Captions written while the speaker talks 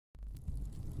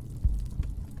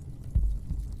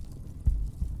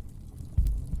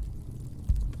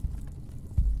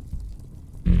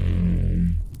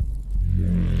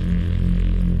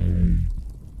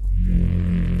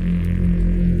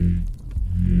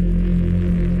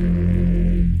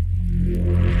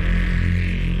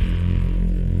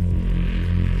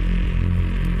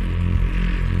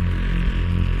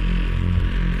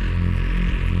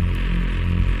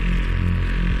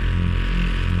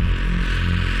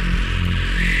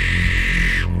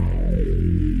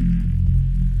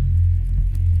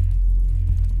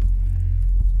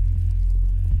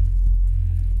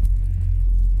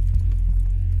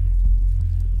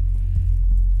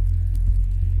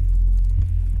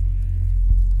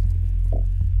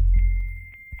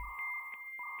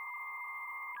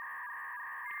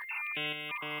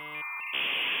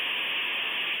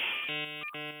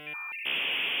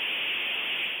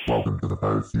Welcome to the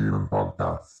Post-Human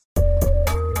Podcast.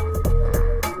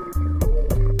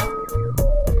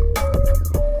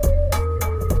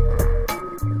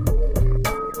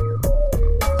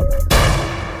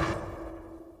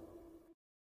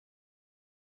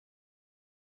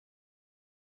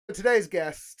 Today's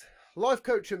guest, life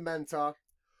coach and mentor,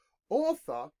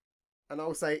 author, and I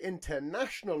will say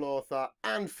international author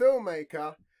and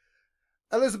filmmaker,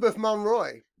 Elizabeth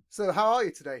Monroy. So how are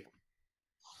you today?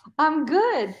 I'm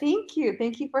good. Thank you.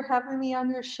 Thank you for having me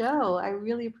on your show. I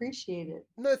really appreciate it.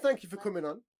 No, thank you for coming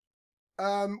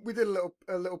on. We did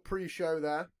a little pre-show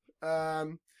there.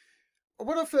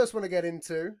 What I first want to get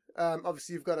into,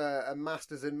 obviously you've got a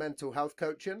master's in mental health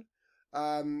coaching.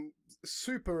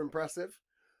 Super impressive.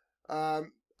 I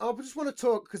just want to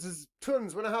talk because there's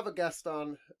tons when I have a guest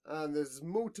on, and there's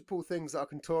multiple things that I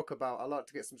can talk about. I like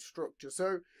to get some structure.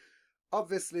 So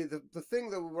obviously the thing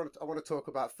that I want to talk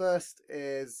about first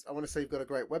is I want to say you've got a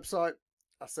great website.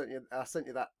 I sent you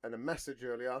that in a message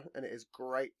earlier, and it is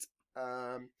great.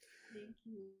 Thank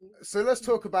you. So let's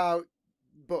talk about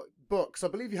books. I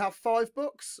believe you have 5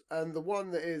 books, and the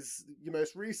one that is your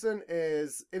most recent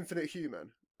is Infinite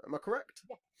Human. Am I correct?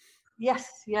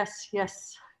 Yes.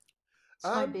 It's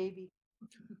my baby.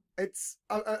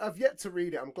 I've yet to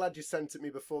read it. I'm glad you sent it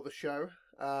me before the show.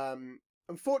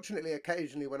 Unfortunately,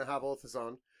 occasionally when I have authors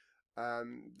on,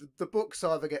 the books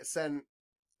either get sent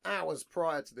hours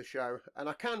prior to the show, and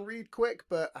I can read quick,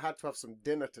 but I had to have some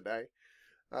dinner today.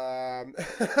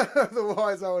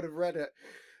 Otherwise, I would have read it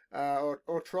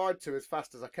or tried to as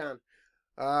fast as I can.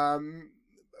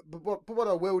 But what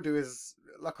I will do is,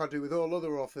 like I do with all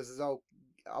other authors, is we'll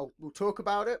talk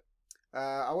about it.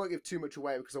 I won't give too much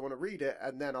away because I want to read it,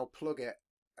 and then I'll plug it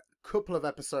a couple of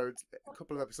episodes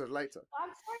later.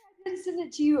 I'm sorry I didn't send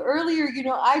it to you earlier.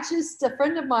 A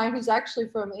friend of mine who's actually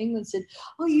from England said,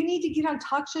 "Oh, you need to get on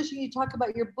talk shows. You need to talk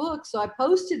about your book." So I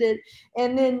posted it,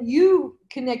 and then you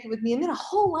connected with me, and then a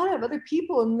whole lot of other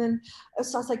people. And then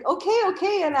so I was like,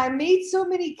 okay. And I made so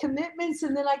many commitments,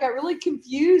 and then I got really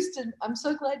confused. And I'm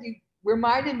so glad you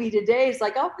reminded me today. It's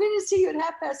like, I'm going to see you at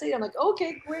 8:30. I'm like,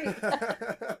 okay, great.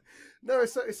 No,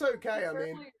 it's okay. I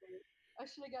mean, I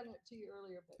should have gotten it to you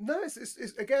earlier. But no,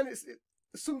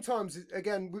 sometimes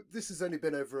this has only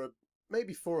been over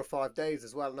maybe 4 or 5 days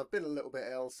as well, and I've been a little bit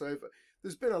ill, so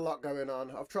there's been a lot going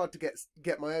on. I've tried to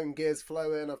get my own gears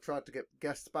flowing. I've tried to get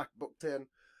guests back booked in,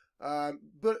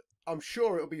 but I'm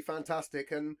sure it'll be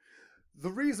fantastic. And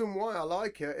the reason why I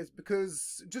like it is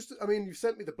because you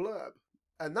sent me the blurb,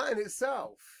 and that in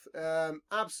itself,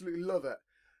 absolutely love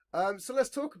it. So let's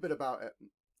talk a bit about it.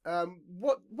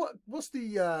 What's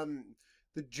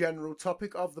the general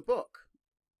topic of the book?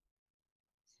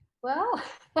 Well,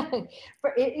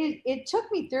 it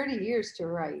took me 30 years to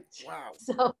write. Wow.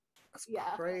 So that's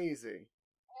yeah. Crazy.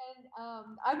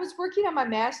 And I was working on my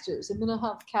master's in mental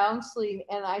health counseling,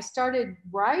 and I started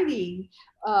writing,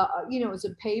 it was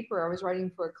a paper I was writing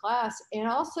for a class, and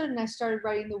all of a sudden I started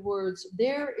writing the words,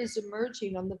 "There is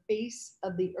emerging on the face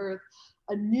of the earth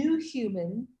a new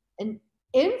human, an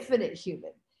infinite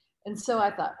human." And so I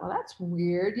thought, well, that's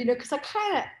weird, because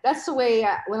that's the way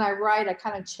when I write, I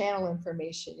kind of channel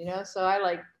information, so I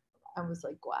was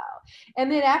like, wow.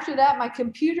 And then after that, my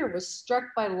computer was struck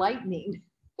by lightning.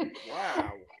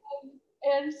 Wow.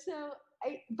 And so,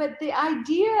 but the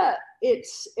idea, it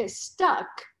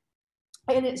stuck,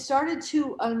 and it started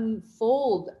to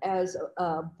unfold as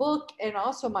a book and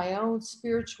also my own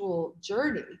spiritual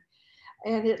journey.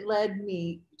 And it led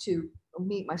me to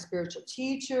meet my spiritual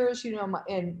teachers,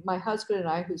 and my husband and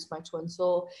I, who's my twin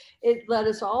soul. It led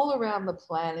us all around the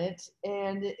planet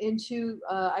and into,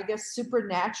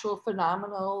 supernatural,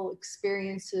 phenomenal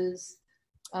experiences,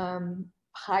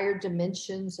 higher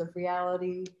dimensions of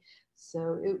reality.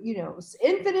 So it's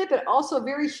infinite, but also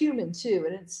very human too.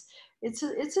 And it's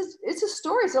a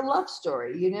story. It's a love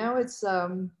story. It's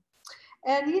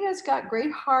got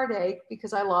great heartache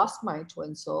because I lost my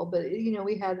twin soul, but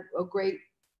we had a great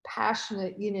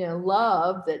passionate,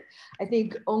 love that I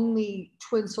think only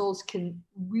twin souls can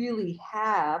really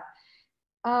have.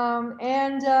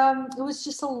 It was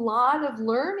just a lot of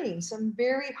learning, some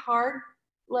very hard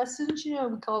lessons, we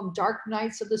call them dark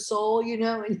nights of the soul, and you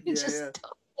don't think you're going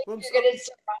to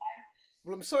survive.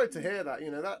 Well, I'm sorry to hear that,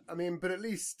 but at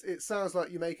least it sounds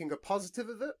like you're making a positive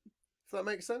of it, if that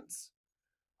makes sense.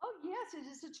 Oh, yes, it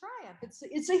is a triumph.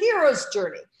 It's a hero's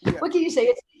journey. Yeah. What can you say?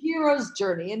 It's a hero's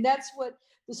journey. And that's what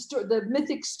the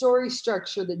mythic story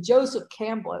structure that Joseph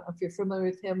Campbell, if you're familiar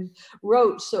with him,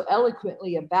 wrote so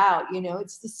eloquently about.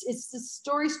 It's the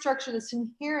story structure that's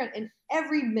inherent in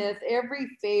every myth, every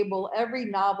fable, every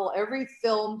novel, every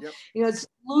film. Yep. It's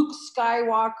Luke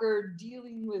Skywalker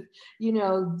dealing with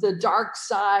the dark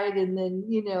side, and then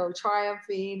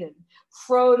triumphing, and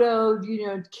Frodo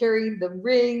carrying the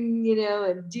ring,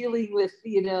 and dealing with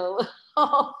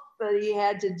all that he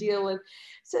had to deal with.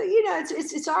 So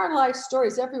it's our life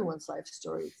stories, everyone's life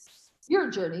stories. Your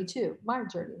journey too, my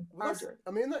journey, our journey.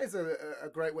 I mean, that is a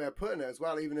great way of putting it as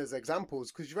well, even as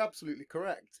examples, because you're absolutely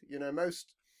correct.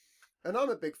 And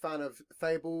I'm a big fan of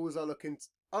fables. I look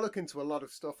into a lot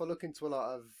of stuff. I look into a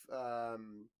lot of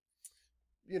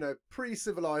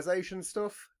pre-civilization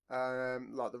stuff,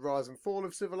 like the rise and fall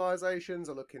of civilizations.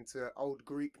 I look into old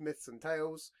Greek myths and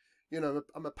tales.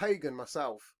 I'm a pagan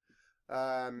myself,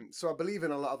 so I believe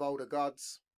in a lot of older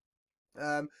gods.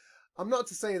 I'm not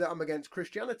to say that I'm against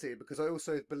Christianity, because I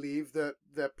also believe that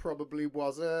there probably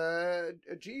was a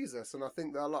Jesus, and I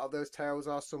think that a lot of those tales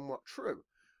are somewhat true.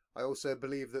 I also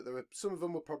believe that some of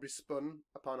them were probably spun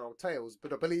upon old tales,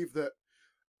 but I believe that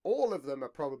all of them are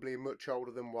probably much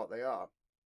older than what they are.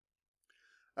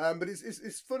 But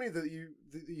it's funny that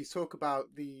you talk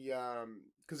about the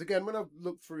because again, when I've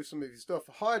looked through some of your stuff,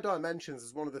 higher dimensions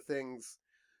is one of the things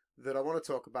that I want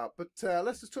to talk about. But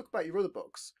let's just talk about your other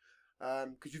books,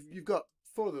 because you've got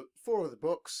four of the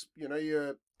books.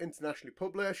 You're internationally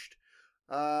published.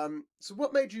 So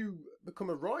what made you become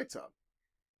a writer?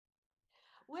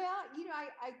 Well,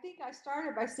 I think I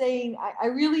started by saying I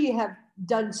really have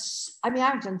done.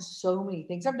 I've done so many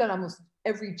things. I've done almost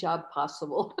every job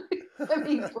possible. I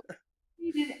mean,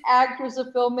 an actress, a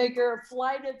filmmaker, a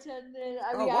flight attendant.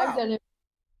 Wow. I've done it.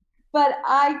 But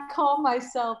I call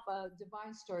myself a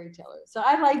divine storyteller. So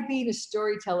I like being a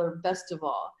storyteller best of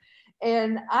all.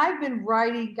 And I've been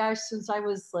writing, gosh, since I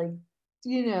was like,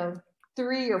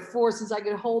 3 or 4, since I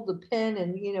could hold the pen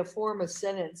and, form a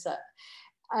sentence.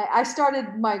 I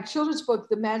started my children's book,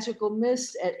 The Magical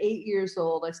Mist, at 8 years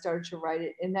old. I started to write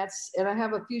it. And I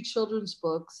have a few children's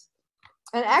books.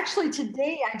 And actually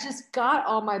today I just got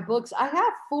all my books. I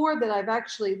have 4 that I've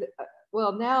actually,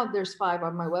 well, now there's 5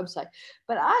 on my website,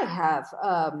 but I have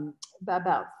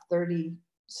about 30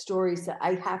 stories that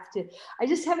I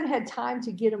just haven't had time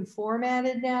to get them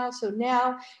formatted now. So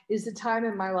now is the time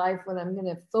in my life when I'm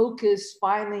going to focus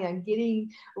finally on getting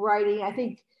writing. I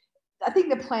think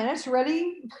the planet's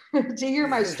ready to hear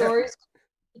my stories.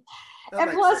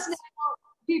 And plus now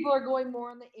people are going more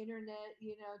on the internet,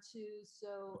 too.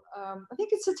 So I think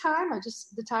it's the time.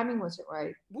 The timing wasn't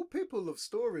right. Well, people love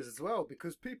stories as well,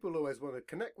 because people always want to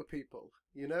connect with people,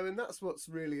 and that's what's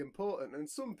really important. And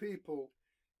some people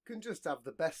can just have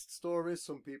the best stories.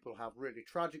 Some people have really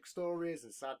tragic stories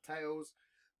and sad tales,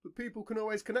 but people can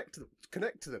always connect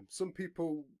to them. Some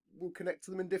people will connect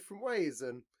to them in different ways,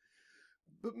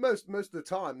 but most of the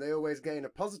time they always gain a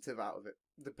positive out of it,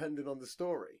 depending on the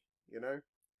story,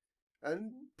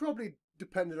 and probably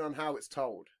depending on how it's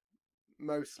told.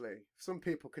 Mostly, some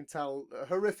people can tell a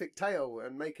horrific tale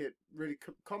and make it really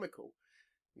comical,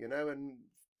 and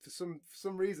for some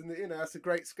reason, that's a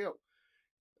great skill.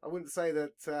 I wouldn't say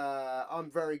that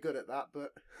I'm very good at that,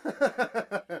 but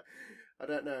I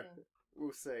don't know.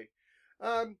 We'll see.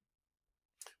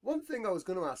 One thing I was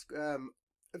going to ask: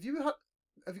 have you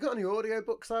got any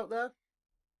audiobooks out there?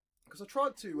 Because I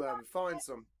tried to find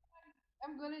some.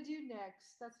 I'm going to do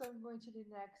next. That's what I'm going to do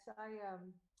next.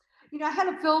 I had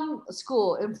a film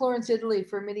school in Florence, Italy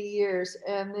for many years.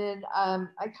 And then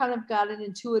I kind of got an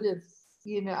intuitive,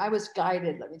 I was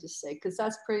guided, let me just say, because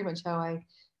that's pretty much how I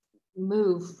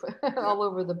move all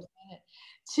over the planet,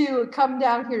 to come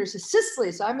down here to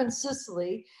Sicily. So I'm in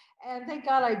Sicily. And thank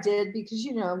God I did, because,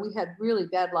 we had really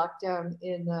bad lockdown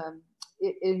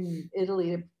in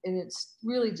Italy, and it's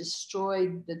really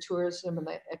destroyed the tourism and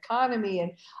the economy.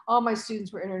 And all my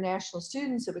students were international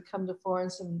students that would come to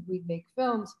Florence, and we'd make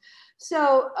films.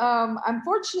 So I'm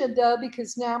fortunate though,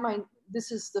 because now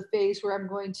this is the phase where I'm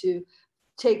going to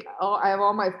I have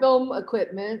all my film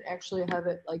equipment. Actually, I have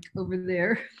it like over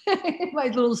there in my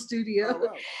little studio. Oh,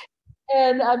 wow.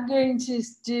 And I'm going to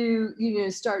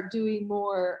start doing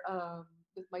more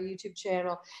with my YouTube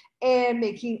channel, and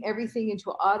making everything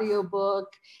into an audiobook.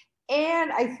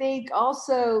 And I think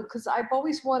also, because I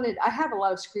have a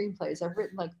lot of screenplays. I've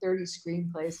written like 30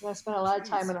 screenplays, and I spent a lot of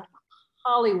time in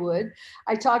Hollywood.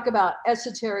 I talk about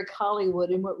esoteric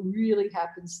Hollywood and what really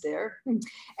happens there,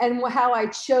 and how I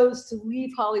chose to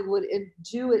leave Hollywood and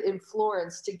do it in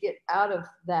Florence to get out of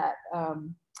that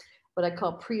what I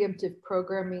call preemptive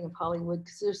programming of Hollywood,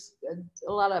 because there's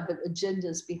a lot of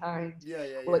agendas behind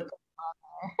what goes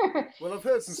on. Well, I've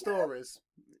heard some So, stories,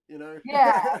 you know.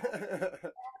 yeah, all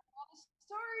the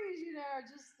stories, are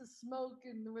just the smoke,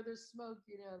 and where there's smoke,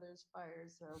 there's fire.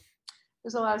 So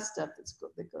there's a lot of stuff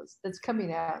that's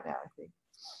coming out now, I think.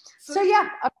 So, So yeah,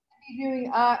 I'm going to be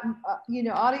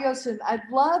doing audios, and I'd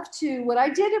love to. What I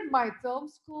did in my film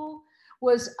school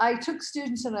was I took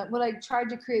students, and what I tried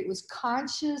to create was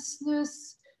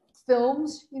consciousness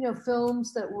films.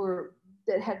 Films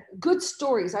that had good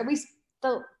stories. I always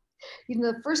felt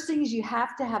the first thing is you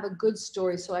have to have a good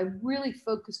story. So I really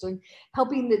focused on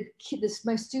helping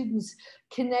my students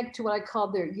connect to what I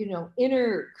call their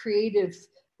inner creative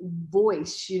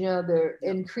voice, their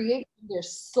yep. and create their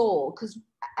soul. Because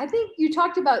I think you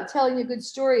talked about telling a good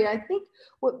story. I think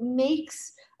what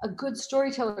makes a good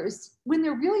storyteller is when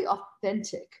they're really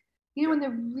authentic. When they're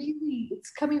really,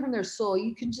 it's coming from their soul.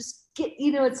 You can just get,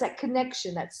 it's that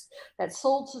connection, that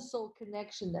soul to soul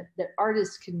connection that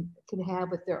artists can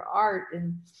have with their art,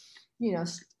 and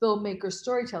filmmakers,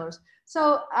 storytellers.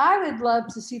 So I would love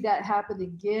to see that happen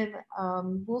again.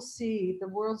 We'll see. The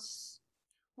world's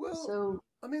Well, so.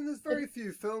 I mean, there's very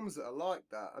few films that are like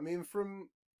that. I mean,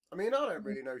 I don't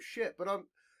really know shit, but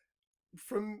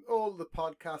from all the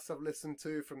podcasts I've listened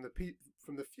to, from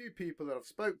the few people that I've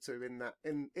spoke to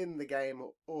in the game,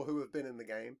 or who have been in the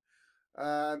game,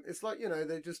 it's like,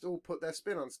 they just all put their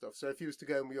spin on stuff. So if you was to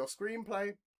go in with your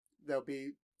screenplay, that'll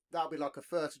be like a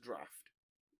first draft,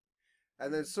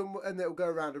 and then they'll go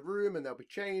around a room, and there'll be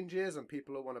changes, and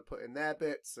people will want to put in their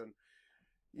bits, and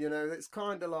it's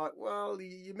kind of like, well,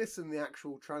 you're missing the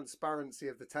actual transparency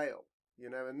of the tale,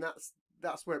 and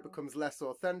that's where it becomes less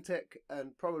authentic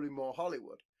and probably more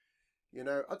Hollywood. I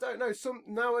don't know.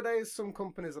 Nowadays, some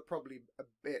companies are probably a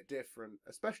bit different,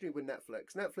 especially with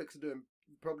Netflix. Netflix are doing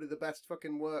probably the best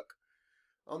fucking work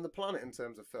on the planet in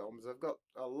terms of films. They've got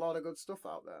a lot of good stuff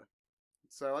out there.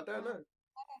 So I don't know.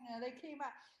 I don't know. They came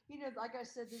out, like I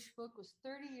said, this book was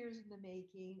 30 years in the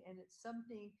making, and it's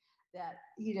something that,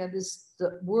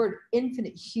 the word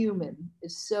infinite human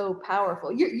is so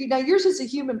powerful. Now yours is a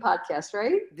human podcast,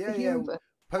 right? Yeah, A yeah. human,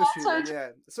 Post-human, yeah.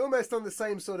 It's almost on the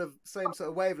same sort of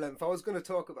wavelength. I was going to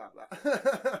talk about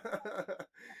that.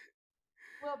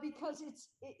 well, because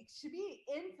it should be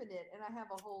infinite, and I have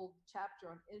a whole chapter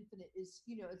on infinite. Is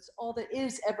it's all that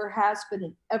is, ever has been,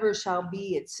 and ever shall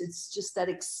be. It's just that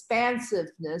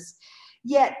expansiveness,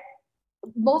 yet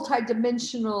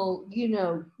multidimensional,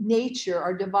 nature,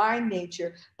 our divine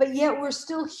nature, but yet we're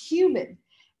still human.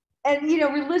 And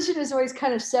religion is always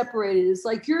kind of separated. It's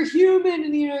like you're human,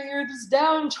 and you're this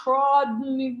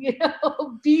downtrodden,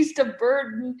 beast of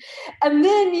burden, and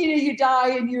then you die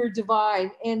and you're divine.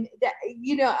 And that,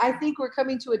 I think we're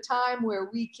coming to a time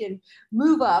where we can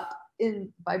move up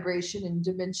in vibration and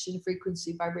dimension,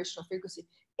 frequency, vibrational frequency,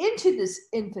 into this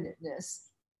infiniteness.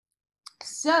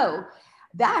 So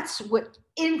that's what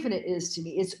infinite is to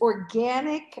me. It's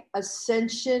organic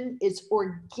ascension, it's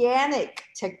organic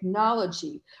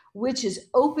technology, which is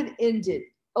open-ended,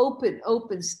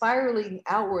 open, spiraling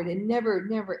outward, and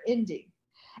never ending.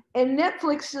 And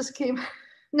Netflix just came.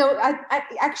 No, I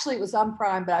actually, it was on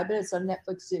Prime, but I bet it's on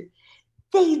Netflix too.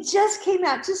 They just came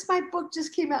out. Just my book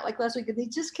just came out like last week, and they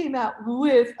just came out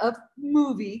with a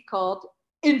movie called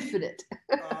Infinite.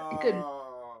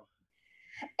 Oh.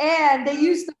 And they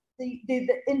use the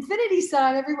infinity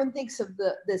sign. Everyone thinks of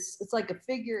this. It's like a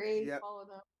figure eight, Yep. followed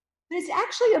up. But it's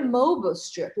actually a MOBA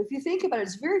strip. If you think about it,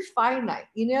 it's very finite.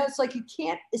 It's like you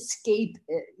can't escape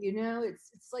it.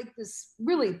 It's like this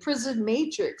really prison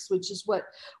matrix, which is what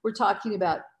we're talking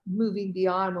about moving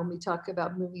beyond when we talk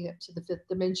about moving up to the fifth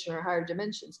dimension or higher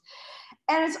dimensions.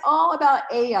 And it's all about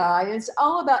AI. And it's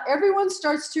all about everyone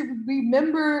starts to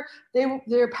remember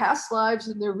their past lives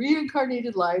and their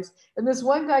reincarnated lives. And this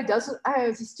one guy doesn't.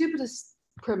 It's the stupidest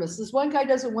premise. This one guy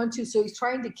doesn't want to, so he's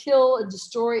trying to kill and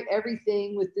destroy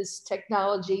everything with this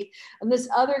technology. And this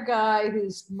other guy,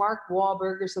 who's Mark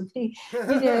Wahlberg or something,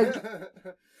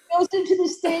 goes into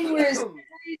this thing where his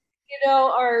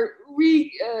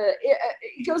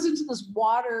it goes into this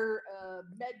water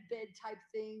med bed type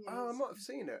thing. Oh, I might have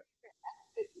seen it.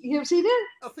 You have seen it?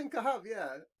 I think I have,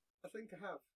 yeah. I think I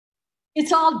have.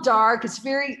 It's all dark. It's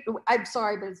very, I'm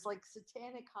sorry, but it's like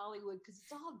satanic Hollywood, because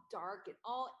it's all dark and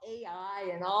all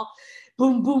AI and all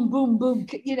boom, boom, boom, boom,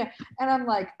 and I'm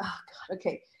like, oh God,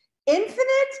 okay.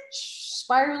 Infinite,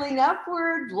 spiraling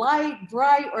upward, light,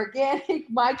 bright, organic,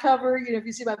 my cover, if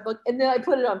you see my book, and then I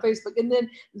put it on Facebook, and then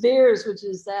theirs, which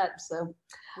is that. So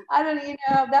I don't,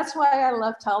 that's why I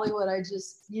left Hollywood. I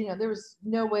just, there was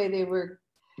no way they were.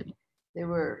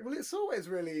 Well, it's always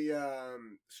really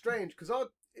strange, because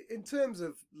in terms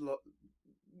of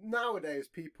nowadays,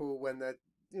 people, when they're,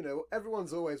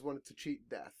 everyone's always wanted to cheat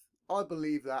death. I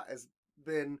believe that has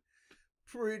been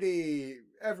pretty.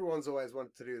 Everyone's always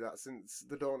wanted to do that since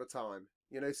the dawn of time.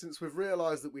 You know, since we've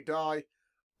realised that we die,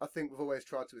 I think we've always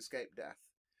tried to escape death.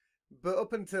 But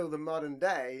up until the modern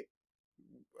day,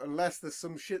 unless there's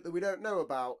some shit that we don't know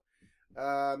about,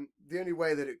 the only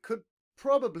way that it could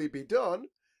probably be done,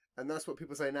 and that's what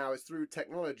people say now, is through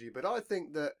technology. But I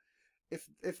think that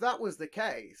if that was the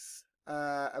case,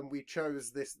 and we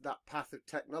chose that path of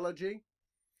technology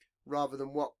rather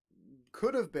than what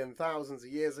could have been thousands of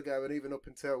years ago, and even up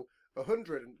until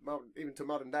 100, and even to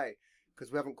modern day,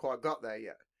 because we haven't quite got there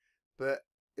yet. But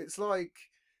it's like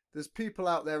there's people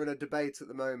out there in a debate at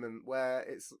the moment where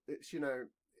it's you know,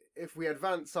 if we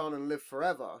advance on and live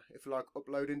forever, if we like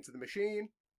upload into the machine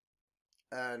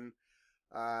and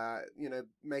you know,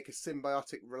 make a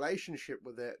symbiotic relationship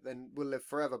with it, then we'll live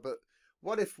forever. But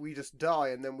what if we just die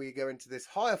and then we go into this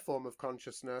higher form of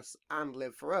consciousness and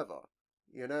live forever?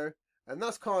 You know, and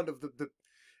that's kind of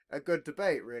a good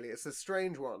debate, really. It's a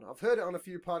strange one. I've heard it on a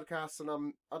few podcasts,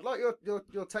 and I'd like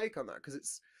your take on that, because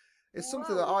it's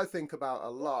something that I think about a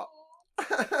lot.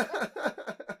 Wow.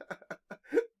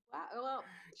 Well,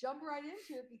 jump right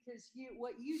into it, because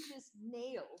what you just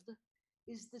nailed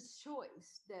is the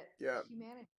choice that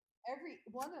humanity, every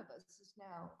one of us, is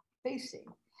now facing.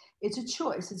 It's a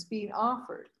choice. It's being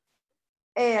offered,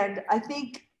 and I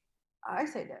think I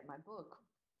say that in my book.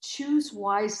 Choose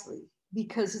wisely,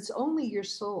 because it's only your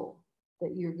soul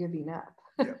that you're giving up.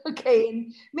 Yeah. Okay.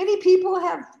 And many people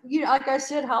have, you know, like I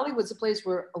said, Hollywood's a place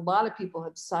where a lot of people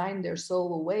have signed their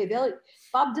soul away.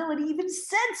 Bob Dylan even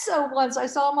said so once. I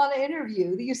saw him on an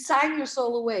interview, that you sign your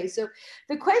soul away. So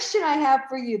the question I have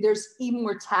for you, there's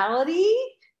immortality,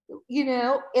 you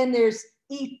know, and there's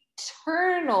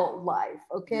eternal life.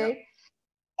 Okay.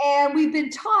 Yeah. And we've been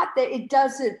taught that it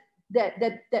doesn't,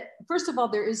 that first of all,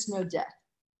 there is no death.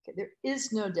 Okay, there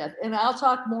is no death. And I'll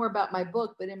talk more about my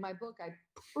book, but in my book, I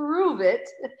prove that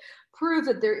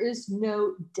there is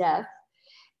no death.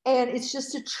 And it's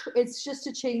just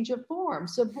a change of form.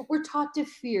 So we're taught to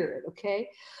fear it, okay?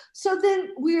 So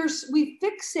then we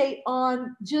fixate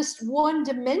on just one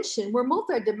dimension. We're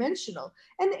multidimensional.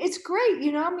 And it's great,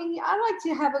 you know, I mean, I like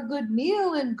to have a good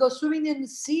meal and go swimming in the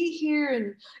sea here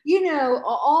and, you know,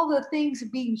 all the things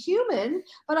of being human,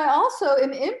 but I also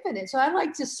am infinite. So I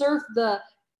like to surf the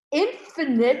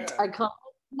infinite, I call it,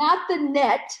 not the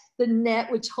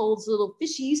net which holds little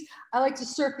fishies. I like to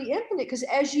surf the infinite, because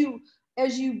as you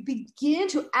begin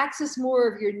to access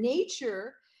more of your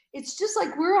nature, it's just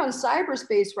like we're on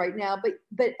cyberspace right now,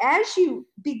 but as you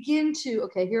begin to,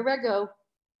 okay, here I go,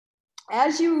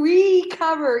 as you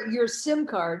recover your SIM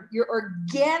card, your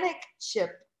organic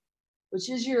chip, which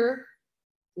is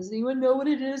does anyone know what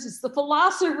it is? It's the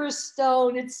Philosopher's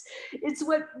Stone. It's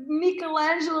what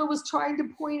Michelangelo was trying to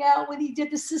point out when he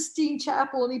did the Sistine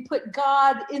Chapel, and he put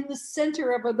God in the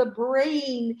center of the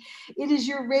brain. It is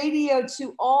your radio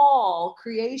to all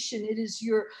creation. It is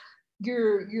your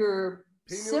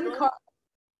SIM card.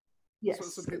 Yes. That's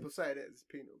what some people say it is.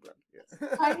 Pineal gland. Yeah.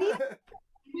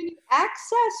 When you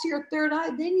access your third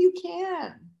eye, then you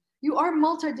can. You are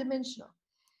multidimensional.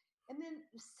 And then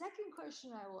the second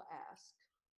question I will ask,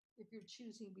 if you're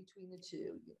choosing between the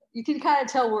two, you can kind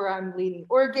of tell where I'm leaning.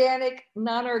 Organic,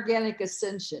 non-organic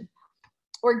ascension.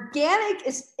 Organic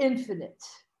is infinite.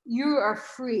 You are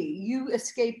free. You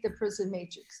escape the prison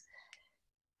matrix.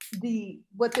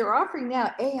 What they're offering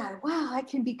now, AI, wow, I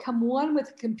can become one with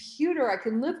a computer. I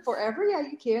can live forever. Yeah,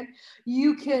 you can.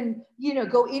 You can, you know,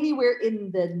 go anywhere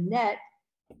in the net.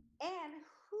 And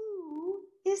who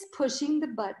is pushing the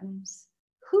buttons?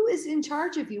 Who is in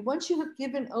charge of you? Once you have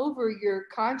given over your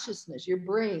consciousness, your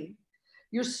brain,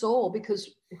 your soul, because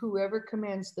whoever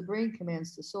commands the brain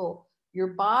commands the soul, your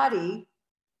body,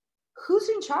 who's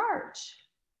in charge?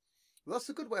 Well, that's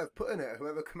a good way of putting it.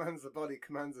 Whoever commands the body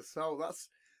commands the soul. That's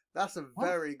a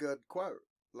very good quote.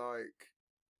 Like,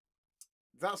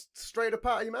 that's straight up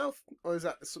out of your mouth, or is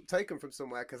that taken from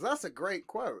somewhere? Because that's a great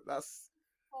quote. That's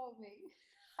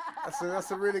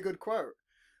a really good quote.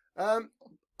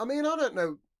 I mean, I don't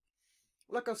know.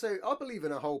 Like I say, I believe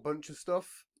in a whole bunch of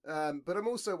stuff, but I'm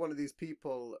also one of these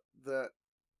people that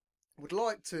would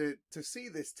like to see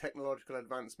this technological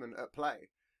advancement at play,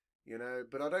 you know.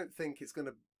 But I don't think it's going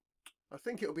to. I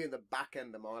think it'll be in the back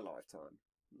end of my lifetime,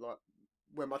 like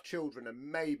when my children are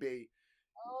maybe.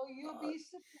 Oh, you'll be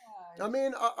surprised. I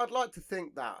mean, I'd like to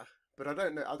think that, but I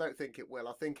don't know. I don't think it will.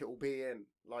 I think it will be in,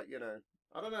 like, you know.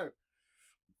 I don't know.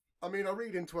 I mean, I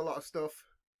read into a lot of stuff.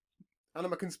 And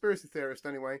I'm a conspiracy theorist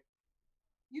anyway.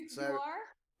 You are?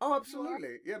 Oh,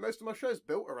 absolutely. Yeah, most of my show's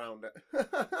built around it. See, I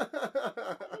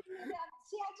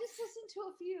just listened to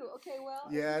a few. Okay, well.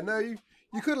 Yeah, no, you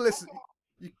could listen.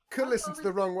 Okay. You could listen to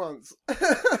the wrong ones. Well,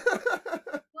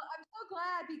 I'm so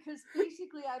glad because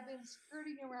basically I've been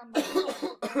skirting around my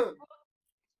book,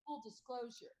 full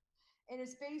disclosure, and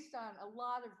it's based on a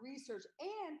lot of research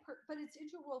but it's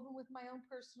interwoven with my own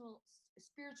personal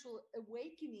spiritual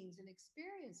awakenings and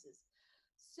experiences.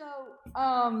 So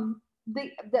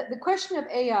the question of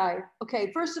AI.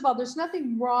 Okay, first of all, there's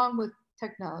nothing wrong with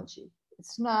technology.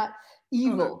 It's not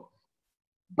evil. Oh, no.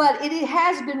 But it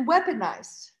has been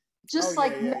weaponized, just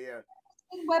like yeah.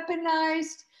 been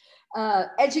weaponized.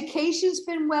 Education's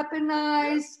been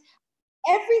weaponized.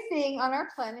 Yeah. Everything on our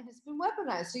planet has been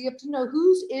weaponized. So you have to know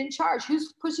who's in charge,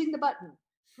 who's pushing the button,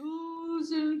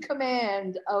 who's in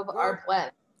command of our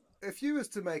planet. If you was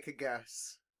to make a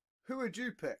guess, who would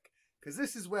you pick? Because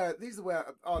these are where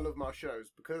I love my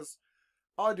shows, because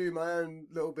I do my own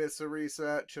little bits of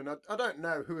research, and I don't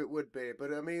know who it would be,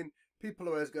 but I mean, people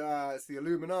always go, it's the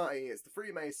Illuminati, it's the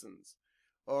Freemasons.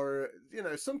 Or,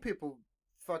 some people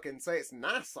fucking say it's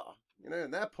NASA,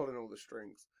 and they're pulling all the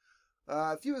strings.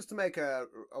 If you was to make a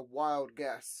wild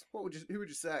guess, who would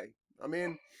you say? I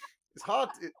mean, it's hard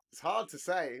to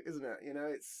say, isn't it?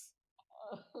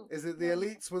 Is it the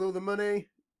elites with all the money?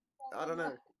 I don't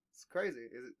know. It's crazy.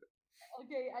 Is it?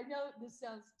 Okay, I know this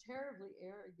sounds terribly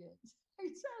arrogant.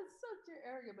 It sounds so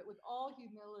arrogant, but with all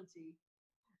humility,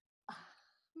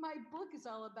 my book is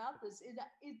all about this.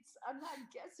 I'm not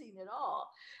guessing at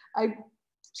all. I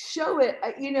show it,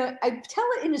 I tell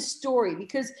it in a story,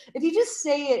 because if you just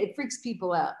say it, it freaks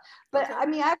people out. But Okay. I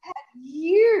mean, I've had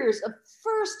years of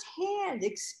firsthand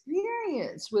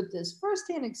experience with this,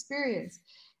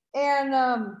 and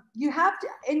you have to.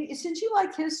 And since you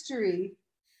like history,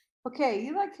 okay,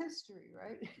 you like history,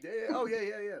 right? Yeah. Oh,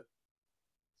 yeah.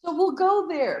 So we'll go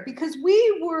there, because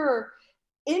we were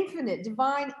infinite,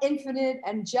 divine, infinite,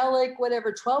 angelic,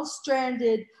 whatever,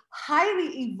 12-stranded,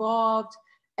 highly evolved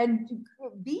and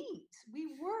beings.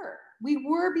 We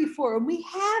were before, and we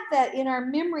have that in our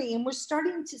memory, and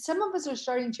some of us are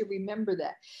starting to remember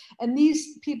that. And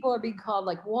these people are being called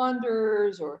like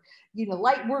wanderers, or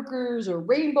light workers, or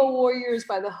rainbow warriors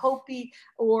by the Hopi,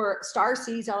 or star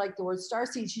seeds. I like the word star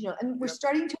seeds, and we're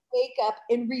starting to wake up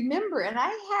and remember. And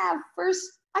I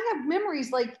have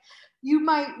memories like you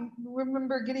might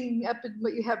remember getting up and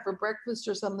what you have for breakfast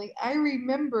or something. I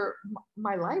remember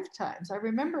my lifetimes.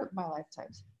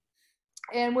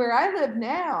 And where I live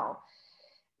now,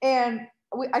 and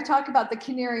I talk about the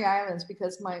Canary Islands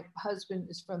because my husband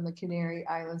is from the Canary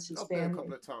Islands. His family. I've been a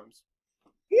couple of times.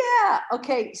 Yeah.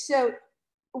 Okay. So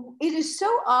it is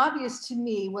so obvious to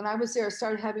me when I was there, I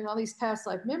started having all these past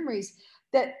life memories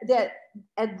that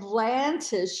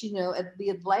Atlantis, at the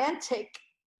Atlantic,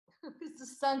 is the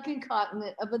sunken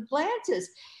continent of Atlantis.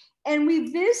 And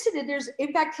we visited,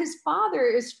 in fact, his father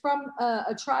is from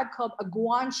a tribe called a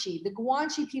Guanche. The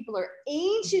Guanche people are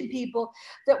ancient people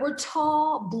that were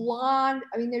tall, blonde.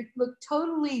 I mean, they look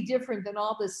totally different than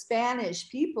all the Spanish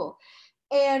people.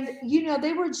 And,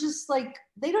 they were just like,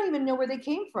 they don't even know where they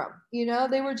came from.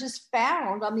 They were just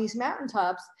found on these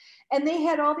mountaintops, and they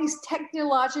had all these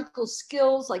technological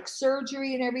skills like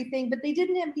surgery and everything, but they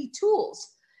didn't have any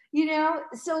tools.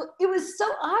 So it was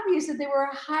so obvious that they were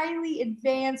a highly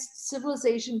advanced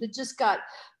civilization that just got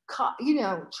caught,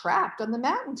 trapped on the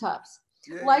mountaintops.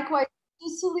 Yeah. Likewise,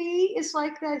 Sicily is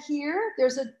like that here.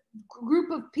 There's a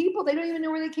group of people, they don't even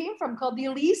know where they came from, called the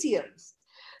Elysiums.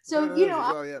 So,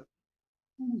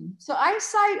 so I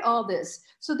cite all this.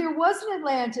 So there was an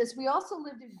Atlantis. We also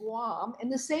lived in Guam, and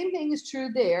the same thing is true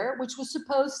there, which was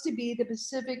supposed to be the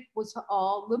Pacific was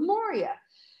all Lemuria.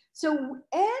 So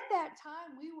at that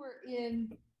time, we were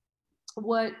in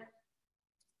what?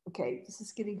 Okay, this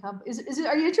is getting is it?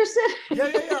 Are you interested?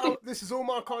 Yeah. This is all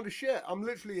my kind of shit. I'm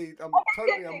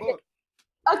totally on board.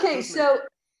 Okay, so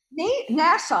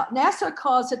NASA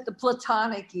calls it the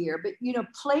Platonic year, but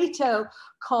Plato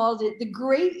called it the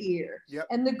Great Year. Yep.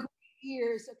 And the Great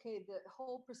Year is the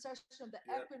whole procession of the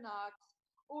equinox.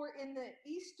 Or in the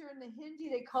Eastern, the Hindi,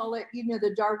 they call it,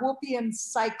 the Darwinian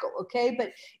cycle, okay?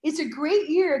 But it's a great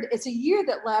year. It's a year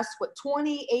that lasts,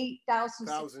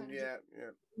 28,000 yeah.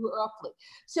 Roughly.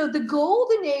 So the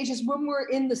golden age is when we're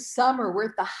in the summer, we're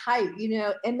at the height,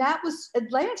 and that was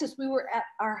Atlantis. We were at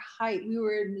our height. We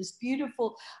were in this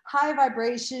beautiful high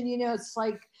vibration, it's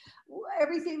like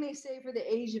everything they say for the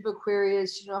age of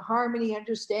Aquarius, harmony,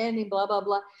 understanding, blah, blah,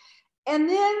 blah. And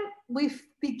then we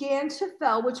began to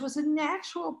fall, which was a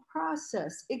natural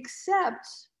process, except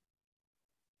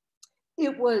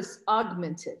it was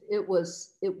augmented. It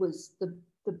was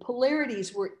the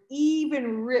polarities were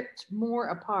even ripped more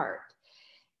apart.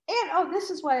 And this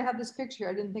is why I have this picture.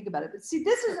 I didn't think about it, but see,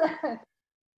 this is a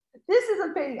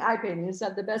painting I painted. It's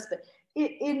not the best, but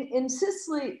in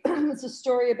Sicily, it's a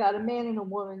story about a man and a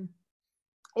woman,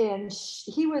 and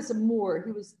he was a Moor.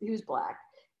 He was black,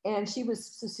 and she was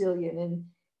Sicilian, and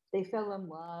they fell in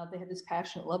love. They had this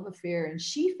passionate love affair, and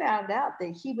she found out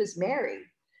that he was married.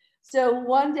 So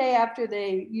one day after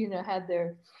they, had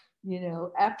their,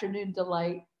 afternoon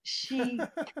delight, she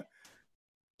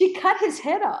cut his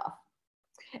head off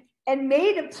and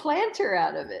made a planter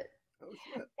out of it. Oh,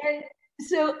 shit. And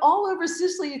so all over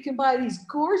Sicily, you can buy these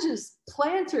gorgeous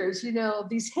planters,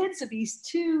 these heads of these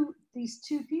two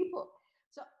people.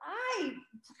 So I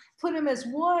put them as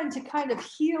one to kind of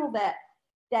heal that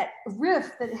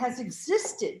rift that has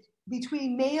existed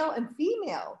between male and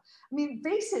female. I mean,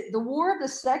 face it, the war of the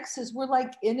sexes, we're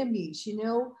like enemies,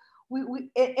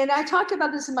 and I talked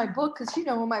about this in my book because,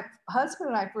 when my husband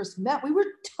and I first met, we were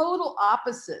total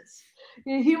opposites.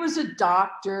 He was a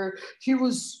doctor, he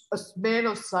was a man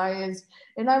of science,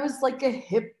 and I was like a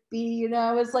hippie,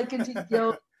 I was like into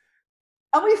yoga.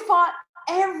 And we fought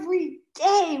every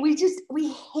day. We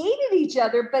hated each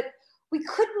other, but we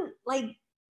couldn't it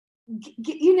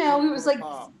was like,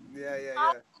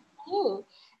 yeah.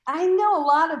 I know a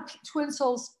lot of twin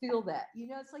souls feel that,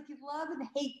 it's like you love and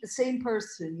hate the same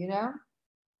person,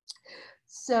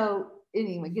 So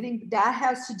anyway, that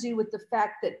has to do with the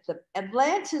fact that the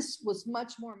Atlantis was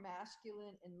much more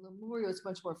masculine and Lemuria was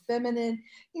much more feminine.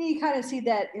 You kind of see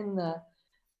that in the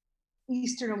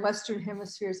Eastern and Western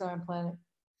hemispheres on our planet.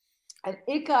 And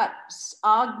it got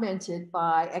augmented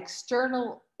by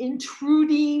external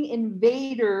intruding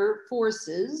invader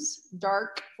forces,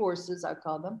 dark forces, I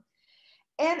call them.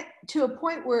 And to a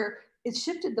point where it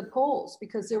shifted the poles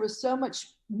because there was so much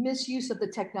misuse of the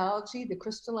technology, the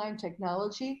crystalline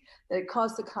technology, that it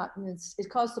caused the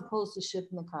poles to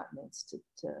shift in the continents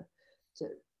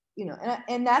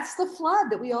and that's the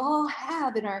flood that we all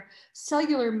have in our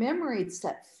cellular memory. It's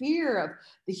that fear of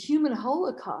the human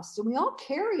Holocaust, and we all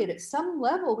carry it at some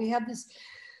level. We have this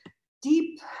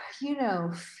deep,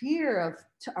 fear of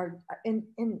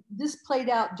and this played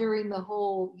out during the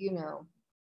whole,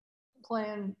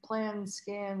 plan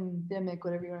scandemic,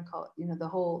 whatever you want to call it, the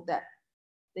whole that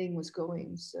thing was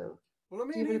going. So well, I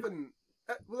mean,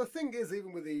 the thing is,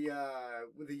 even with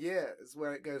the years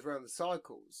where it goes around the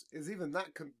cycles, is even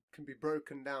that can be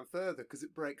broken down further because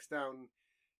it breaks down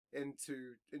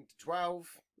into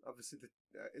 12. Obviously,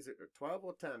 is it 12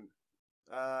 or 10?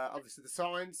 Obviously, the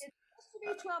signs. It's supposed to be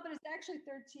 12, but it's actually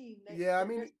 13. I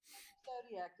mean,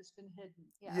 zodiac has been hidden.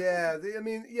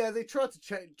 They tried to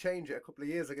change it a couple of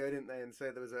years ago, didn't they? And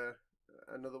say there was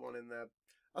another one in there.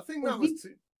 I think that was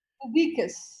I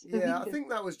think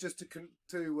that was just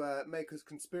to make us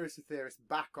conspiracy theorists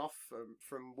back off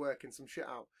from working some shit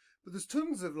out. But there's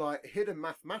tons of hidden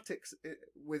mathematics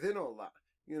within all that.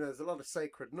 There's a lot of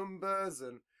sacred numbers,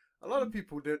 and a lot of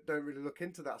people don't really look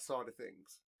into that side of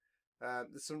things.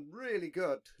 There's some really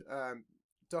good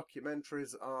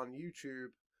documentaries on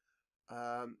YouTube.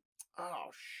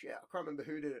 Oh shit, I can't remember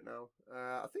who did it now.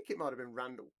 I think it might have been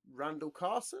Randall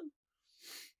Carson,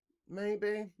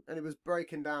 maybe, and it was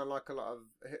breaking down a lot of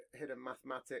hidden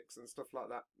mathematics and stuff like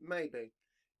that. Maybe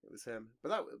it was him, but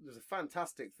that was a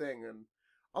fantastic thing, and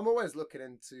I'm always looking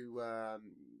into.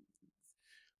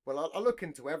 I look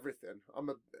into everything.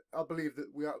 I believe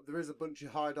that there is a bunch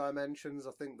of high dimensions.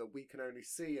 I think that we can only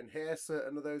see and hear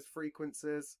certain of those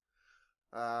frequencies.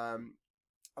 I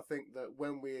think that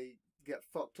when we get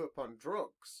fucked up on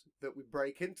drugs, that we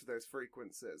break into those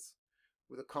frequencies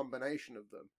with a combination of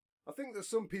them. I think that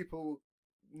some people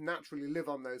naturally live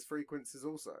on those frequencies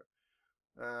also.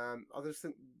 I just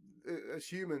think as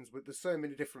humans, there's so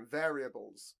many different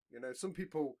variables. Some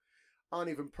people aren't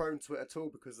even prone to it at all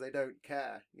because they don't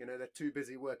care. They're too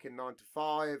busy working 9 to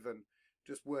 5 and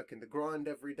just working the grind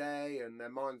every day, and their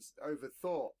mind's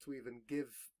overthought to even give,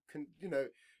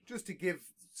 just to give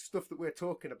stuff that we're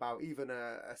talking about even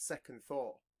a second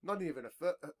thought, not even a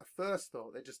first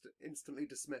thought. They just instantly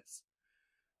dismiss,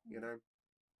 And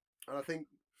I think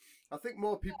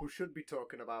more people should be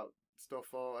talking about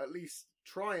stuff, or at least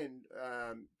trying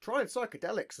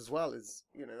psychedelics as well. Is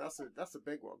that's a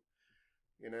big one.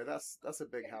 That's a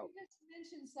big help. You just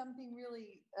mentioned something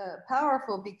really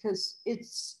powerful, because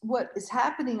it's what is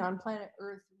happening on planet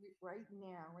Earth right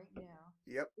now.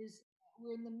 Yep. Is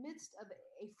we're in the midst of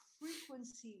a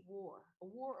frequency war, a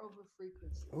war over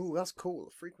frequencies. Oh, that's cool.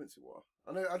 A frequency war.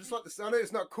 I know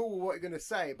it's not cool what you're going to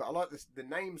say, but I like the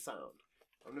name sound.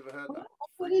 I've never heard that.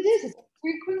 That's what it is. It's a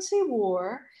frequency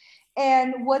war.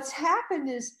 And what's happened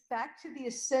is, back to the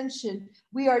Ascension,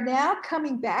 we are now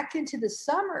coming back into the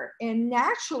summer, and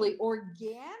naturally,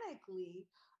 organically,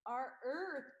 our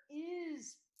Earth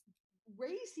is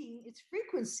raising its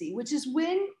frequency, which is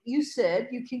when you said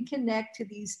you can connect to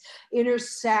these inner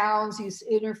sounds, these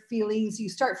inner feelings. You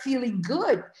start feeling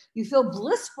good. You feel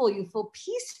blissful. You feel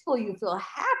peaceful. You feel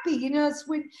happy. It's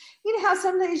when, how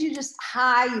some days you just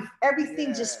high,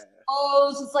 everything just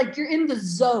flows. It's like you're in the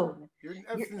zone.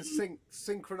 Everything's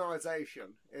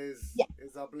synchronization is,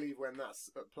 I believe, when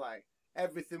that's at play.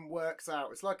 Everything works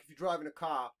out. It's like if you're driving a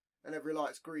car and every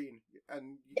light's green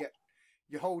and you get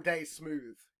your whole day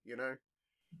smooth,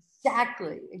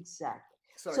 Exactly. Sorry,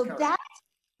 so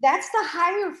that's the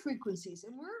higher frequencies,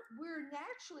 and we're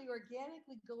naturally,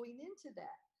 organically going into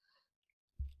that.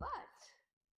 But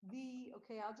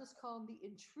I'll just call them the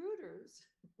intruders,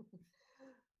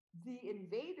 the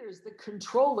invaders, the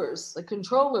controllers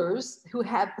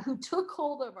who took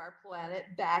hold of our planet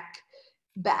back,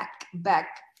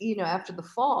 after the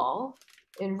fall,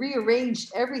 and rearranged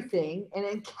everything and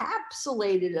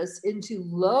encapsulated us into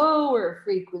lower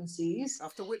frequencies.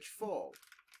 After which fall?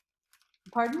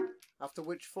 Pardon? After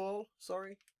which fall?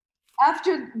 Sorry. That's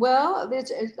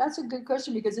a good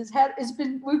question, because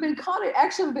we've been caught in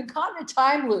a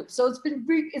time loop. So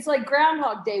it's like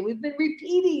Groundhog Day. We've been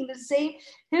repeating the same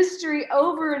history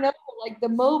over and over, like the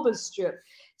MOBA strip.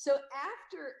 So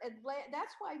after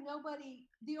that's why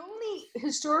the only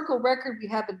historical record we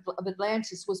have of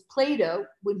Atlantis was Plato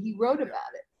when he wrote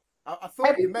about it. I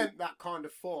thought you meant that kind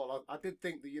of fall. I did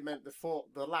think that you meant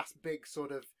the last big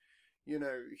sort of,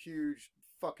 huge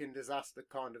fucking disaster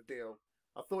kind of deal.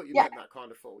 I thought you meant that kind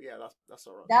of fall. Yeah, that's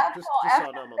all right. Just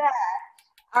so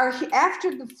I know.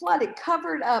 After the flood, it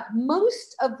covered up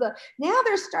most of the. Now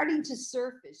they're starting to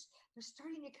surface. They're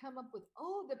starting to come up with,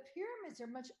 the pyramids are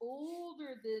much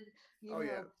older than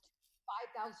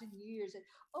 5,000 years, and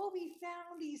we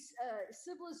found these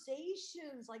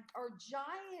civilizations like our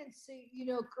giants,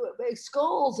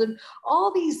 skulls, and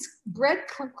all these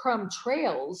breadcrumb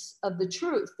trails of the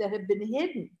truth that have been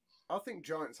hidden. I think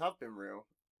giants have been real.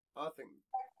 I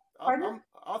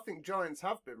think giants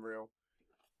have been real.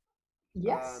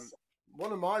 Yes.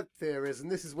 One of my theories,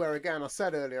 and this is where, again, I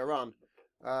said earlier on,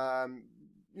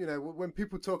 when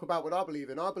people talk about what I believe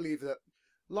in, I believe that,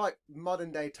 like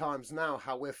modern day times now,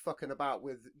 how we're fucking about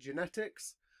with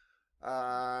genetics,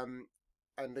 and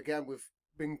again, we've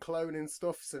been cloning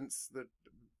stuff since the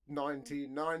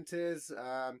 1990s.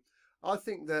 I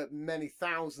think that many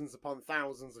thousands upon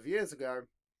thousands of years ago,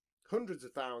 hundreds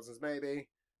of thousands maybe,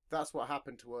 that's what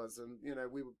happened to us. And,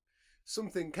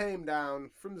 something came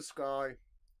down from the sky,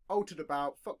 altered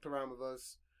about, fucked around with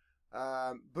us,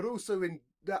 but also in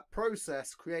that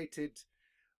process created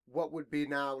what would be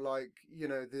now like,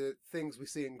 the things we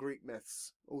see in Greek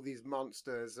myths, all these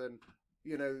monsters and,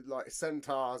 like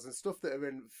centaurs and stuff that are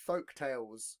in folk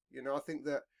tales. I think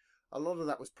that a lot of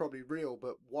that was probably real,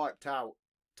 but wiped out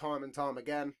time and time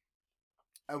again.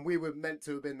 And we were meant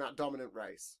to have been that dominant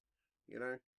race,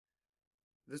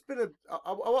 There's been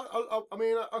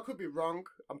I could be wrong.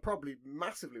 I'm probably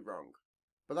massively wrong,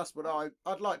 but that's what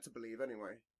I'd like to believe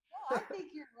anyway. No, I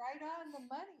think you're right on the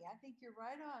money. I think you're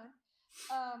right on.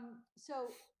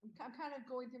 So I'm kind of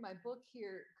going through my book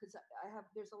here because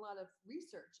there's a lot of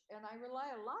research, and I rely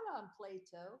a lot on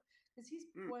Plato because he's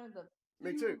one of the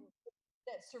Me too.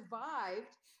 that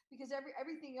survived, because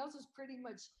everything else is pretty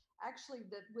much actually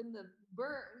that when the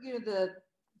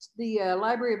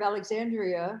Library of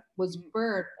Alexandria was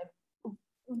burned,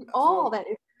 all that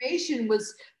information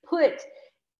was put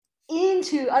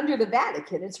under the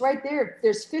Vatican. It's right there.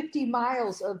 There's 50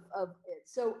 miles of it.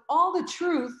 So all the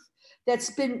truth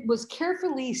was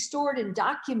carefully stored and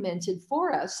documented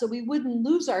for us, so we wouldn't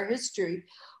lose our history,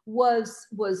 was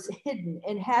hidden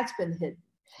and has been hidden.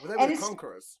 Well, they were the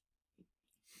conquerors.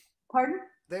 Pardon?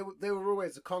 They were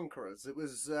always the conquerors. It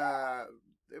was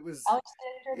Alexander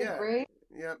the Great.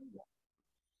 Yeah.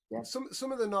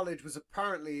 Some of the knowledge was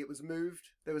apparently it was moved.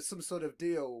 There was some sort of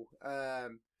deal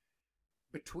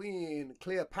between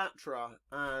Cleopatra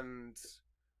and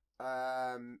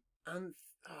Anthony.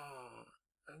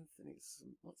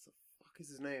 What the fuck is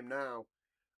his name now?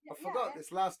 I forgot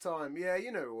this last time. Yeah,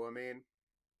 you know what I mean.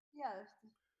 Yeah.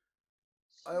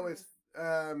 Sure. I always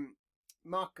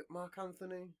Mark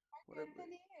Anthony. Whatever.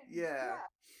 Yeah.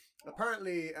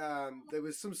 Apparently, there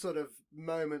was some sort of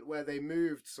moment where they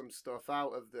moved some stuff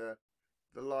out of the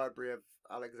Library of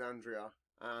Alexandria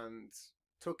and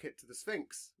took it to the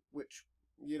Sphinx, which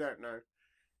you don't know.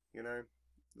 There's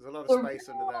a lot of space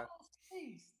under there.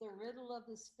 The riddle of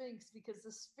the Sphinx, because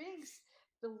the Sphinx,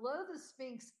 below the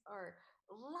Sphinx are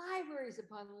libraries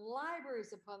upon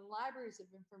libraries upon libraries of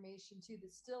information too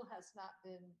that still has not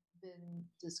been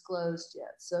disclosed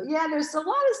yet. So yeah, there's a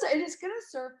lot of stuff, and it's going to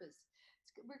surface.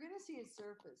 We're going to see it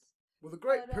surface. Well, the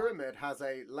Great But Pyramid has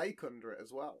a lake under it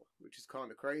as well, which is kind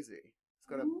of crazy. It's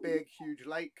got a big, huge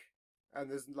lake, and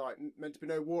there's like meant to be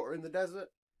no water in the desert.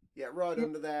 Yeah, right yeah,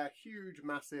 under there, huge,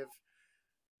 massive.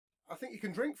 I think you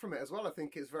can drink from it as well. I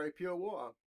think it's very pure water,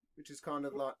 which is kind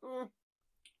of like,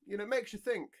 you know, makes you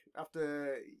think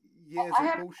after years I of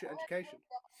have bullshit education.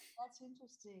 that's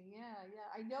interesting. Yeah, yeah.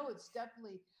 I know it's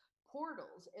definitely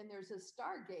portals and there's a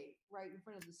stargate right in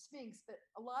front of the Sphinx, but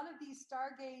a lot of these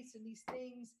stargates and these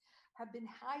things have been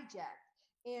hijacked.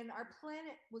 And our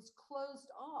planet was closed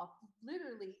off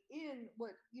literally in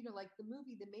what, like the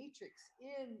movie The Matrix,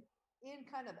 in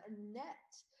kind of a net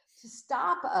to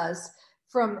stop us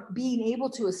from being able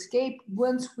to escape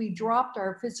once we dropped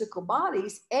our physical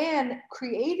bodies, and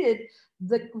created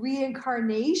the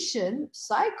reincarnation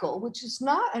cycle, which is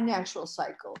not a natural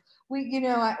cycle.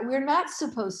 We're not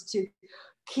supposed to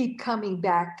keep coming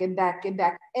back and back and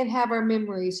back and have our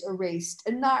memories erased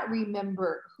and not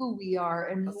remember who we are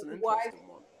and That's an why. interesting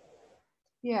one.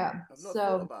 Yeah. I've not thought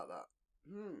So about that.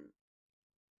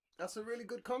 That's a really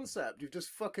good concept. You've just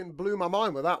fucking blew my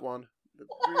mind with that one. The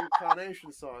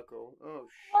reincarnation cycle. Oh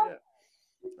shit.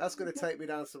 That's going to take me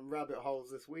down some rabbit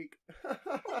holes this week.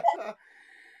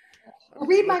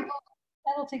 read my book.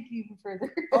 That'll take you even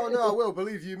further. Oh no, I will.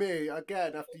 Believe you me.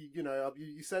 Again, after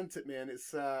you sent it me, and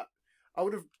it's I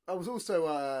would have. I was also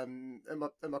in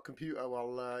my computer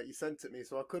while you sent it me,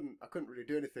 so I couldn't really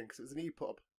do anything because it was an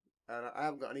EPUB, and I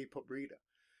haven't got an EPUB reader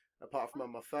apart from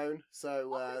on my phone.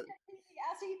 So I'll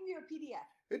send you a PDF.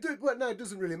 Well, no, it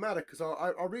doesn't really matter because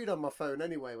I read on my phone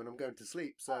anyway when I'm going to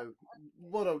sleep. So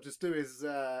what I'll just do is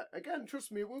again,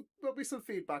 trust me, there'll be some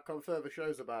feedback on further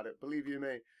shows about it. Believe you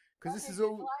me, because this is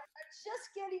all. Well, I'm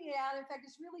just getting it out. In fact,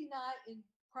 it's really not in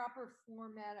proper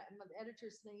format. My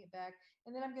editor's sending it back,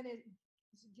 and then I'm going to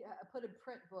put a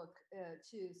print book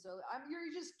too. So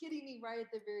you're just getting me right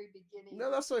at the very beginning.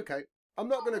 No, that's okay. I'm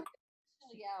not going to.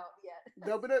 Out yet.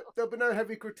 There'll be no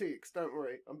heavy critiques. Don't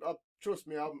worry. Trust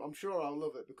me. I'm sure I'll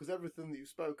love it because everything that you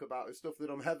spoke about is stuff that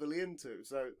I'm heavily into.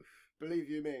 So believe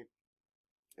you me,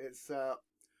 it's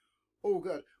all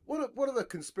good. What other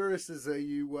conspiracies are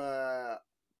you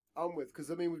on with?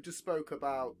 Because I mean, we've just spoke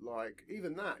about like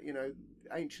even that,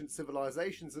 ancient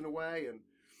civilizations in a way, and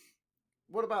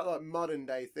what about like modern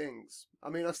day things? I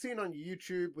mean, I've seen on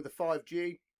YouTube with the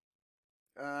 5G.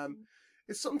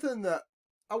 It's something that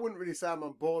I wouldn't really say I'm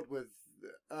on board with.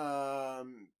 I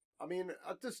mean,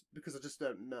 because I just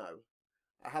don't know.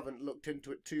 I haven't looked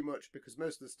into it too much because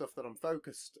most of the stuff that I'm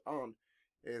focused on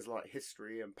is like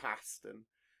history and past and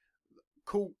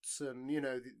cults and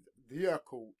the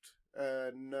occult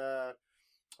and a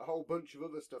whole bunch of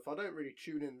other stuff. I don't really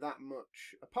tune in that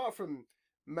much, apart from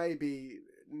maybe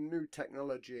new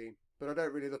technology, but I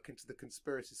don't really look into the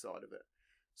conspiracy side of it.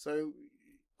 So.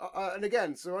 And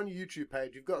again, so on your YouTube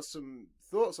page, you've got some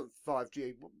thoughts on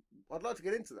 5G. I'd like to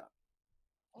get into that,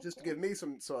 just to give me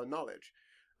some sort of knowledge,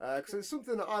 because it's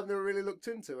something that I've never really looked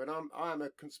into, and I'm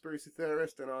a conspiracy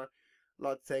theorist, and I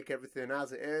like to take everything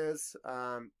as it is,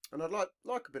 and I'd like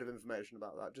a bit of information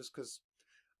about that, just because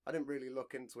I didn't really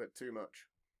look into it too much.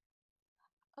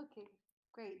 Okay,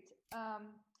 great.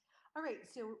 All right,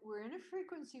 so we're in a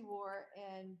frequency war,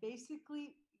 and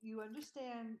basically, you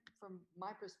understand from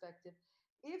my perspective,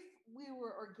 if we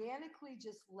were organically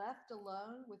just left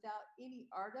alone without any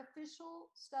artificial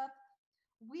stuff,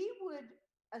 we would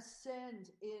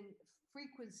ascend in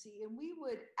frequency and we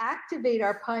would activate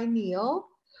our pineal.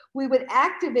 We would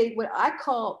activate what I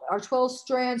call our 12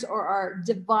 strands or our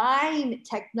divine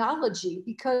technology,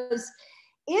 because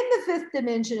in the fifth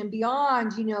dimension and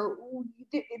beyond,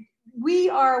 we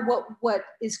are what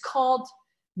is called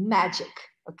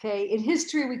magic. Okay. In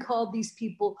history, we called these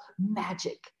people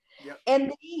magic. Yep. And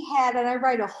they had, and I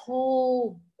write a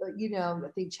whole, I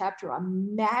think chapter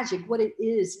on magic, what it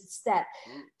is. It's that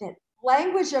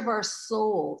language of our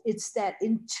soul. It's that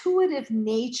intuitive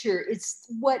nature. It's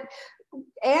what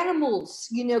animals,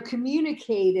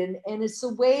 communicate. And it's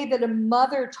the way that a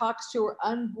mother talks to her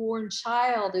unborn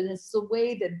child. And it's the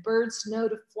way that birds know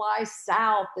to fly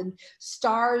south and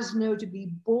stars know to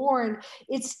be born.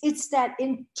 It's that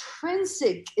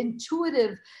intrinsic,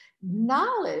 intuitive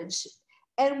knowledge.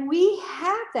 And we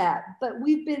have that, but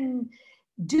we've been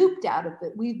duped out of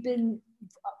it. We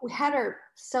had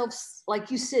ourselves, like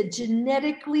you said,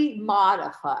 genetically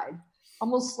modified.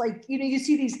 Almost like, you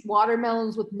see these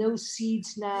watermelons with no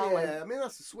seeds now. Yeah, I mean,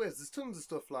 that's the Swiss. There's tons of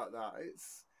stuff like that.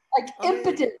 It's like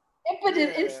impotent,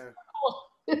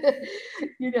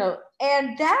 yeah.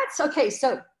 And that's okay.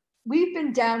 So we've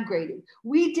been downgraded.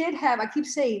 We did have, I keep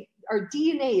saying, our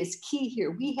DNA is key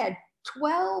here. We had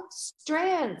 12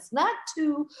 strands, not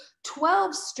 2,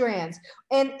 12 strands.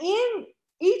 And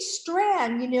each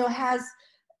strand, you know, has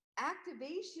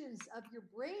activations of your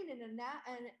brain and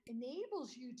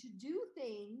enables you to do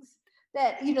things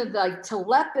that, you know, like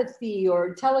telepathy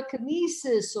or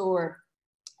telekinesis or,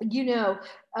 you know,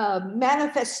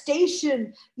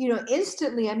 manifestation, you know,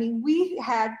 instantly. I mean, we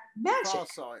had magic.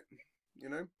 Farsight, you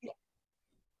know,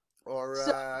 or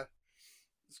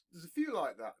there's a few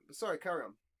like that. But sorry, carry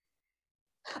on.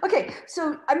 Okay,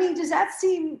 so I mean, does that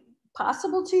seem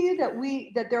possible to you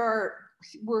that there are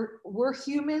we're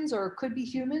humans or could be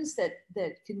humans that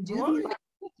can do these, like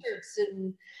wizards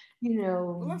and, you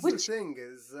know? Well, that's the thing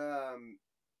is,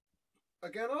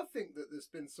 again, I think that there's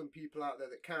been some people out there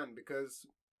that can, because,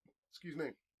 excuse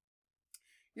me,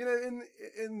 you know,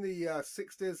 in the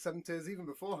 60s, 70s, even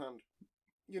beforehand,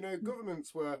 you know,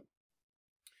 governments were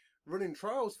running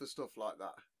trials for stuff like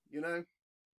that, you know,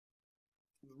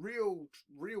 real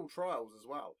trials as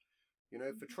well, you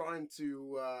know, for trying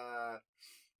to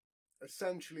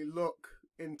essentially look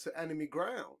into enemy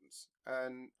grounds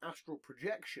and astral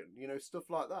projection, you know, stuff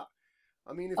like that.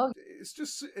 I mean, it's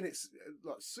just, and it's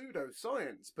like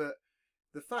pseudoscience, but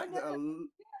the fact that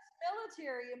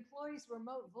military employees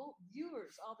remote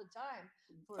viewers all the time.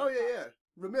 Oh yeah,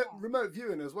 remote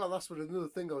viewing as well. That's what another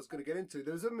thing I was going to get into.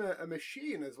 There was a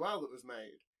machine as well that was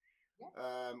made,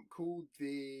 called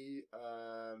the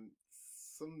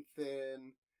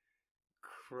something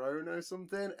chrono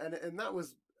something, and that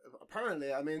was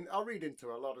apparently. I mean, I'll read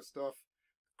into a lot of stuff.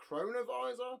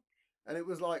 Chronovisor, and it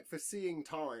was like for seeing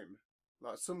time.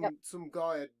 Like some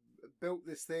guy had built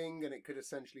this thing, and it could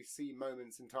essentially see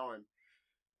moments in time.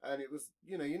 And it was,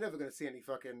 you know, you're never going to see any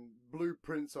fucking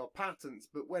blueprints or patents,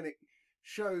 but when it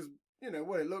shows, you know,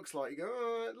 what it looks like, you go,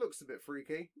 oh, it looks a bit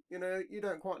freaky. You know, you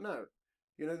don't quite know.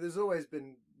 You know, there's always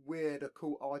been weird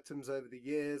occult items over the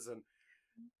years and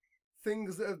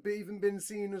things that have even been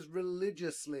seen as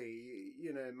religiously,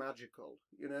 you know, magical.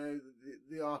 You know,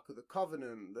 the Ark of the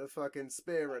Covenant, the fucking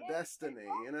Spear of Destiny,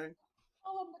 you know.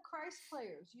 Call them the Christ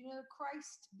players, you know,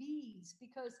 Christ bees,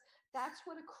 because that's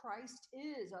what a Christ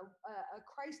is, a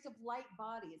Christ of light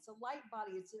body. It's a light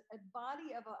body. It's a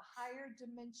body of a higher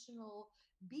dimensional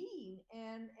being.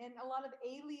 And a lot of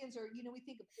aliens are, you know, we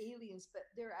think of aliens, but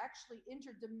they're actually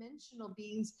interdimensional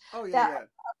beings that are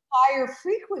higher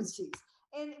frequencies.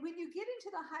 And when you get into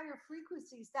the higher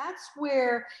frequencies, that's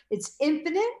where it's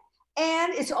infinite,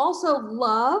 and it's also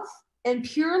love and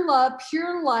pure love,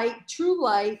 pure light, true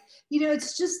light. You know,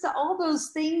 it's just all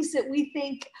those things that we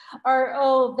think are,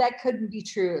 oh, that couldn't be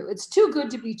true. It's too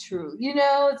good to be true. You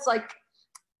know, it's like,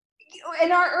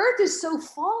 and our earth is so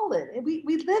fallen. And we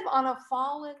live on a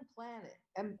fallen planet.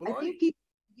 And I think people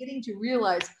are getting to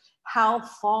realize how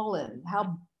fallen,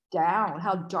 how down,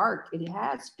 how dark it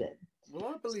has been. Well,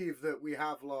 I believe that we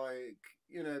have, like,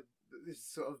 you know, this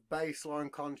sort of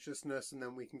baseline consciousness, and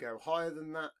then we can go higher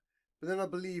than that. But then I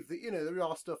believe that, you know, there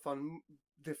are stuff on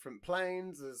different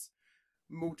planes, there's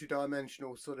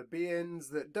multidimensional sort of beings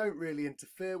that don't really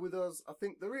interfere with us. I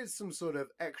think there is some sort of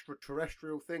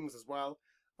extraterrestrial things as well.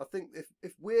 I think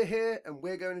if we're here and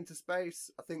we're going into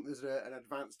space, I think there's an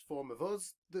advanced form of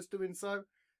us that's doing so,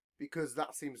 because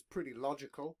that seems pretty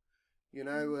logical, you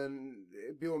know, and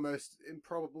it'd be almost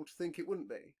improbable to think it wouldn't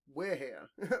be. We're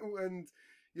here. And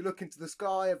you look into the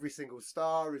sky, every single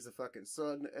star is a fucking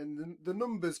sun, and the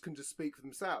numbers can just speak for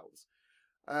themselves.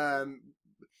 And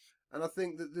I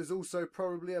think that there's also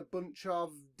probably a bunch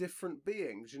of different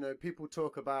beings. You know, people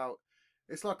talk about,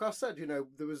 it's like I said, you know,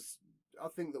 I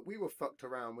think that we were fucked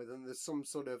around with, and there's some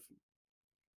sort of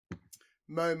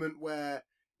moment where,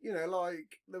 you know,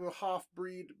 like, there were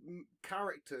half-breed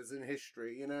characters in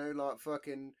history, you know, like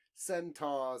fucking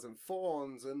centaurs and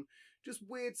fawns and just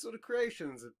weird sort of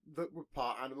creations that were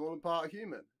part animal and part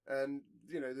human. And,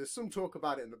 you know, there's some talk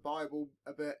about it in the Bible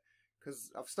a bit, because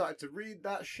I've started to read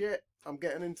that shit. I'm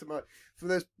getting into for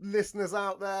those listeners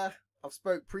out there, I've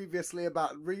spoke previously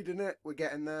about reading it. We're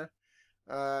getting there.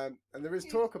 And there is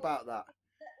talk about that.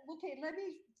 Okay, let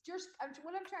me just,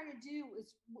 what I'm trying to do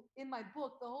is, in my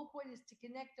book, the whole point is to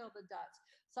connect all the dots.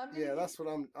 So that's what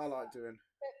I like doing.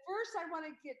 But first, I want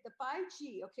to get the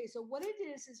 5G. Okay, so what it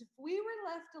is if we were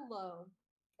left alone,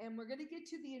 and we're going to get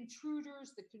to the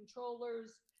intruders, the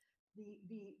controllers,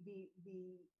 the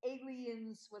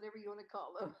aliens, whatever you want to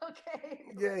call them. Okay.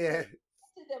 Yeah.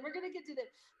 We're going to get to them.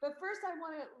 But first, I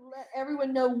want to let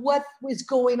everyone know what is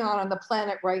going on the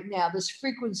planet right now, this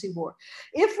frequency war.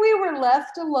 If we were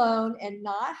left alone and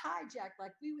not hijacked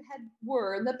like we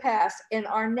were in the past and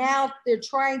are now,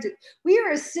 we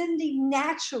are ascending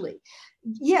naturally.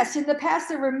 Yes, in the past,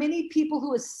 there were many people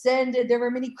who ascended. There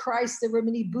were many Christs, there were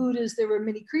many Buddhas, there were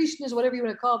many Krishnas, whatever you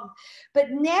want to call them.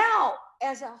 But now,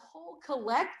 as a whole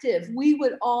collective, we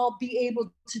would all be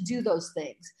able to do those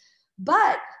things.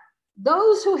 But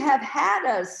those who have had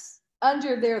us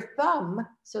under their thumb,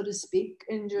 so to speak,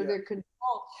 under their control,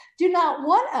 do not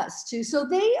want us to. So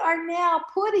they are now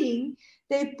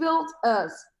they've built a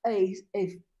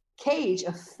cage,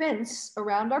 a fence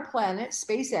around our planet,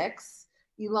 SpaceX,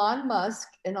 Elon Musk,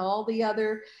 and all the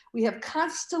other. We have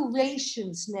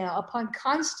constellations now upon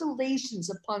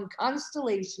constellations upon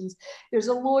constellations. There's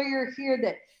a lawyer here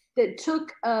that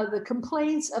took the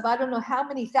complaints of I don't know how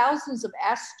many thousands of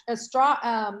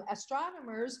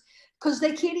astronomers, because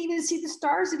they can't even see the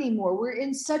stars anymore. We're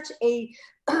in such a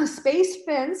space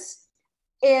fence.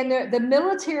 And the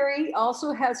military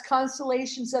also has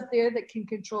constellations up there that can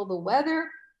control the weather,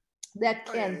 that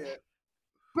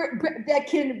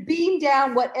can beam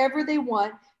down whatever they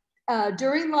want.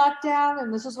 During lockdown,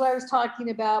 and this is what I was talking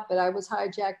about, but I was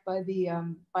hijacked by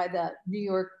the New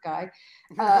York guy.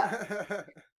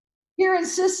 Here in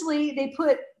Sicily, they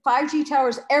put 5G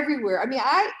towers everywhere. I mean,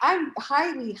 I'm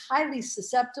highly, highly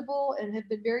susceptible and have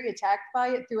been very attacked by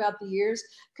it throughout the years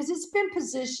because it's been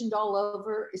positioned all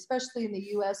over, especially in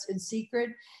the US in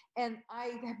secret. And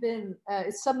I have been,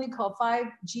 it's something called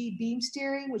 5G beam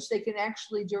steering, which they can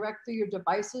actually direct through your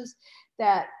devices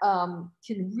that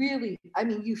can really, I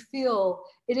mean, you feel,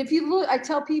 and if you look, I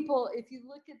tell people, if you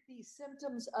look at the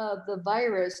symptoms of the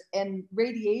virus and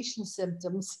radiation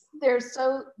symptoms, they're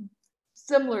so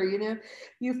similar, you know.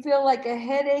 You feel like a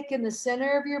headache in the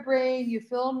center of your brain, you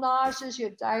feel nauseous, you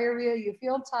have diarrhea, you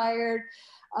feel tired.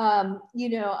 You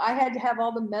know, I had to have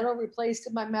all the metal replaced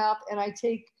in my mouth, and I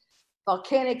take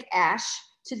volcanic ash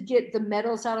to get the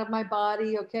metals out of my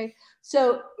body. Okay,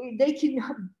 so they can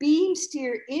beam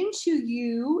steer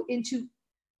into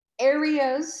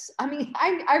areas. I mean,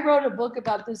 I wrote a book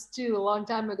about this too a long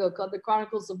time ago called The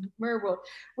Chronicles of Mervo,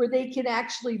 where they can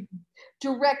actually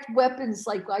direct weapons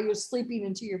like while you're sleeping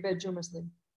into your bedroom or something.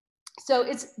 So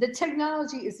the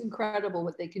technology is incredible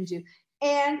what they can do,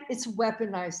 and it's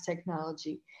weaponized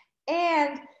technology.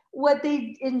 And what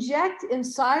they inject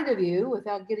inside of you,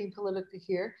 without getting political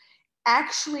here,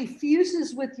 actually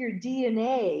fuses with your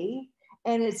DNA,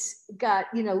 and it's got,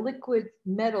 you know, liquid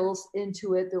metals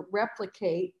into it that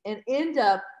replicate and end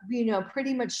up, you know,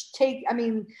 pretty much I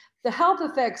mean, the health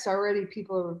effects already,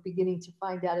 people are beginning to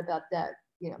find out about that.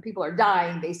 You know, people are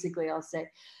dying, basically, I'll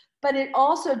say. But it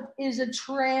also is a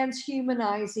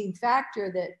transhumanizing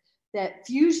factor that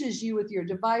fuses you with your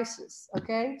devices.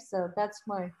 Okay, so that's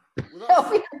my.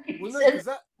 Well,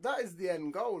 that is the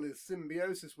end goal, is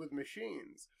symbiosis with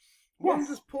machines. One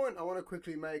just point I want to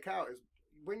quickly make out is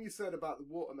when you said about the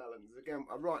watermelons. Again,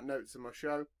 I write notes in my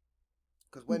show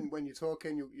because when you're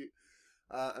talking, you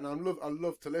and I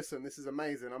love to listen. This is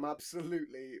amazing. I'm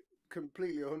absolutely,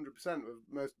 completely, 100%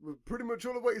 with pretty much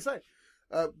all of what you say.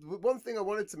 One thing I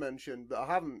wanted to mention that I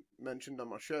haven't mentioned on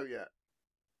my show yet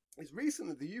is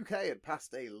recently the UK had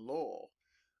passed a law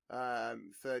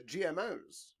for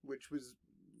GMOs, which was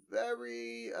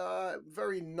very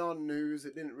non-news.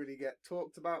 It didn't really get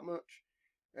talked about much,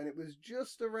 and it was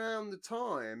just around the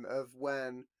time of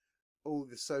when all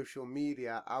the social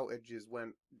media outages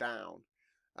went down.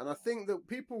 And I think that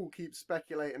people keep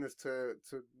speculating as to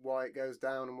why it goes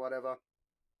down and whatever.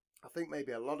 I think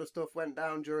maybe a lot of stuff went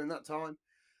down during that time.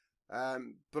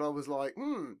 But I was like,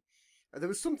 there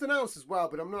was something else as well,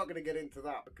 but I'm not going to get into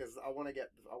that because I want to get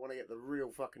the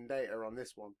real fucking data on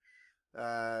this one.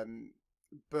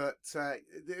 But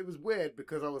it was weird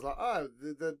because I was like, oh,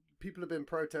 the people have been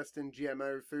protesting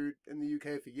GMO food in the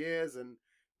UK for years, and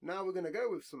now we're going to go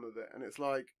with some of it. And it's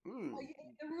like,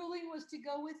 the ruling was to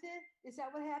go with it. Is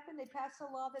that what happened? They passed a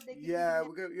law that they can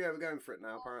we're going for it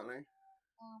now, apparently.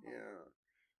 Yeah.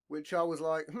 Which I was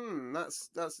like,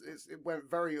 it went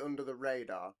very under the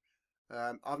radar.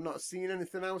 I've not seen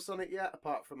anything else on it yet,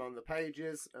 apart from on the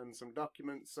pages and some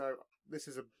documents. So this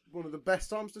is one of the best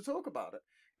times to talk about it,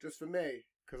 just for me,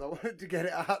 because I wanted to get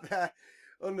it out there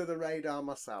under the radar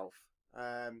myself.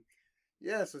 So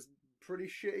it's a pretty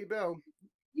shitty bill.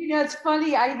 You know, it's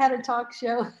funny. I had a talk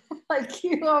show like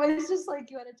you. I was just like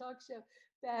you had a talk show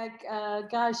back,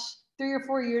 3 or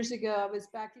 4 years ago. I was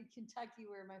back in Kentucky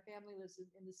where my family lives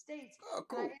in the States. Oh,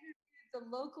 cool. And I interviewed the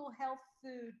local health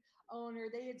food owner.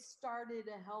 They had started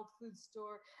a health food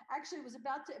store. Actually, it was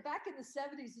back in the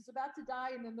 70s, it's about to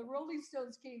die. And then the Rolling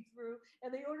Stones came through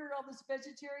and they ordered all this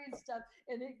vegetarian stuff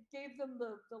and it gave them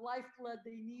the lifeblood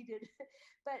they needed.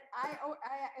 But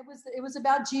it was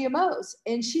about GMOs.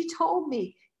 And she told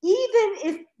me, even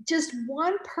if just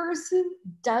one person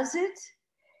does it,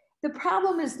 the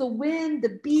problem is the wind,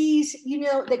 the bees, you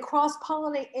know, they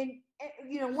cross-pollinate. And,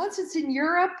 you know, once it's in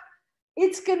Europe,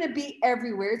 it's going to be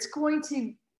everywhere. It's going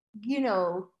to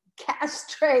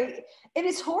castrate. And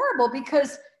it's horrible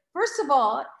because, first of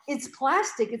all, it's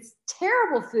plastic. It's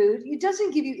terrible food. It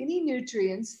doesn't give you any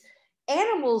nutrients.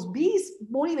 Animals, bees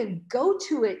won't even go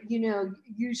to it,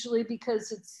 usually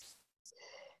because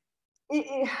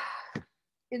it,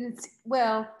 it's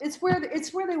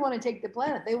where they want to take the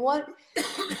planet. They want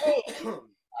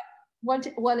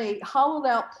a hollowed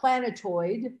out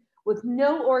planetoid with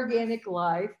no organic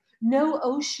life, no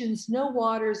oceans, no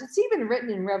waters. It's even written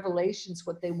in Revelations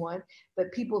what they want,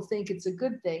 but people think it's a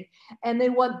good thing. And they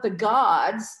want the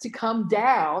gods to come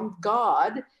down,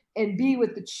 God, and be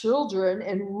with the children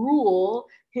and rule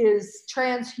his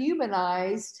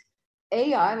transhumanized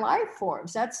AI life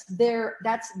forms. That's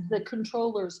the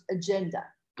controller's agenda.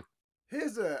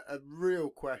 Here's a real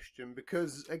question,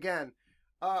 because again,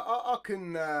 I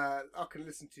can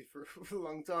listen to you for a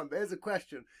long time. But here's a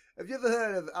question: have you ever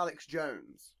heard of Alex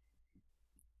Jones?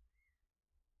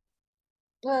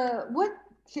 What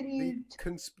can you?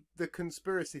 The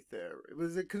conspiracy theory. It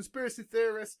was a conspiracy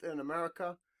theorist in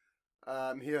America.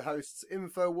 He hosts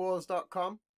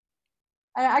Infowars.com.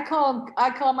 I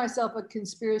call myself a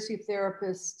conspiracy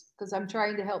therapist because I'm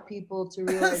trying to help people to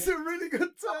realize. That's a really good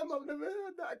term. I've never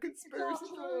heard that. A conspiracy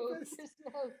therapist. There's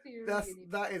no theory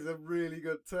that is a really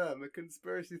good term. A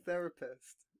conspiracy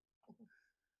therapist.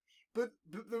 But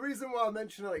the reason why I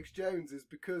mention Alex Jones is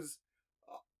because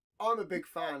I'm a big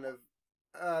fan of.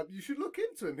 You should look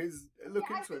into him. Is he on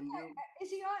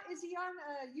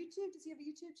YouTube? Does he have a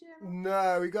YouTube channel?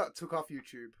 No, he got took off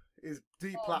YouTube. He's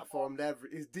deplatformed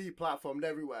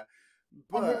everywhere.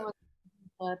 But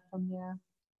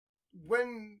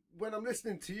when I'm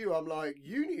listening to you, I'm like,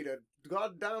 you need a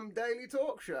goddamn daily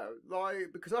talk show,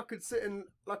 like, because I could sit and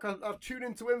like I've tuned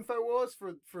into Infowars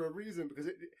for a reason, because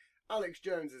Alex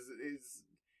Jones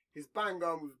is bang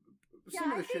on with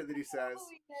some of the shit that he says.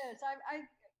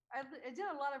 I did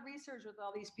a lot of research with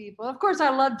all these people. Of course, I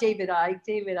love David Icke.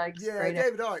 David Icke's great.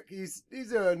 David Icke.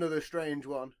 He's another strange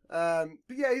one. But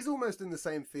yeah, he's almost in the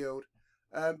same field.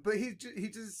 But he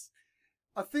just.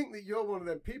 I think that you're one of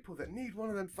them people that need one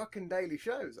of them fucking daily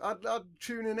shows. I'd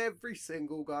tune in every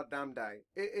single goddamn day.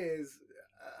 It is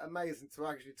amazing to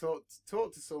actually talk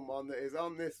to someone that is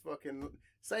on this fucking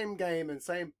same game and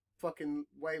same fucking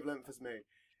wavelength as me.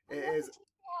 It is.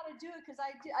 How to do it, because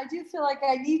I do feel like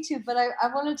I need to, but I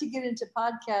wanted to get into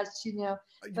podcasts,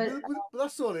 But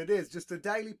that's all it is, just a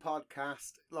daily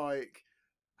podcast, like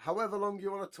however long you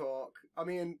want to talk. I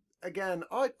mean, again,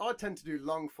 I tend to do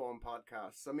long form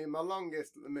podcasts. I mean, my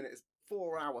longest at the minute is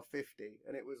 4 hour 50,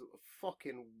 and it was a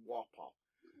fucking whopper.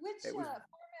 Which format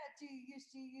do you use?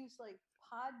 Do you use like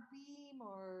Podbeam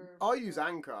or? I use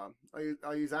Anchor.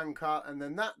 I use Anchor, and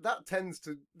then that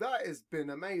has been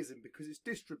amazing because it's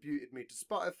distributed me to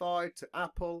Spotify, to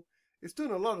Apple. It's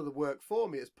done a lot of the work for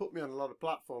me. It's put me on a lot of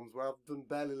platforms where I've done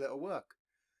barely little work.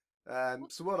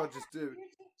 So what I just do.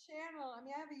 YouTube channel. I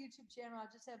mean, I have a YouTube channel. I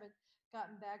just haven't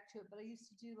gotten back to it, but I used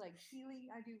to do like healing.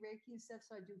 I do Reiki and stuff,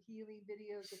 so I do healing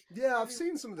videos. Yeah, I've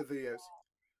seen some of the videos.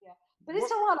 Yeah, but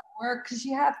it's a lot of work because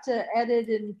you have to edit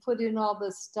and put in all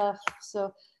this stuff.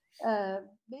 So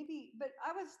maybe, but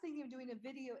I was thinking of doing a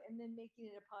video and then making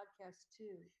it a podcast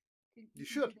too. You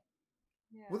should.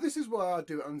 Yeah. Well, this is why I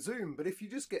do it on Zoom. But if you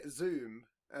just get Zoom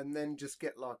and then just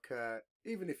get like,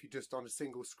 even if you're just on a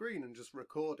single screen and just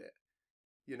record it,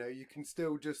 you can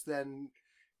still just then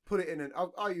put it in.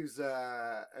 I use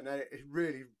a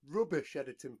really rubbish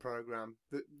editing program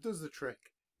that does the trick.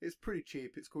 It's pretty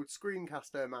cheap. It's called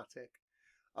Screencast-O-Matic.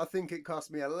 I think it cost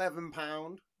me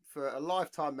 £11 for a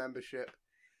lifetime membership.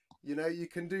 You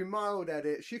can do mild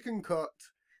edits. You can cut.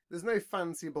 There's no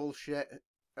fancy bullshit.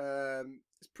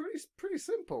 It's pretty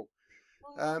simple.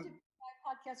 Well, you have to be my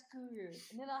podcast guru,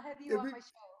 and then I'll have you on my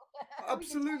show.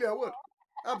 Absolutely, I would.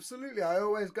 Absolutely, I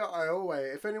always.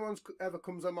 If anyone ever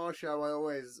comes on my show, I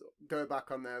always go back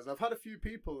on theirs. I've had a few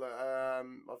people that I've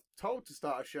told to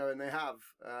start a show, and they have,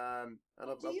 and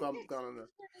I've gone on there.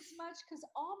 As much because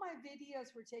all my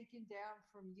videos were taken down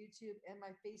from YouTube, and my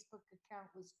Facebook account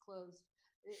was closed.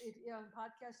 On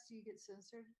podcasts, do you get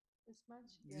censored as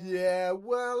much? Yeah.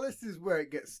 Well, this is where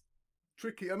it gets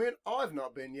tricky. I mean, I've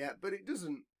not been yet, but it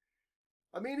doesn't.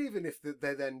 I mean, even if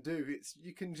they then do,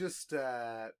 you can just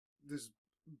there's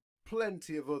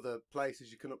plenty of other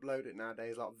places you can upload it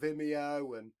nowadays, like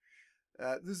Vimeo, and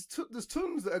there's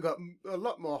tons that have got a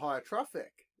lot more higher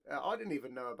traffic. I didn't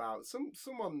even know about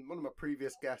one of my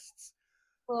previous guests.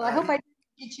 Well, I hope I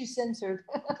didn't get you censored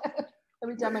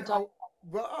every time I talk.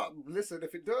 Well, listen,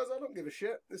 if it does, I don't give a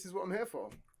shit. This is what I'm here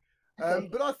for.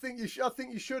 But I think you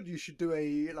should do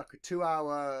a 2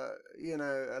 hour,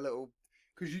 a little.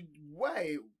 because you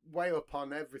way up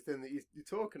on everything that you're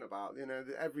talking about. You know,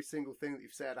 every single thing that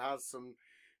you've said has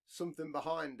something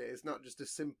behind it. It's not just a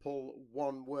simple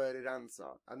one-worded answer,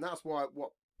 and that's what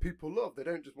people love. They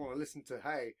don't just want to listen to,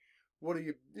 hey, what are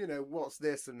you know, what's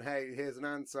this, and hey, here's an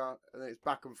answer, and it's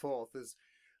back and forth. There's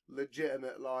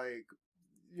legitimate, like,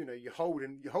 you know, you're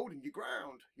holding your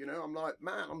ground. You know, I'm like,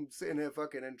 man, I'm sitting here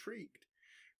fucking intrigued.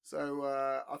 So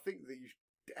I think that you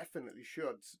definitely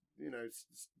should. You know,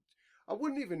 I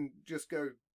wouldn't even just go.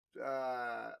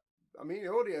 I mean,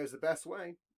 audio is the best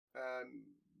way.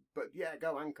 But yeah,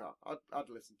 go Anchor. I'd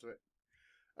listen to it.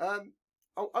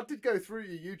 I did go through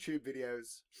your YouTube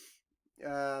videos.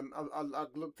 I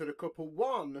looked at a couple.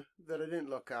 One that I didn't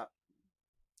look at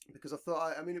because I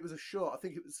thought, I mean, it was a short. I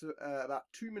think it was about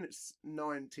 2 minutes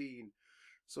 19,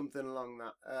 something along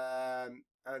that.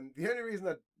 And the only reason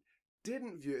I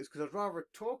didn't view it is because I'd rather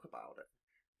talk about it.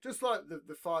 Just like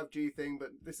the 5G thing, but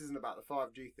this isn't about the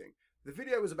 5G thing. The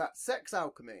video was about sex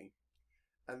alchemy,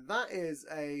 and that is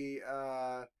a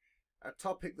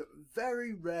topic that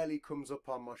very rarely comes up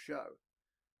on my show.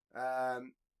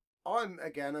 I'm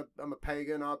a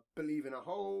pagan. I believe in a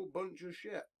whole bunch of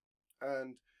shit,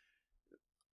 and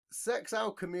sex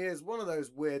alchemy is one of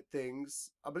those weird things.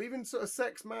 I believe in sort of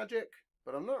sex magic,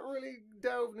 but I'm not really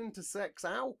delved into sex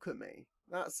alchemy.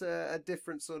 That's a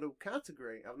different sort of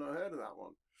category. I've not heard of that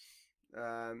one.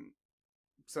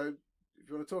 So if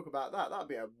you want to talk about that, that'd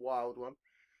be a wild one.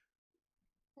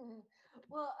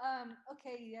 Well,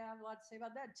 okay, yeah, I have a lot to say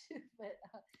about that too. But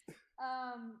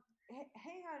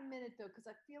hang on a minute though, because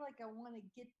I feel like I want to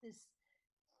get this.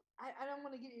 I don't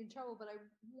want to get you in trouble, but I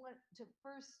want to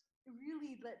first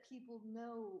really let people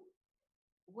know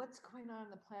what's going on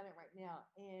the planet right now.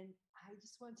 And I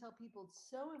just want to tell people it's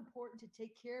so important to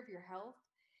take care of your health,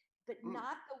 but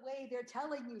not the way they're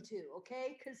telling you to,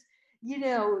 okay? Because, you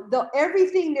know,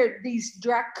 everything these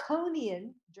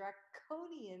draconian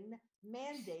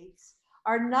mandates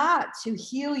are not to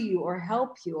heal you or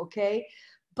help you, okay?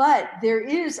 But there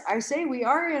is, I say, we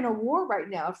are in a war right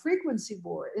now, a frequency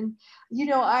war. And, you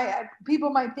know, people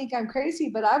might think I'm crazy,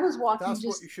 but I was walking. That's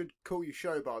what you should call your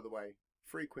show, by the way.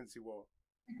 Frequency war.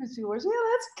 Frequency wars. Yeah,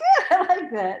 that's good. I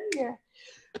like that. Yeah.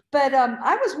 But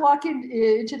I was walking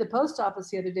into the post office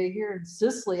the other day here in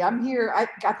Sicily. I'm here.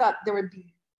 I thought there would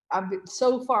be, I'm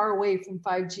so far away from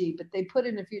 5G, but they put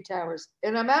in a few towers.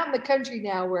 And I'm out in the country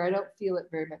now where I don't feel it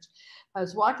very much. I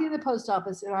was walking in the post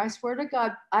office, and I swear to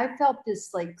God, I felt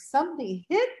this, like something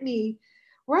hit me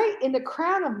right in the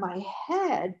crown of my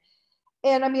head.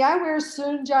 And I mean, I wear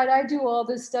sunjat. I do all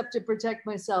this stuff to protect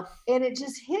myself. And it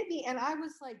just hit me. And I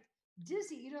was like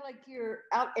dizzy, you know, like you're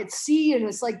out at sea and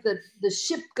it's like the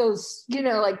ship goes, you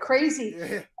know, like crazy.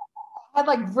 Yeah. I had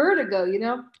like vertigo, you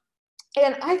know.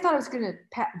 And I thought I was going to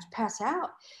pass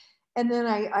out. And then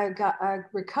I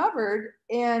recovered,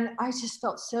 and I just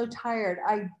felt so tired.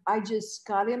 I just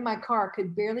got in my car,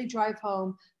 could barely drive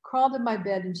home, crawled in my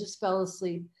bed and just fell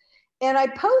asleep. And I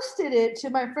posted it to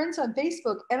my friends on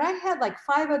Facebook, and I had like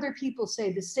 5 other people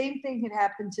say the same thing had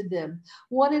happened to them.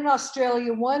 One in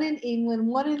Australia, one in England,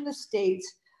 one in the States.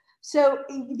 So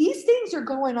these things are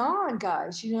going on,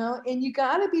 guys, you know, and you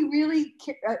got to be really,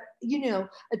 you know,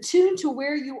 attuned to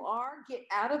where you are, get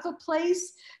out of a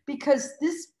place, because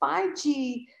this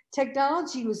 5G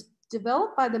technology was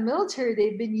developed by the military.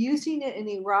 They've been using it in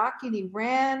Iraq and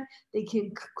Iran. They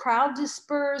can crowd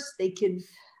disperse. They can.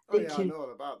 I know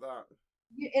all about that.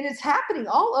 And it's happening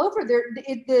all over.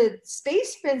 The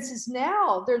space fences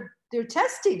now. They're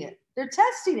testing it. They're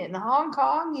testing it in Hong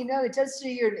Kong. You know, they tested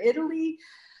it here in Italy.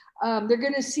 They're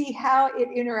going to see how it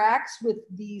interacts with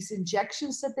these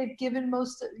injections that they've given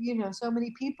so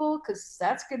many people, because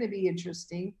that's going to be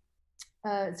interesting.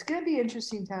 It's going to be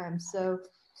interesting times. So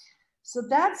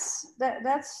that's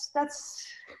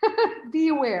be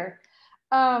aware.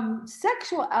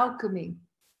 Sexual alchemy.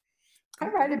 I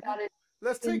write about it.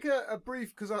 Let's take a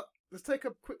brief, let's take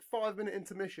a quick 5-minute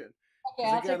intermission.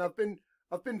 Okay, Again,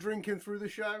 I've been drinking through the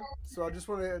show, so I just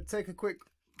want to take a quick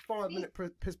 5-minute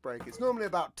piss break. It's normally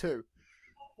about 2,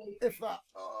 if that.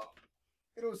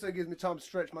 It also gives me time to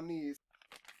stretch my knees.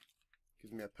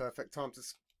 Gives me a perfect time to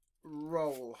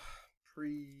roll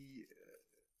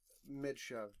mid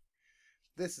show.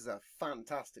 This is a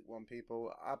fantastic one,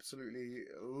 people. I absolutely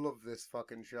love this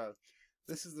fucking show.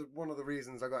 This is one of the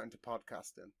reasons I got into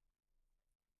podcasting.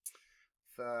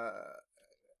 For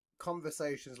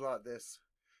conversations like this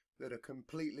that are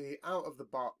completely out of the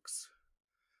box.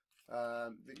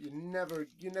 That you never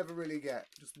really get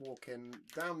just walking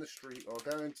down the street or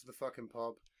going to the fucking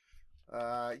pub.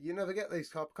 You never get these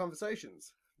type of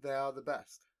conversations. They are the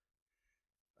best.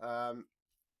 There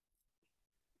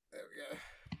we go.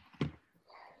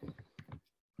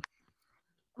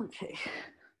 Okay.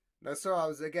 No, so I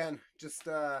was again just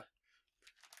again.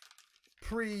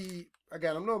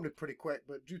 I'm normally pretty quick,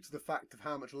 but due to the fact of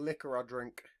how much liquor I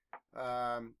drink,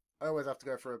 I always have to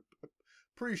go for a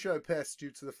pre-show piss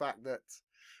due to the fact that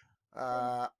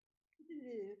uh,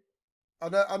 I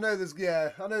know there's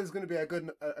going to be a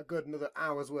good another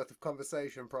hour's worth of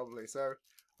conversation probably. So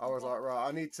I was like, right,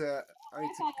 I need I to. thought I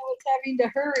was having to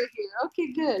hurry here.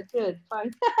 Okay, good,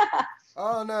 fine.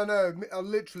 Oh no!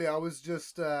 Literally, I was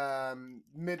just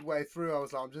midway through. I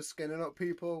was like, I'm just skinning up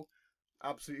people.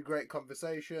 Absolutely great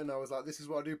conversation. I was like, this is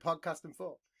what I do podcasting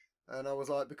for. And I was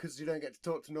like, because you don't get to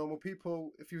talk to normal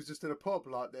people. If you was just in a pub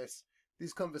like this,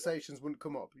 these conversations wouldn't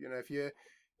come up. You know, if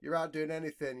you're out doing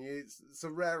anything, it's a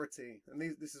rarity. And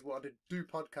this is what I do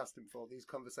podcasting for. These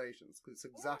conversations, because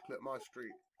it's exactly up my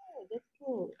street. That's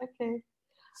good. Okay. I'm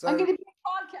So going to be a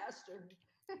podcaster.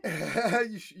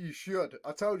 you should.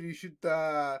 I told you should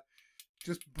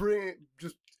just bring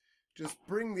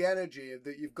the energy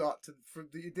that you've got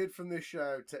that you did from this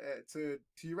show to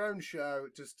your own show.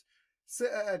 Just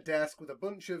sit at a desk with a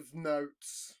bunch of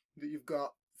notes that you've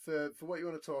got for what you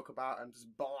want to talk about, and just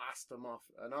blast them off.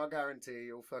 And I guarantee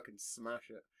you'll fucking smash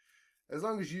it. As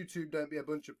long as YouTube don't be a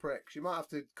bunch of pricks, you might have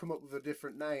to come up with a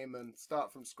different name and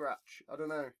start from scratch. I don't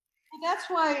know. Well, that's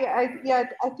why I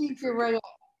think you're right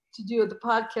to do the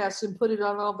podcast and put it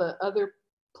on all the other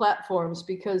platforms,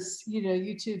 because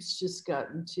YouTube's just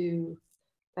gotten too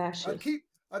fascist. I'd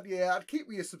keep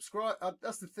with your subscribe.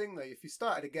 That's the thing though. If you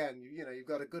started again, you've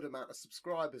got a good amount of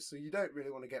subscribers, so you don't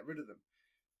really want to get rid of them.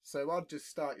 So I'd just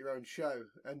start your own show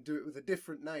and do it with a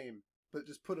different name, but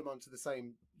just put them onto the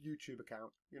same YouTube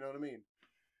account. You know what I mean?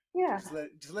 Yeah.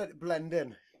 Just let it blend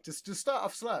in. Just start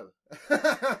off slow.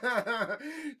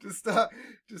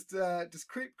 just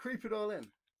creep it all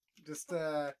in. Just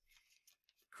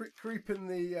creeping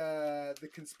the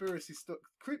conspiracy stuff.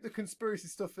 Creep the conspiracy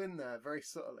stuff in there very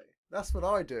subtly. That's what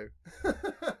I do.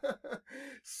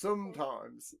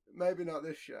 Sometimes, maybe not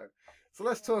this show. So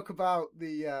let's talk about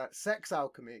the sex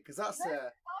alchemy, because that's talk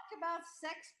about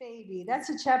sex, baby. That's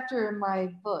a chapter in my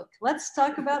book. Let's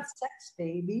talk about sex,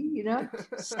 baby.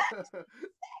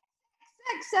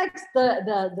 Sex,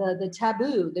 the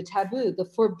taboo, the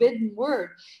forbidden word.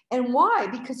 And why?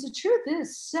 Because the truth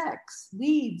is, sex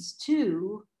leads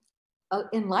to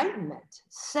enlightenment.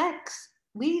 Sex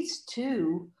leads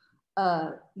to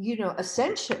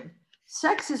ascension.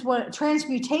 Sex is what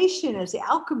transmutation, as the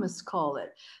alchemists call it.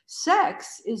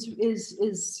 Sex is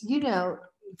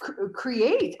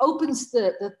create, opens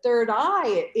the third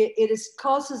eye. It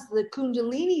causes the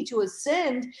kundalini to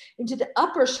ascend into the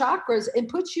upper chakras and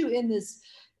puts you in this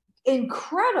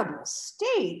incredible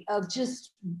state of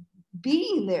just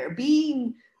being there,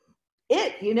 being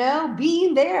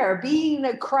being there, being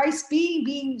a Christ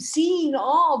being seen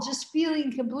all, just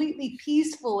feeling completely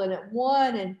peaceful and at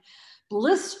one and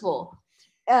blissful.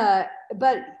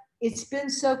 But it's been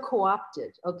so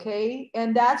co-opted, okay?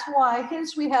 And that's why,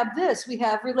 hence we have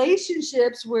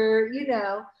relationships where,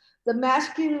 the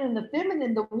masculine and the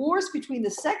feminine, the wars between the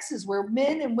sexes where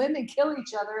men and women kill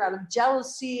each other out of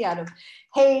jealousy, out of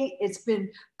hate. It's been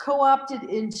co-opted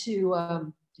into,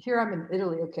 here I'm in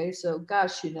Italy, okay? So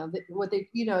gosh, what they,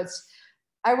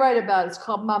 I write about, it's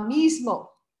called mamismo.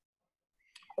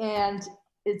 And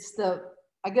it's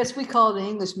I guess we call it in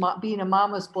English being a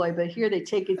mama's boy, but here they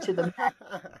take it to the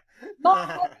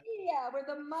where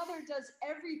the mother does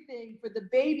everything for the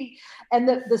baby and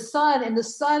the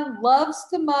son loves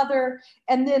the mother,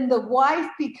 and then the wife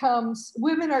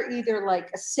women are either like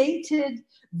a sainted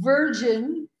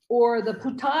virgin or the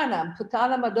putana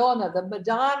Madonna,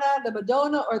 the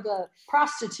Madonna or the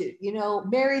prostitute,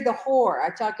 Mary the whore. I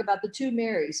talk about the two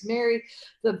Marys, Mary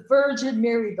the virgin,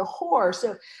 Mary the whore.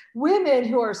 So women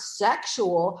who are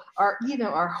sexual are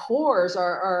whores,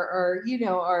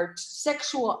 are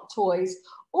sexual toys,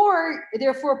 or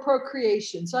they're for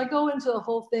procreation. So I go into the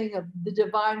whole thing of the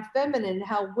divine feminine,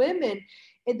 how women,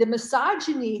 the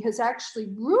misogyny has actually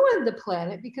ruined the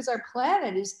planet, because our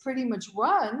planet is pretty much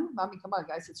run. I mean, come on,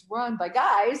 guys, it's run by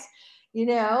guys,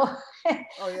 Oh,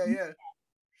 yeah.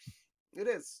 It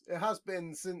is. It has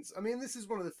been since. I mean, this is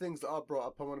one of the things that I brought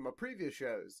up on one of my previous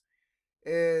shows,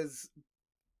 is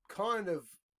kind of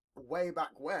way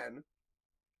back when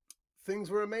things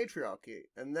were a matriarchy.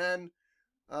 And then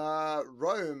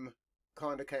Rome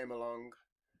kind of came along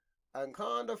and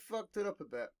kind of fucked it up a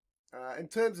bit. In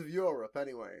terms of Europe,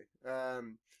 anyway, a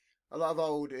lot of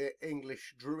old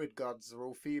English druid gods are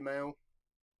all female.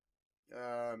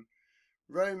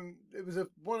 Rome, it was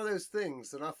one of those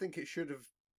things, and I think it should have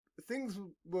things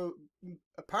were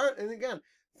apparent, and again,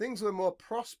 things were more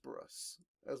prosperous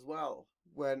as well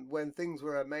when things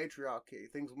were a matriarchy.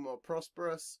 Things were more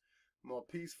prosperous, more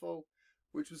peaceful,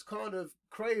 which was kind of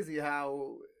crazy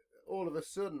how all of a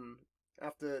sudden,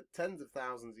 after tens of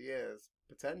thousands of years,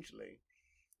 potentially,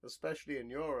 especially in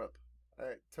Europe,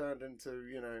 it turned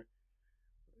into,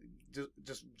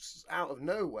 just out of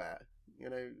nowhere,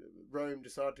 Rome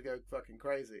decided to go fucking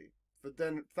crazy. But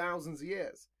then thousands of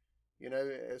years,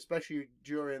 especially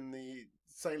during the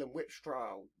Salem witch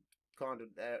trial kind of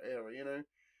era,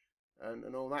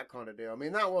 and all that kind of deal. I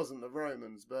mean, that wasn't the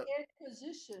Romans, but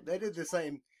Inquisition. they did the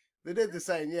same. They did the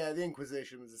same. Yeah, the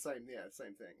Inquisition was the same. Yeah,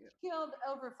 same thing. Yeah. Killed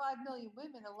over 5 million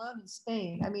women alone in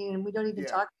Spain. I mean, we don't even Yeah.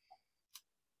 talk.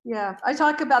 Yeah, I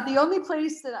talk about the only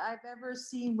place that I've ever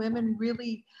seen women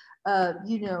really,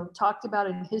 talked about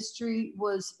in history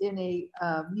was in a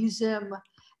museum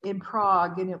in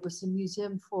Prague, and it was a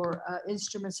museum for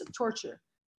instruments of torture.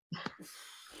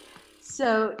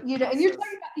 So, and you're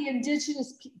talking about the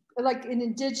indigenous, like in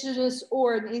indigenous,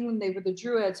 or in England, they were the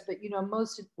Druids, but,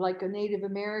 most like a Native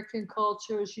American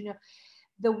cultures,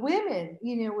 the women,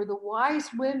 were the wise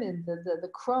women, the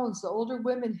crones, the older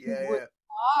women who were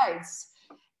wise.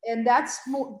 And that's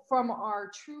more from our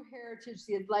true heritage,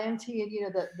 the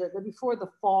Atlantean, the before the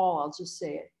fall, I'll just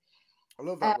say it. I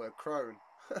love that word, crone.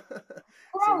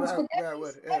 Crones, but that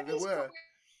word, yeah, they were.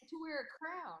 To wear a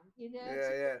crown,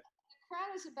 Yeah. The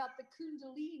crown is about the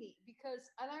kundalini, because,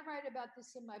 and I write about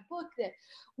this in my book, that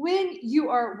when you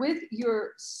are with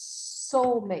your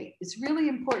soulmate, it's really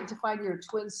important to find your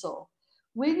twin soul.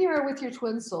 When you are with your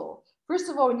twin soul, first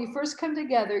of all, when you first come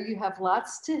together, you have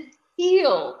lots to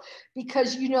heal,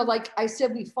 because like I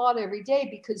said, we fought every day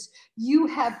because you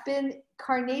have been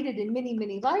incarnated in many,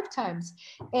 many lifetimes.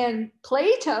 And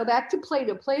back to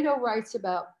Plato writes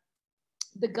about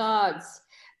the gods,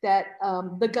 that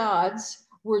the gods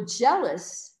were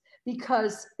jealous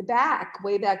because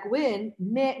way back when,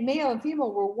 male and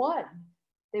female were one.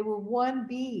 They were one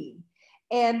being.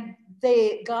 And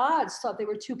the gods thought they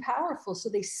were too powerful, so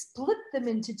they split them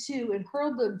into two and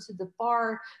hurled them to the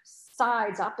far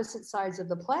opposite sides of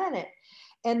the planet.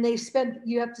 And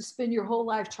you have to spend your whole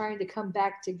life trying to come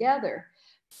back together.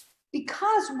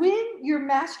 Because when your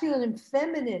masculine and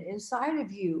feminine inside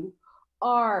of you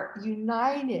are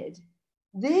united,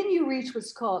 then you reach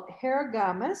what's called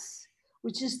heragamus,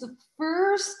 which is the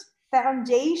first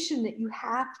foundation that you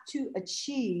have to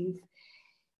achieve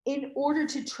in order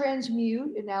to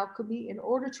transmute in alchemy, in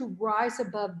order to rise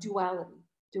above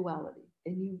duality.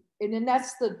 And then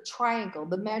that's the triangle,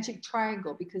 the magic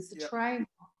triangle, because the triangle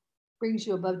brings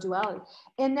you above duality.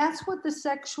 And that's what the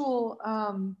sexual,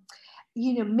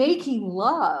 making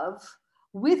love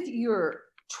with your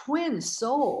twin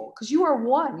soul, because you are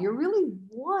one. You're really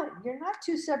one. You're not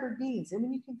two separate beings. And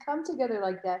when you can come together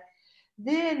like that,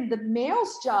 then the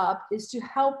male's job is to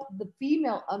help the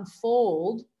female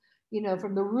unfold,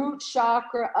 from the root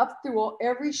chakra up through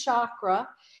every chakra,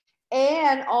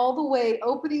 and all the way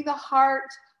opening the heart,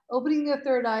 opening the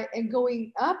third eye, and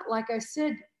going up, like I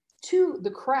said, to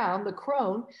the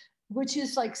crone, which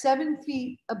is like 7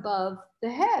 feet above the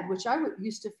head, which I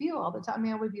used to feel all the time. I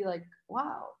mean, I would be like,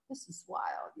 wow, this is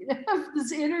wild,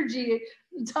 this energy at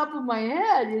the top of my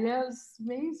head, it's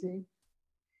amazing.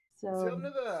 So see,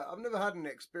 I've never had any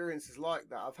experiences like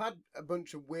that. I've had a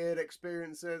bunch of weird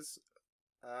experiences,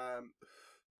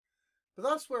 but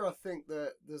that's where I think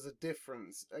that there's a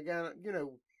difference. Again,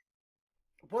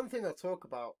 one thing I talk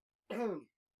about,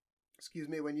 excuse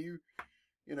me, when you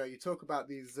talk about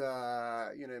these,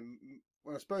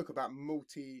 when I spoke about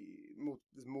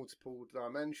there's multiple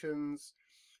dimensions,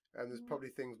 and there's probably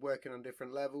things working on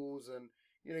different levels, and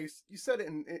you said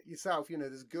it yourself.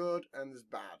 There's good and there's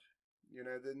bad.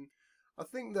 Then I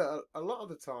think that a lot of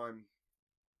the time,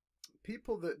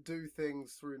 people that do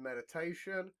things through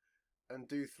meditation and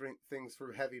do things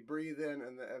through heavy breathing,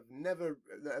 and that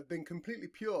have been completely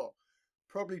pure,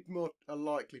 probably more are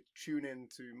likely to tune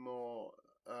into more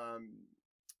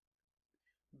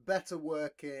better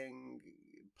working,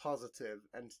 positive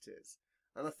entities.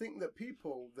 And I think that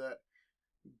people that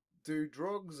do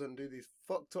drugs and do these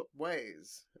fucked up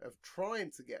ways of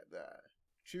trying to get there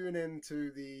tune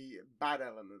into the bad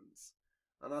elements.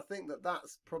 And I think that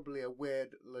that's probably a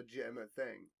weird, legitimate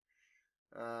thing.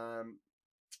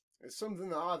 It's something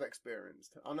that I've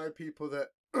experienced. I know people that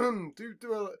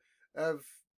have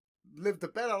lived a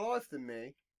better life than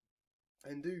me,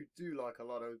 and do like a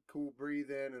lot of cool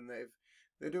breathing, and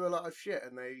they do a lot of shit,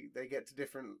 and they get to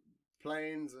different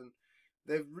planes, and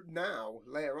they've now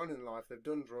later on in life they've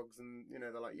done drugs, and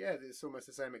they're like, yeah, it's almost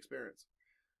the same experience.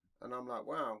 And I'm like,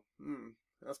 wow,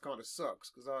 that's kind of sucks,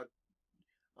 because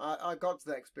I got to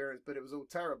that experience, but it was all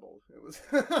terrible. It was,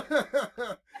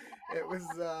 it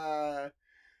was,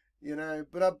 you know.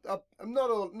 But I'm not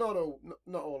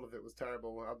all of it was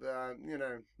terrible. You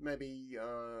know, maybe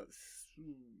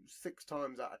 6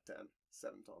 times out of 10,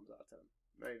 7 times out of 10,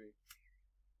 maybe.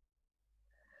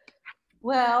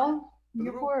 Well, But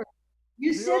you were.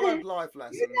 You they said all it. had life You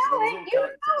lessons. There know was it. all You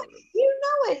character know it. building. You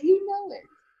know it. You know it.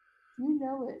 You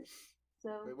know it.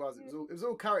 So It was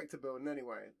all character building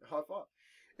anyway. High five.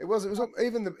 It was all,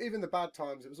 even the bad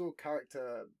times. It was all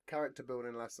character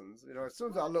building lessons. You know, as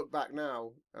soon as I look back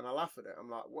now and I laugh at it, I'm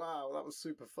like, wow, that was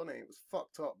super funny. It was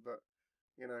fucked up, but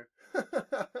you know.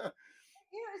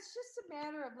 it's just a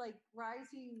matter of like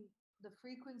rising the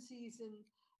frequencies. And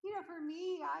for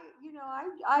me,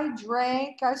 I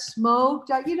drank, I smoked,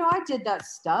 I did that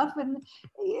stuff. And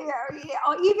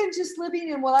even just living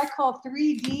in what I call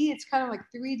 3D, it's kind of like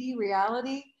 3D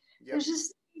reality. Yep. There's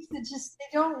just things that just they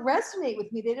don't resonate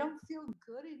with me. They don't feel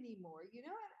good anymore.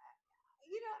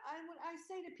 When I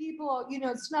say to people,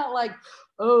 it's not like,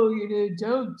 oh,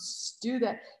 don't do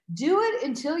that. Do it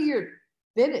until you're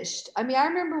finished. I mean, I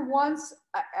remember once,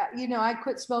 I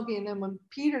quit smoking, and then when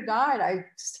Peter died, I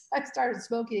started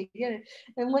smoking again.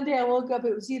 And one day I woke up,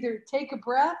 it was either take a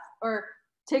breath or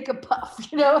take a puff.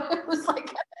 It was like,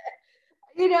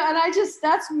 and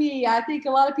that's me. I think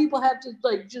a lot of people have to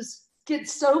like just get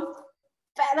so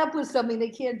fed up with something they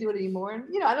can't do it anymore. And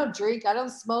I don't drink, I don't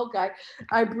smoke,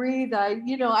 I breathe,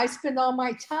 I spend all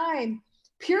my time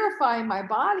purifying my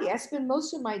body. I spend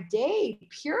most of my day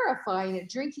purifying it,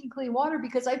 drinking clean water,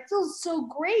 because I feel so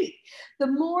great. The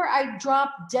more I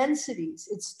drop densities,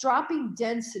 it's dropping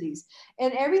densities,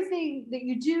 and everything that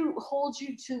you do holds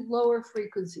you to lower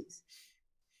frequencies.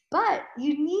 But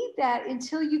you need that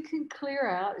until you can clear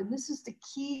out, and this is the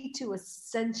key to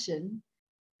ascension,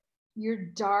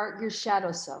 your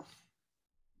shadow self.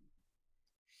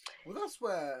 Well, that's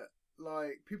where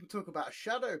like people talk about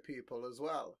shadow people as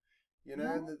well, you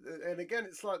know, and again,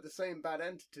 it's like the same bad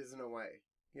entities in a way,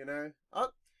 you know.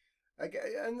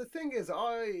 And the thing is,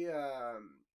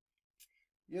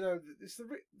 you know,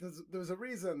 there was a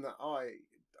reason that I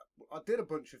did a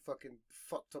bunch of fucking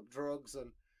fucked up drugs,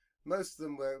 and most of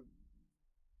them were,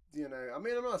 you know, I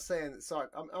mean, I'm not saying that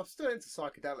I'm still into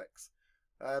psychedelics,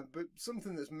 but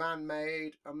something that's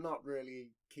man-made, I'm not really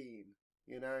keen,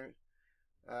 you know.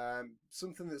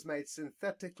 Something that's made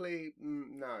synthetically,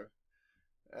 no.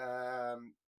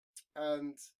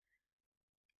 And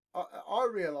I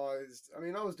realised, I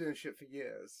mean, I was doing shit for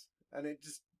years, and it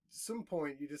just, at some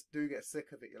point, you just do get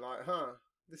sick of it. You're like,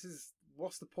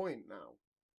 what's the point now?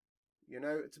 You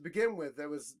know, to begin with, there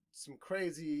was some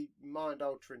crazy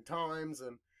mind-altering times,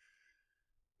 and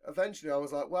eventually I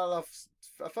was like, well,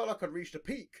 I felt like I'd reached a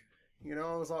peak. You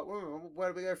know, I was like, well,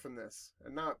 where do we go from this?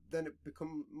 And then it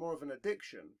become more of an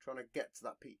addiction, trying to get to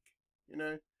that peak, you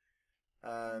know?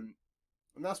 And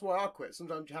that's why I quit.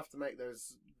 Sometimes you have to make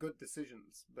those good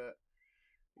decisions, but,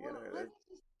 you know. Let me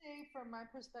just say from my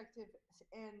perspective,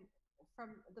 and from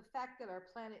the fact that our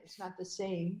planet is not the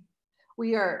same,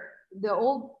 the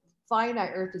old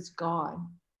finite Earth is gone.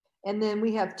 And then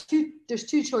there's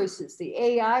two choices, the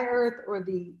AI Earth or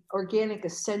the organic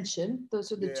Ascension.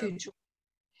 Those are the two choices.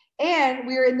 And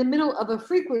we're in the middle of a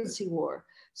frequency war.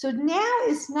 So now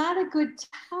is not a good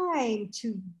time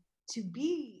to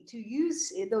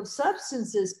use those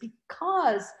substances,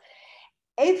 because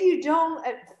if you don't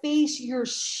face your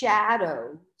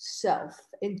shadow self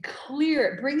and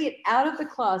clear it, bring it out of the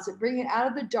closet, bring it out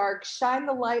of the dark, shine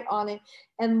the light on it,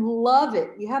 and love it.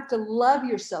 You have to love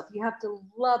yourself. You have to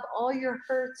love all your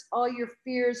hurts, all your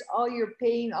fears, all your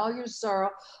pain, all your sorrow,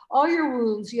 all your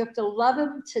wounds. You have to love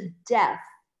them to death.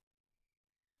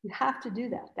 You have to do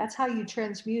that. That's how you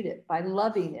transmute it, by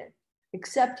loving it,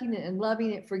 accepting it and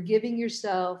loving it, forgiving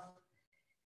yourself.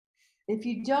 If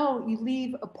you don't, you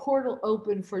leave a portal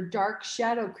open for dark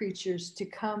shadow creatures to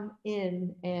come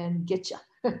in and get you.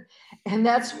 And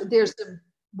there's some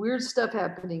weird stuff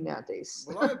happening nowadays.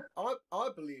 Well, I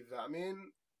believe that. I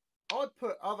mean,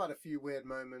 I've had a few weird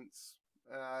moments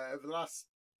over the last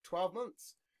 12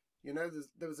 months. You know,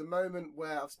 there was a moment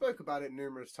where I've spoke about it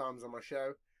numerous times on my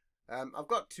show. I've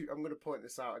got two. I'm going to point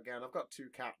this out again. I've got 2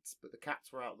 cats, but the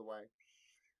cats were out of the way.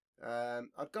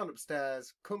 I'd gone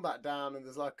upstairs, come back down, and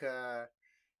there's like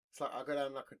it's like I go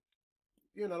down like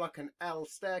like an L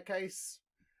staircase,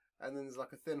 and then there's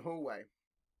like a thin hallway,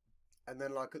 and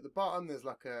then like at the bottom there's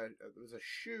like there was a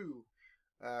shoe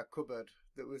cupboard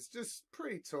that was just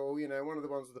pretty tall. You know, one of the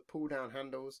ones with the pull down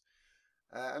handles.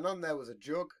 And on there was a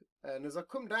jug, and as I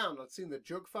come down, I'd seen the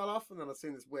jug fell off, and then I'd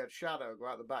seen this weird shadow go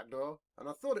out the back door, and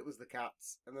I thought it was the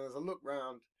cats, and then as I looked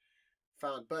round,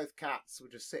 found both cats were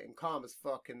just sitting calm as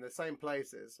fuck in the same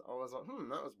places. I was like,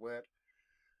 that was weird.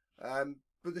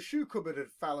 But the shoe cupboard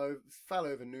had fell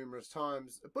over numerous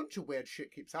times. A bunch of weird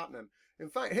shit keeps happening. In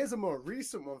fact, here's a more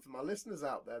recent one for my listeners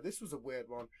out there. This was a weird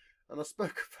one, and I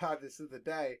spoke about this the other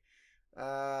day.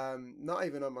 Not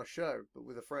even on my show, but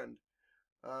with a friend.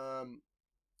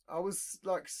 I was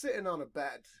like sitting on a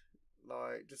bed,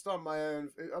 like just on my own.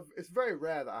 It's very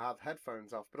rare that I have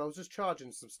headphones off, but I was just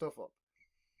charging some stuff up.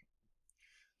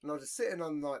 And I was just sitting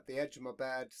on like the edge of my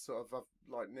bed, sort of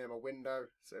like near my window.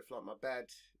 So if like my bed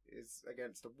is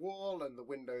against a wall and the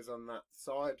window's on that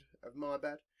side of my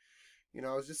bed, you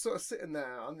know, I was just sort of sitting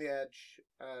there on the edge,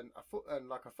 and I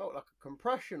felt like a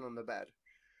compression on the bed.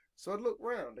 So I'd look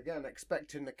round again,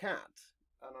 expecting the cat,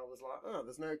 and I was like, oh,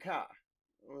 there's no cat.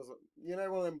 I was like, you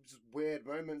know, one of them just weird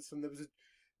moments, and there was a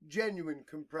genuine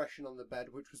compression on the bed,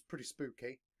 which was pretty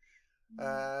spooky.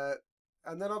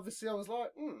 And then obviously I was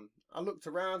like, I looked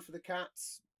around for the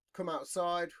cats, come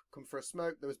outside, come for a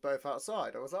smoke. They was both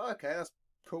outside. I was like, okay, that's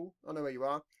cool. I know where you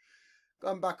are.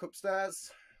 Gone back upstairs,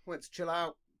 went to chill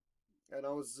out, and I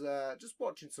was just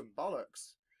watching some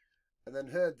bollocks, and then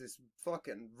heard this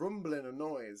fucking rumbling of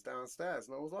noise downstairs,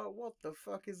 and I was like, what the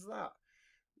fuck is that?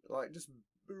 Like, just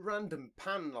random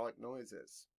pan-like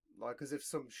noises, like as if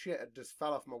some shit had just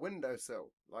fell off my windowsill,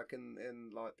 like in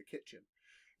like the kitchen.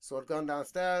 So I'd gone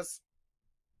downstairs,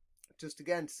 just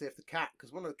again to see if the cat,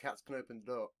 because one of the cats can open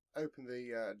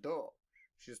the door.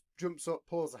 She just jumps up,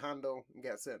 pulls the handle, and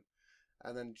gets in.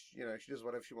 And then, you know, she does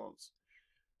whatever she wants.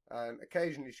 And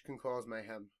occasionally she can cause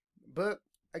mayhem. But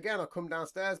again, I come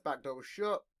downstairs, back door was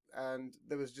shut, and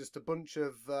there was just a bunch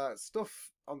of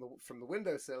stuff from the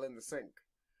windowsill in the sink.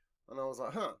 And I was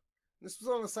like, this was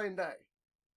on the same day.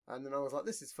 And then I was like,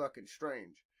 this is fucking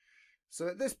strange. So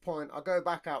at this point, I go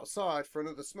back outside for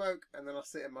another smoke, and then I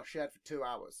sit in my shed for 2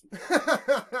 hours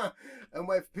and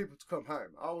wait for people to come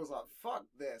home. I was like, fuck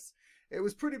this. It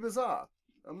was pretty bizarre.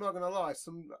 I'm not going to lie.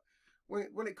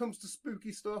 When it comes to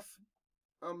spooky stuff,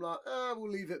 I'm like, we'll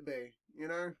leave it be, you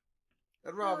know?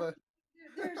 I'd rather...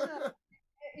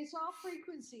 It's all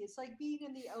frequency. It's like being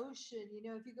in the ocean. You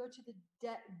know, if you go to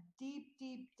the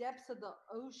deep depths of the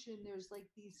ocean, there's like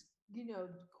these, you know,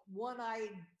 one-eyed,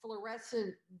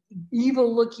 fluorescent,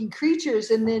 evil-looking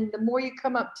creatures. And then the more you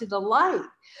come up to the light.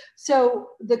 So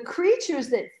the creatures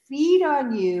that feed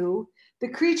on you, the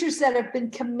creatures that have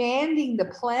been commanding the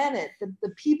planet,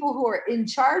 the people who are in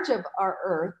charge of our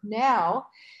Earth now,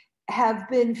 have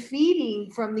been feeding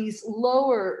from these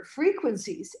lower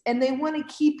frequencies, and they want to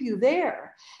keep you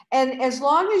there. And as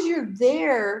long as you're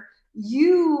there,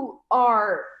 you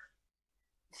are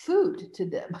food to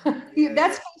them.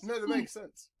 That makes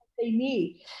sense. They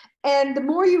need. And the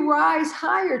more you rise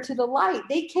higher to the light,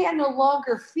 they can no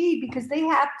longer feed because they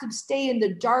have to stay in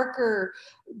the darker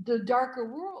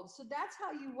world. So that's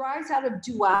how you rise out of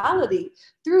duality,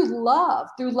 through love,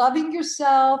 through loving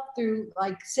yourself, through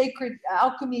like sacred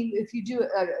alchemy. If you do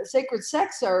a sacred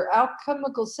sex or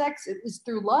alchemical sex, it is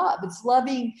through love. It's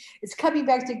loving, it's coming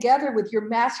back together with your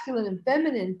masculine and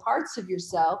feminine parts of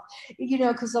yourself, you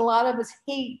know, because a lot of us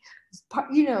hate,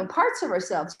 you know, parts of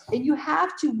ourselves, and you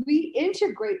have to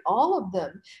reintegrate all of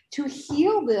them to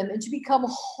heal them and to become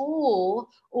whole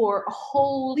or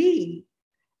holy.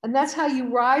 And that's how you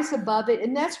rise above it.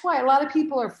 And that's why a lot of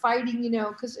people are fighting, you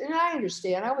know, because, and I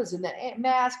understand, I was in that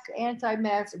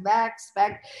anti-mask, vax,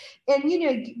 and, you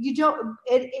know, you don't,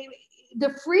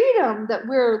 the freedom that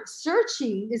we're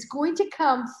searching is going to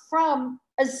come from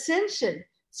ascension.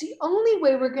 It's the only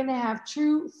way we're going to have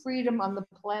true freedom on the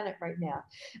planet right now.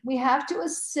 We have to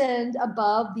ascend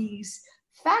above these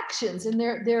factions and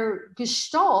their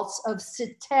gestalts of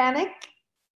satanic,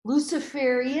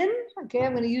 Luciferian, okay,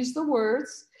 I'm going to use the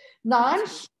words,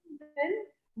 non-human,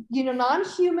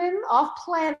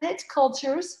 off-planet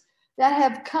cultures that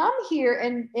have come here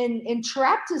and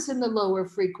trapped us in the lower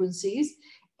frequencies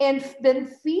and been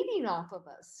feeding off of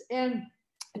us. And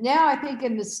now I think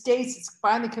in the States, it's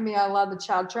finally coming out, a lot of the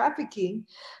child trafficking,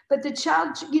 but the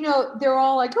child, you know, they're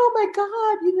all like, oh my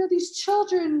God, you know, these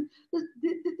children,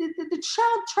 the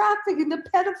child trafficking, the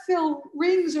pedophile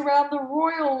rings around the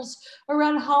royals,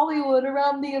 around Hollywood,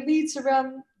 around the elites,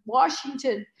 around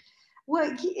Washington.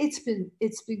 Well, it's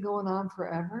been going on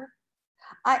forever.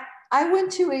 I went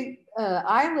to a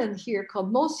island here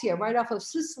called Mosia, right off of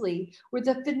Sicily, where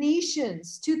the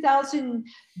Phoenicians, 2000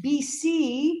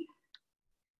 BC,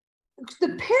 the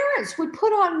parents would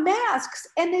put on masks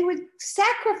and they would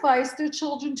sacrifice their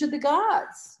children to the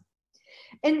gods.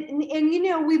 And you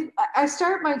know, I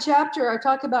start my chapter, I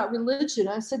talk about religion.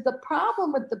 I said the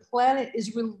problem with the planet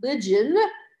is religion,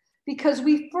 because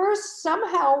we first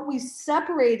somehow we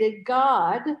separated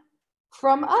God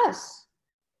from us.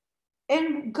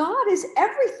 And God is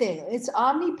everything. It's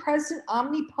omnipresent,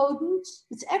 omnipotent.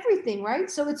 It's everything,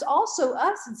 right? So it's also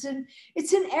us.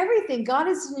 It's in everything. God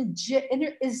is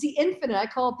is the infinite. I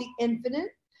call it the infinite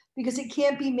because it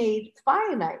can't be made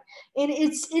finite. And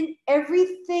it's in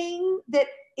everything that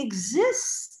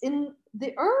exists in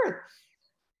the earth.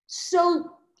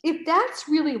 So if that's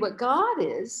really what God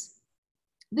is,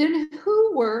 then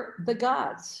who were the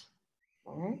gods?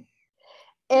 All right.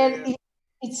 And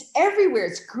it's everywhere.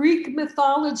 It's Greek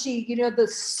mythology. You know, the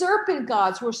serpent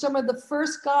gods were some of the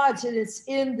first gods, and it's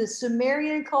in the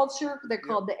Sumerian culture. They're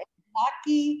called the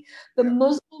Anunnaki. The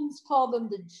Muslims call them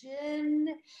the Jinn.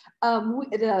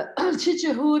 The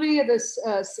Chichahuri, the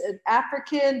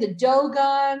African, the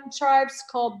Dogon tribes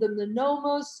called them the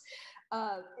Nomos.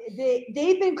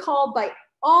 They've been called by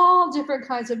all different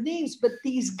kinds of names, but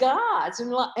these gods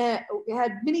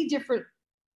had many different,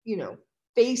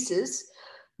 faces,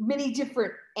 many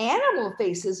different animal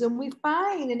faces. And we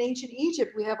find in ancient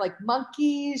Egypt, we have like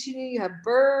monkeys, you have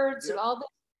birds and all this.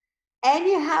 And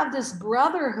you have this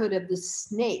brotherhood of the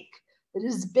snake that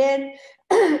has been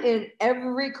in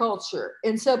every culture.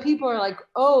 And so people are like,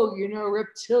 oh,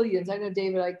 reptilians. I know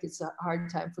David Icke gets a hard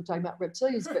time for talking about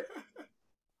reptilians, but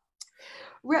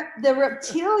the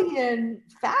reptilian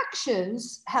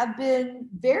factions have been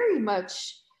very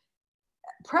much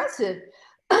present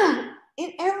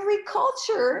in every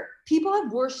culture. People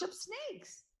have worshipped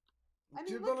snakes. I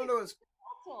mean, look at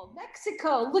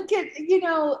Mexico. Look at,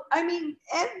 everywhere.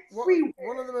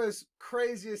 One of the most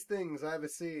craziest things I ever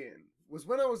seen was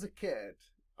when I was a kid.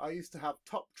 I used to have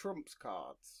top trumps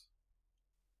cards.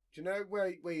 Do you know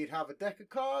where you'd have a deck of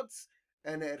cards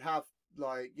and it'd have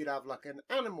you'd have like an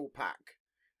animal pack,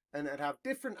 and it'd have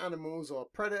different animals or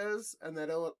predators, and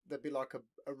there'd be like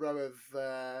a row of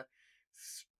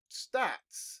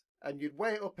stats, and you'd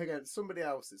weigh it up against somebody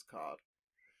else's card.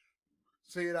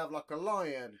 So you'd have like a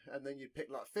lion, and then you'd pick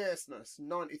like fierceness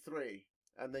 93,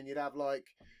 and then you'd have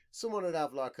like someone would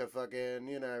have like a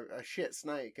fucking a shit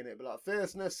snake, and it'd be like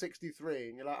fierceness 63,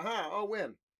 and you're like, I'll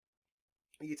win.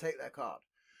 And you take their card.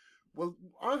 Well,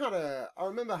 I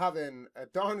remember having a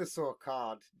dinosaur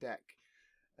card deck,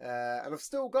 and I've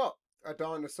still got a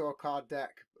dinosaur card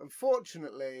deck.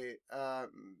 Unfortunately, my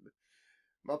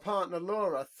partner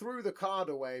Laura threw the card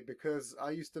away because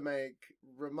I used to make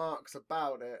remarks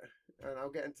about it, and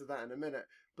I'll get into that in a minute.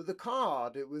 But the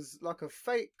card, it was like a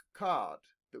fake card.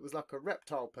 It was like a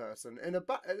reptile person in a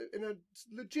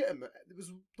legitimate. It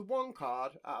was the one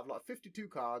card out of like 52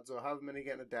 cards or however many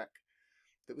get in a deck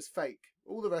that was fake.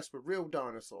 All the rest were real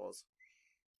dinosaurs.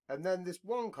 And then this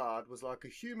one card was like a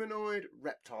humanoid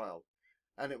reptile,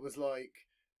 and it was like,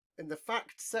 in the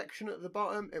fact section at the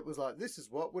bottom, it was like, this is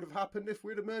what would have happened if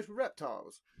we'd emerged with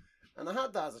reptiles. And I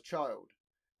had that as a child.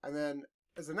 And then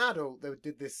as an adult, they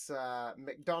did this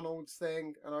McDonald's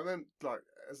thing. And I remember,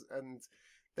 and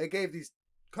they gave these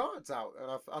cards out. And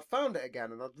I found it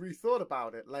again, and I'd rethought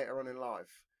about it later on in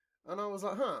life. And I was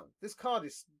like, this card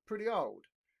is pretty old.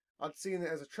 I'd seen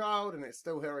it as a child, and it's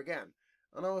still here again.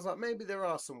 And I was like, maybe there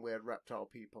are some weird reptile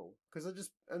people. Because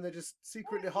they're just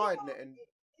secretly hiding it in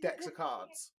decks of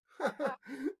cards. I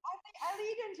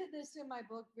lead into this in my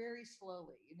book very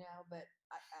slowly, but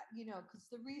because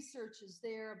the research is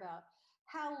there about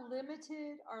how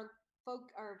limited our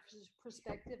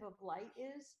perspective of light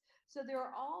is. So there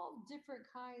are all different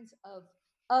kinds of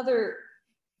other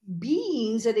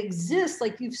beings that exist.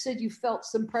 Like you've said, you felt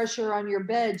some pressure on your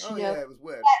bed. Yeah, it was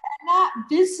weird. Not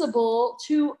visible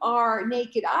to our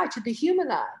naked eye, to the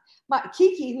human eye. My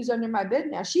Kiki, who's under my bed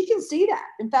now, she can see that.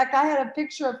 In fact, I had a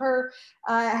picture of her.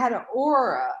 I had an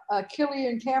aura.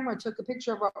 Killian camera took a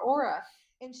picture of her aura,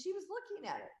 and she was looking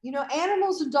at it.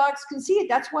 Animals and dogs can see it.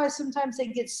 That's why sometimes they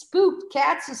get spooked.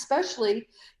 Cats, especially.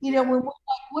 When we're like,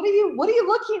 "What are you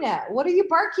looking at? What are you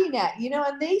barking at?"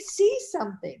 And they see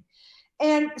something.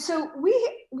 And so we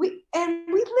live in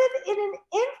an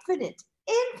infinite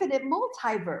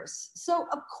multiverse. So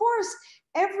of course,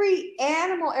 every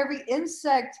animal, every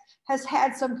insect has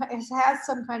some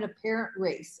kind of parent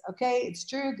race. Okay, it's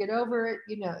true. Get over it.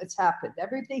 It's happened.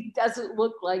 Everything doesn't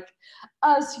look like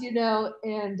us.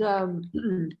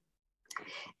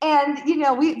 And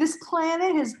this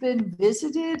planet has been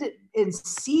visited and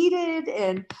seeded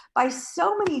and by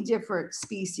so many different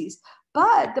species.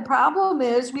 But the problem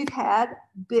is we've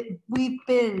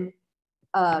been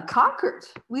conquered.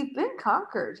 We've been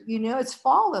conquered. It's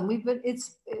fallen.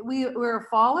 We're a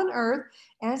fallen Earth,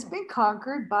 and it's been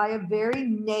conquered by a very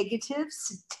negative,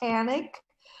 satanic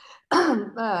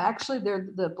actually they're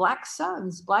the black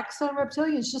suns, black sun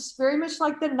reptilians, just very much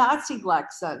like the Nazi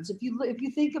black suns. If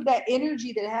you think of that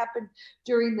energy that happened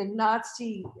during the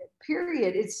Nazi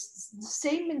period, it's the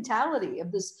same mentality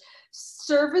of this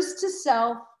service to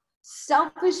self,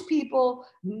 selfish people,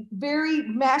 very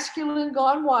masculine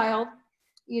gone wild,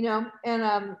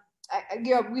 and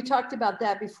we talked about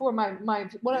that before. My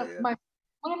one of Yeah.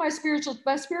 my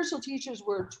spiritual teachers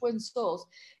were twin souls,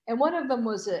 and one of them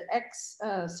was an ex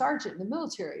sergeant in the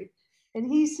military,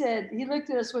 and he looked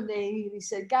at us one day and he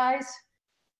said, guys,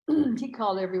 he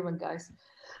called everyone guys.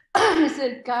 He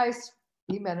said, guys,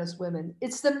 he meant us women.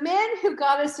 It's the men who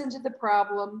got us into the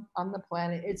problem on the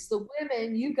planet. It's the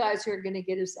women, you guys, who are going to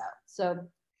get us out. So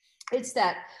it's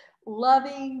that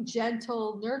loving,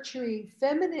 gentle, nurturing,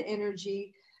 feminine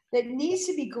energy that needs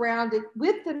to be grounded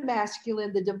with the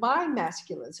masculine, the divine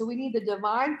masculine. So we need the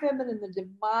divine feminine, the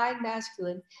divine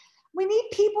masculine. We need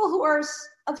people who are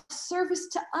of service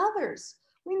to others.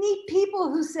 We need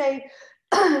people who say,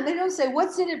 they don't say,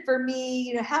 what's in it for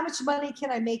me? How much money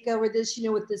can I make over this,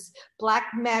 with this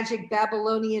black magic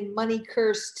Babylonian money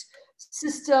cursed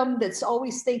system that's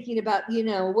always thinking about,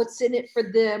 what's in it for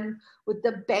them, with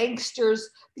the banksters,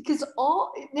 because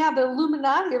now the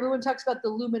Illuminati, everyone talks about the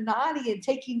Illuminati and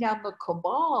taking down the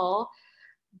cabal,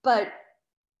 but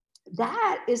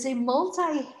that is a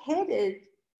multi-headed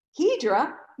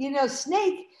hydra,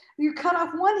 snake. You cut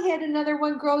off one head, another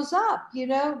one grows up,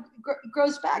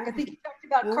 grows back. I think you talked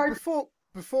about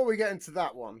before we get into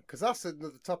that one, because that's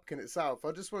another topic in itself,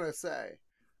 I just want to say,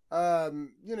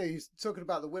 you're talking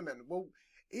about the women. Well,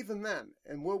 even then,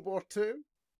 in World War II,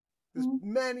 there's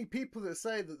many people that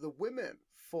say that the women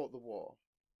fought the war,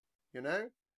 and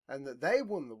that they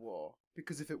won the war,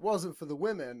 because if it wasn't for the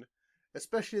women,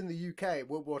 especially in the UK,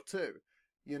 World War II,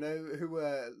 who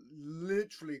were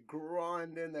literally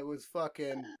grinding, there was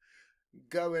fucking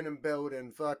going and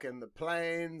building fucking the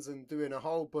planes and doing a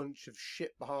whole bunch of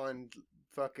shit behind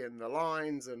fucking the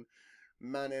lines and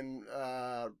manning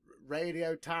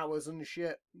radio towers and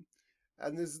shit.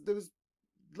 And there was,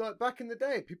 like, back in the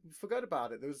day, people forgot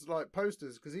about it. There was like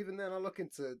posters, because even then I look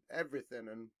into everything,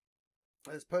 and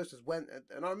those posters went,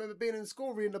 and I remember being in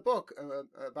school reading a book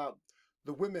about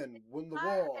the women won the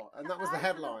war, and that was the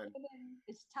headline.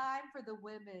 It's time for the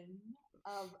women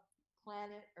of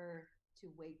planet Earth to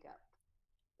wake up.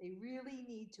 They really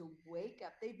need to wake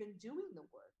up. They've been doing the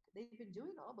work. They've been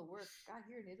doing all the work. God,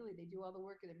 here in Italy, they do all the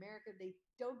work. In America, they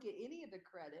don't get any of the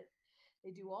credit.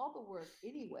 They do all the work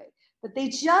anyway. But they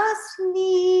just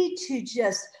need to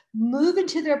just move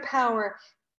into their power.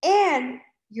 And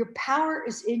your power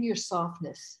is in your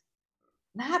softness,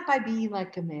 not by being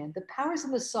like a man. The power is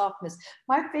in the softness.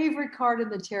 My favorite card in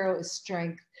the tarot is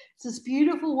Strength. It's this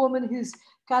beautiful woman who's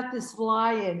got this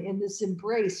lion in this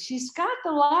embrace. She's got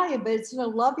the lion, but it's in a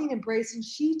loving embrace, and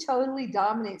she totally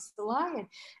dominates the lion.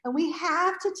 And we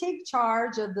have to take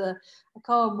charge of I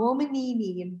call them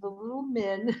womanini, and the little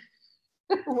men.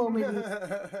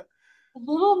 Womanini.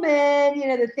 Little men,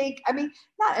 that think,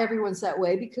 not everyone's that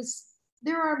way, because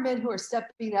there are men who are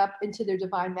stepping up into their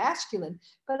divine masculine,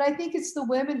 but I think it's the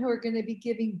women who are going to be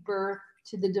giving birth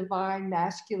to the divine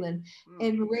masculine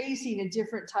and raising a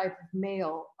different type of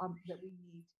male that we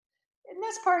need. And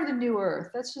that's part of the new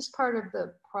earth. That's just part of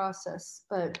the process.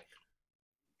 But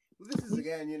this is,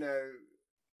 again,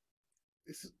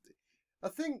 I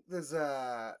think there's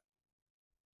a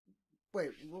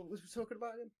wait, what was we talking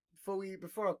about again?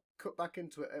 Before I cut back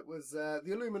into it, it was the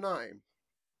Illuminati.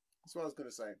 That's what I was going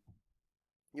to say.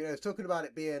 It's talking about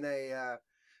it being a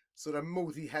sort of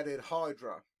multi-headed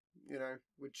hydra,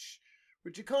 which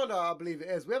you kind of, I believe it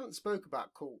is. We haven't spoke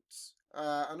about cults,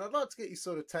 and I'd like to get your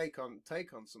sort of take on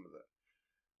some of it,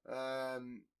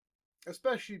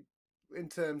 especially in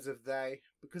terms of they,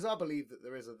 because I believe that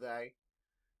there is a they.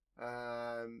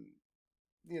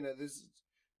 There's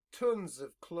tons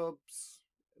of clubs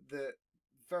that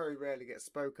very rarely get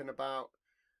spoken about,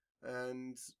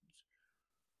 and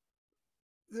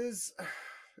there's,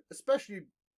 especially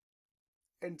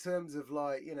in terms of,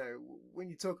 like, when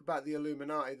you talk about the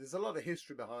Illuminati, there's a lot of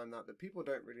history behind that people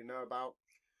don't really know about.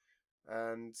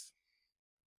 And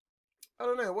I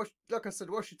don't know, like I said,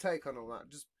 what's your take on all that?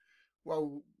 Just,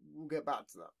 well, we'll get back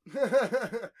to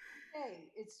that. Hey,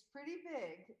 it's pretty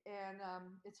big, and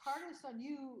it's hardest on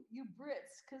you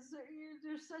Brits, because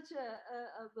there's such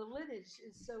the lineage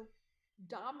is so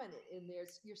dominant in there.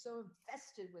 You're so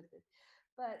infested with it.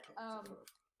 But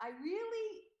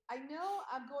I know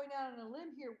I'm going out on a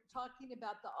limb here talking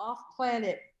about the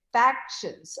off-planet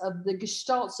factions of the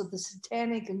gestalts of the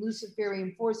satanic and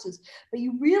Luciferian forces. But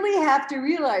you really have to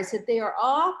realize that they are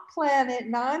off-planet,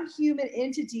 non-human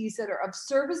entities that are of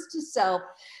service to self.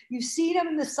 You've seen them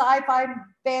in the sci-fi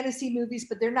fantasy movies,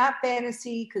 but they're not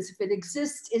fantasy, because if it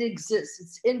exists, it exists.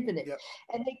 It's infinite. Yep.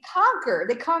 And they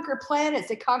conquer planets,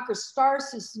 they conquer star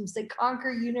systems, they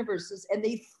conquer universes, and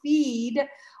they feed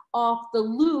off the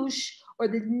louche or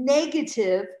the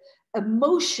negative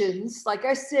emotions. Like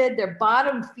I said, they're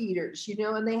bottom feeders, you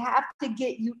know, and they have to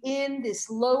get you in this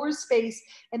lower space,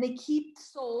 and they keep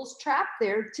souls trapped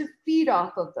there to feed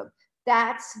off of them.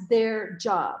 That's their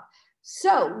job.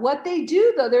 So what they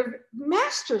do, though, they're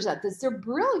masters at this. They're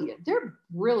brilliant.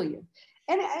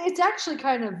 And it's actually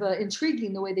kind of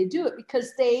intriguing the way they do it,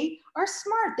 because they are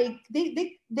smart.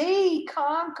 They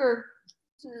conquer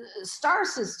star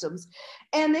systems,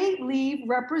 and they leave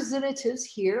representatives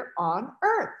here on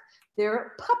Earth.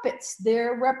 They're puppets,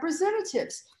 they're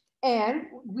representatives. And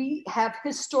we have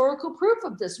historical proof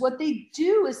of this. What they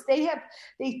do is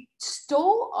they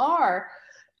stole our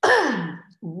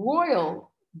royal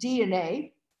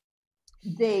DNA.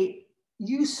 They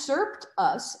usurped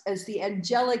us as the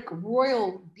angelic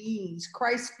royal beings,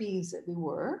 Christ beings that we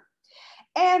were.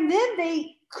 And then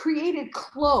they created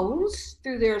clones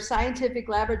through their scientific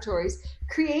laboratories,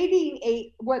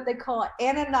 creating what they call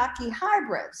Anunnaki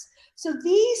hybrids. So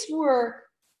these were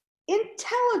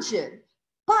intelligent,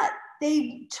 but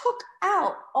they took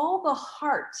out all the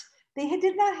heart. They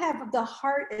did not have the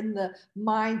heart and the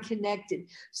mind connected.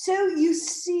 So you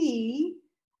see,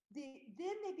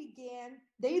 then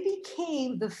they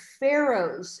became the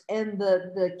pharaohs and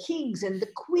the kings and the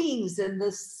queens and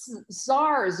the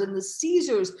czars and the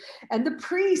Caesars and the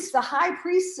priests, the high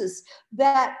priestess,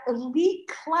 that elite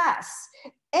class.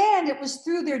 And it was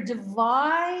through their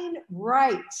divine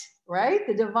right?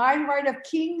 The divine right of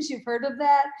kings. You've heard of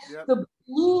that? Yep. The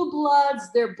blue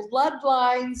bloods, their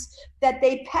bloodlines, that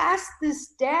they passed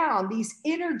this down, these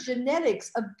inner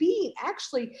genetics of being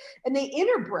actually, and they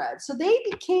interbred. So they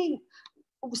became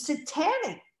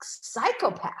satanic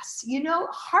psychopaths, you know,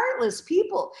 heartless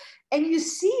people. And you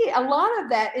see a lot of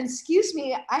that. And excuse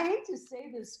me, I hate to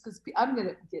say this, because people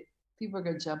are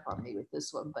going to jump on me with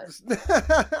this one, but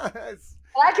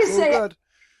I can say good.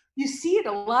 You see it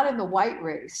a lot in the white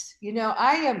race. You know,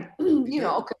 I am, you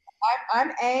know, okay,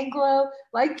 I'm Anglo,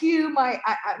 like you. My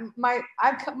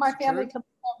family comes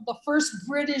from the first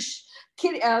British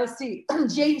let's see,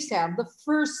 Jamestown, the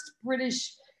first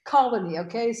British colony.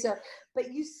 Okay, so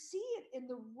but you see it in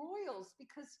the royals,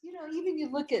 because you know, even you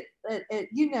look at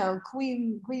you know,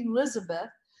 Queen Elizabeth.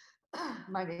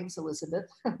 My name's Elizabeth.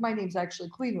 My name's actually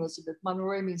Queen Elizabeth.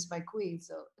 Monroy means my queen.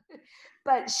 So,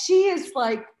 but she is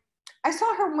like, I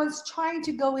saw her once trying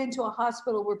to go into a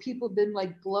hospital where people have been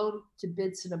like blown to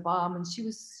bits in a bomb, and she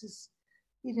was just,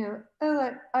 you know,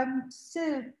 oh, I'm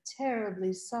so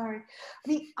terribly sorry. I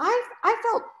mean, I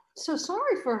felt so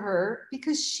sorry for her,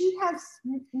 because she has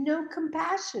no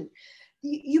compassion.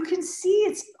 You can see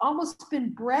it's almost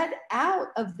been bred out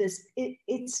of this.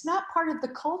 It's not part of the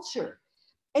culture.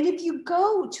 And if you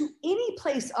go to any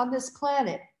place on this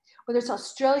planet, whether it's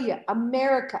Australia,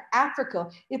 America, Africa,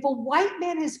 if a white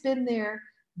man has been there,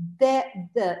 that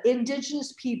the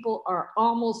indigenous people are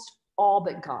almost all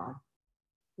but gone.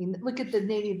 I mean, look at the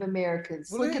Native Americans.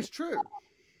 Well, it's true.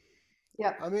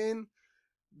 Yeah. I mean,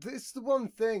 this is the one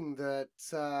thing that,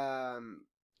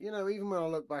 you know, even when I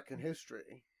look back in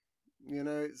history, you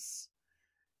know,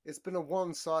 it's been a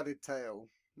one-sided tale,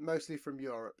 mostly from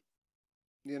Europe,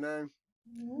 you know?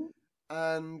 Mm-hmm.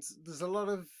 And there's a lot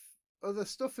of other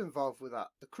stuff involved with that.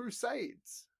 The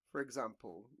Crusades, for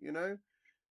example, you know,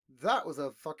 that was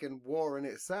a fucking war in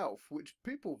itself, which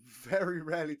people very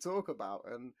rarely talk about,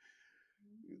 and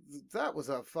that was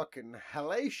a fucking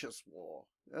hellacious war.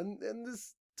 And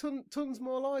there's tons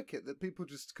more like it that people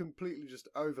just completely just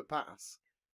overpass,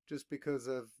 just because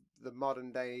of the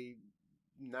modern day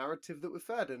narrative that we're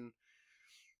fed. And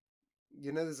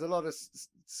you know, there's a lot of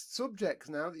subjects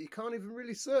now that you can't even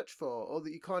really search for, or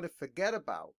that you kind of forget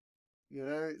about. You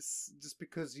know, it's just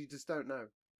because you just don't know.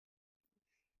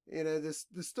 You know, there's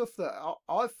the stuff that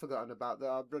I've forgotten about, that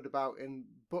I've read about in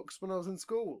books when I was in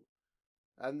school.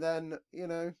 And then, you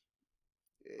know,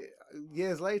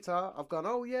 years later, I've gone,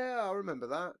 oh yeah, I remember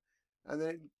that. And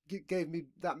then it gave me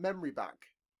that memory back.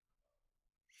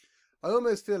 I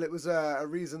almost feel it was a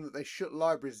reason that they shut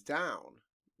libraries down.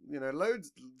 You know,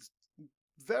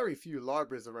 very few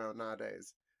libraries around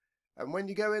nowadays. And when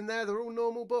you go in there, they're all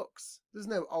normal books. There's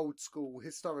no old school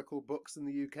historical books in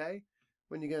the UK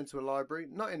when you go into a library.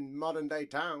 Not in modern day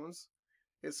towns.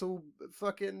 It's all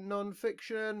fucking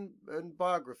non-fiction and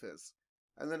biographies.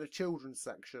 and then a children's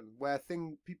section where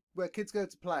kids go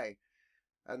to play,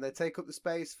 and they take up the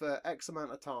space for X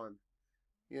amount of time.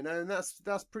 You know, and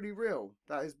that's pretty real.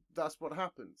 That's what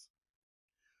happens.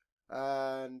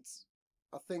 And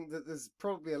I think that there's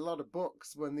probably a lot of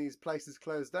books when these places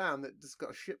close down that just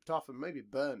got shipped off and maybe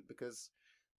burnt because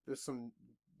there's some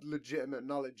legitimate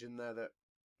knowledge in there that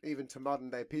even to modern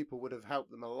day people would have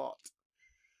helped them a lot.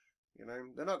 You know,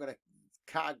 they're not going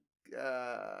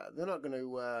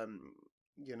to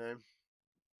you know,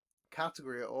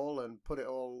 category it all and put it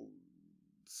all,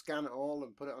 scan it all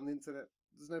and put it on the internet.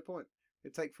 There's no point.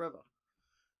 It'd take forever.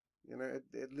 You know,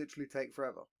 it'd literally take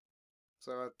forever.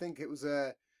 So I think it was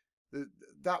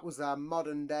that was our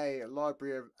modern day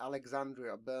Library of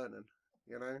Alexandria burning.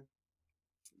 You know,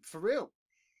 for real.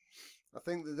 I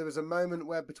think that there was a moment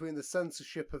where between the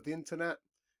censorship of the internet,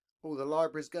 all the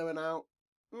libraries going out,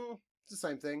 it's the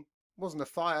same thing. It wasn't a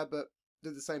fire, but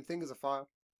did the same thing as a fire.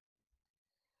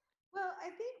 Well, I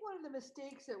think one of the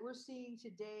mistakes that we're seeing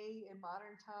today in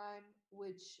modern time,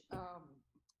 which, I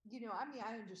mean,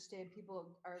 I understand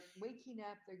people are waking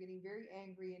up, they're getting very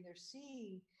angry, and they're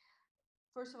seeing,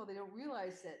 first of all, they don't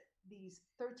realize that these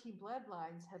 13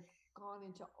 bloodlines have gone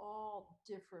into all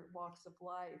different walks of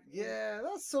life. Yeah,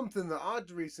 that's something that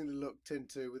I'd recently looked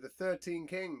into with the 13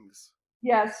 Kings.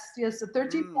 Yes, the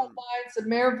 13 bloodlines, the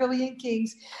Merovingian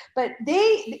kings. But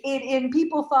and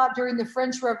people thought during the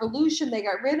French Revolution they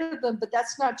got rid of them, but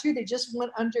that's not true. They just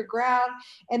went underground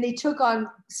and they took on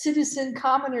citizen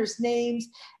commoners' names.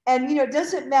 And, it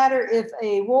doesn't matter if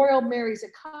a royal marries a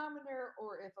commoner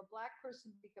or if a black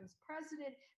person becomes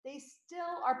president, they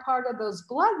still are part of those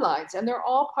bloodlines. And they're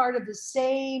all part of the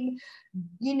same,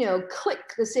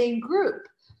 clique, the same group.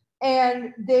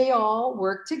 And they all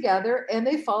work together and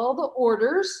they follow the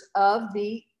orders of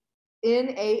the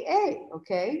NAA,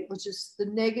 okay, which is the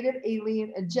negative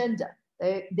alien agenda.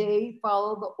 They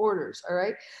follow the orders, all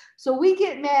right? So we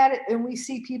get mad and we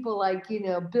see people like,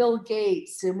 Bill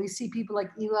Gates, and we see people like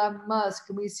Elon Musk,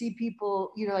 and we see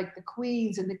people, like the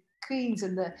queens and the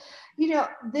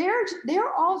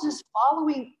they're all just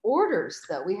following orders,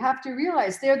 though. We have to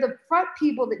realize they're the front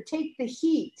people that take the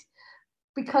heat,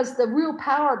 because the real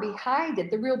power behind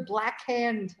it, the real black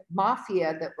hand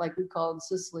mafia that, like we call in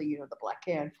Sicily, the black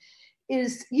hand,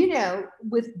 is,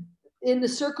 in the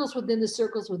circles within the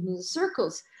circles within the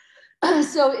circles.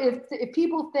 So if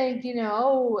people think,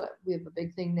 oh, we have a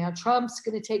big thing now, Trump's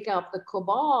going to take out the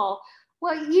cabal.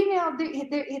 Well,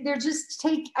 they're just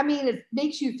it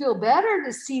makes you feel better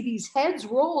to see these heads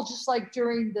roll, just like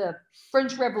during the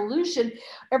French Revolution.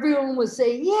 Everyone was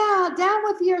saying, yeah, down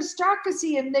with the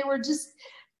aristocracy. And they were just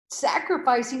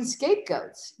sacrificing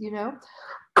scapegoats,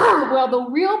 Well, the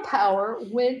real power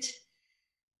went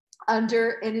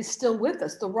under and is still with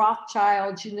us. The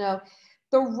Rothschilds,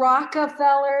 the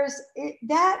Rockefellers,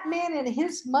 that man and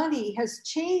his money has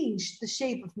changed the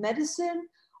shape of medicine.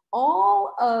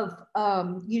 All of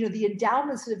the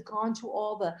endowments that have gone to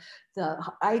all the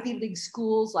Ivy League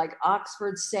schools like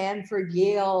Oxford, Stanford,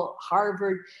 Yale,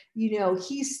 Harvard,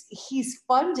 he's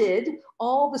funded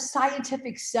all the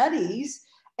scientific studies,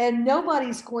 and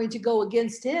nobody's going to go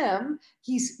against him.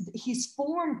 He's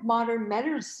formed modern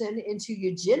medicine into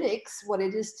eugenics, what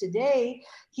it is today.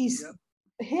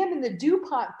 Him and the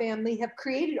DuPont family have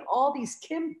created all these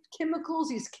chemicals,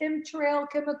 these chemtrail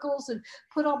chemicals, and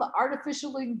put all the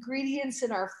artificial ingredients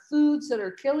in our foods that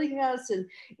are killing us, and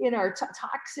in our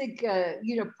toxic,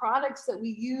 products that we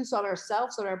use on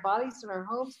ourselves, on our bodies, in our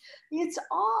homes. It's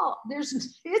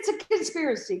a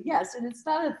conspiracy, yes, and it's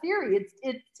not a theory.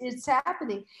 It's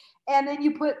happening. And then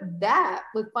you put that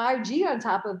with 5G on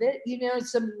top of it.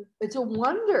 It's a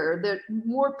wonder that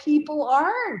more people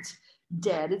aren't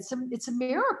dead. It's a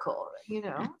miracle,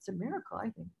 it's a miracle, I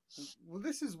think. Well,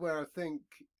 this is where I think,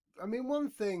 one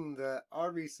thing that I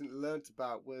recently learned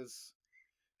about was,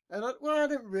 I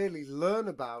didn't really learn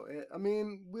about it.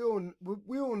 We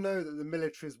all know that the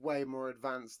military is way more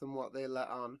advanced than what they let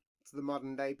on to the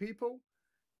modern day people.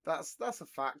 That's a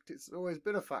fact. It's always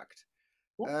been a fact.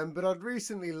 But I'd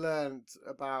recently learned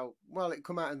about, it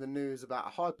come out in the news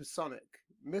about hypersonic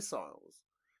missiles.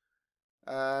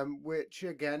 Which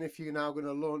again, if you're now going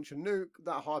to launch a nuke,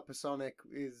 that hypersonic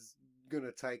is going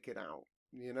to take it out,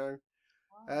 Wow.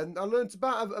 And I learned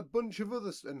about a bunch of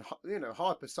others, and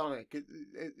hypersonic,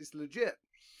 it's legit.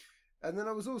 And then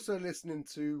I was also listening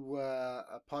to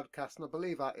a podcast, and I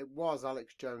believe it was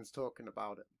Alex Jones talking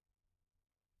about it.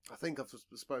 I think I've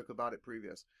spoke about it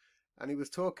previous, and he was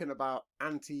talking about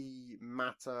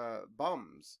antimatter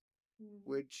bombs,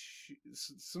 which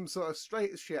some sort of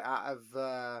straight shit out of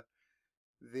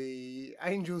the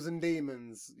Angels and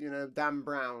Demons, Dan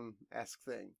Brown-esque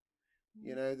thing.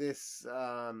 You know, this,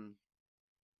 and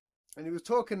he was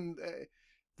talking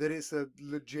that it's a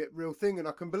legit real thing, and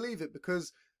I can believe it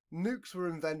because nukes were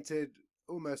invented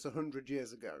almost 100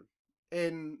 years ago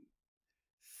in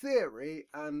theory,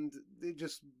 and they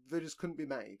just couldn't be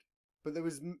made, but there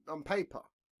was on paper,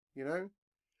 you know.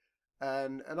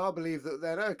 And I believe that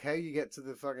then, okay, you get to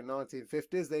the fucking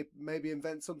 1950s, they maybe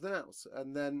invent something else,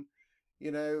 and then,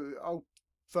 you know, oh,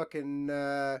 fucking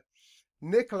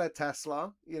Nikola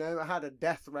Tesla, you know, had a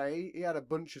death ray. He had a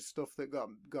bunch of stuff that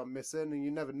got missing, and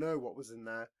you never know what was in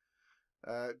there.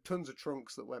 Tons of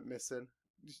trunks that went missing,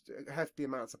 just hefty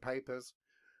amounts of papers.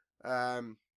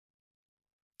 And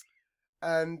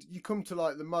you come to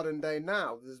like the modern day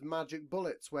now. There's magic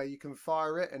bullets where you can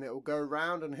fire it and it will go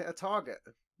around and hit a target.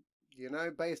 You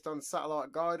know, based on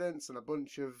satellite guidance and a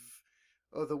bunch of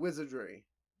other wizardry.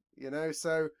 You know,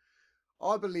 so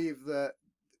I believe that,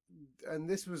 and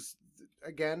this was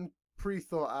again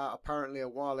pre-thought out apparently a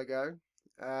while ago,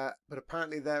 but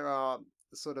apparently there are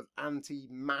sort of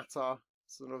anti-matter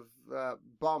sort of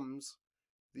bombs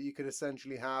that you could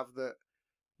essentially have that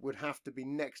would have to be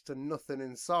next to nothing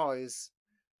in size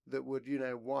that would, you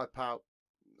know, wipe out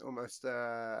almost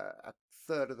a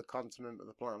third of the continent of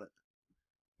the planet.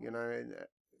 You know,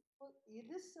 Well,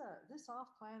 this off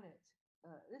planet,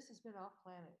 this has been off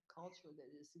planet culture that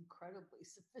is incredibly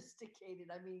sophisticated.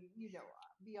 I mean,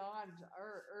 beyond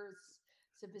our Earth's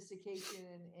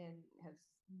sophistication, and has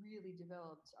really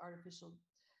developed artificial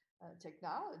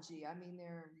technology. I mean,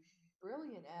 they're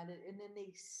brilliant at it, and then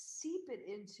they seep it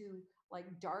into like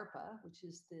DARPA, which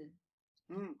is the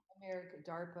mm, America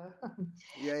DARPA.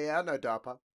 yeah, I know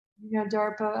DARPA. You know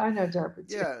DARPA? I know DARPA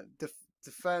too. Yeah,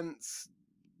 defense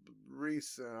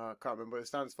research. I can't remember what it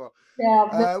stands for.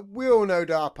 Yeah, We all know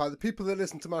DARPA. The people that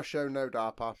listen to my show know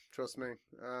DARPA. Trust me.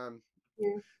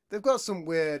 They've got some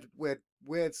weird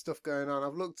stuff going on.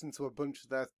 I've looked into a bunch of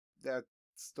their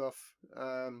stuff.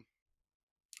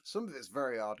 Some of it's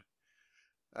very odd.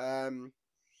 I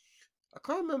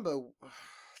can't remember.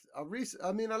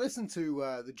 I mean, I listened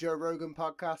to the Joe Rogan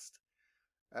podcast.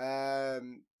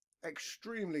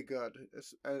 Extremely good,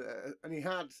 and he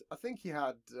had. I think he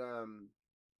had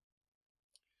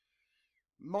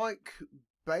Mike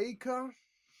Baker,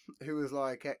 who was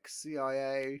like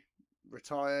ex-CIA,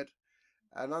 retired,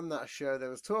 and on that show they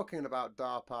was talking about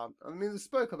DARPA. I mean, they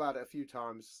spoke about it a few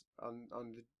times on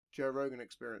the Joe Rogan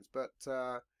Experience, but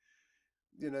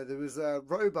you know, there was a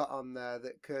robot on there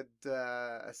that could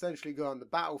essentially go on the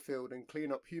battlefield and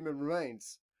clean up human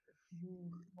remains.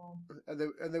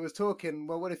 And they was talking,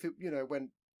 well, what if it, you know,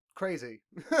 went crazy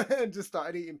and just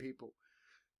started eating people,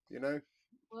 you know?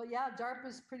 Well, yeah,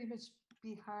 DARPA's pretty much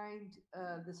behind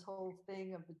this whole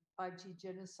thing of the 5G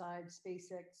genocide.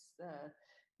 SpaceX,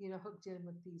 hooked in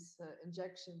with these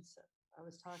injections that I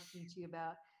was talking to you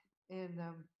about. And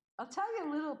I'll tell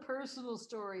you a little personal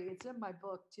story. It's in my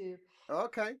book too.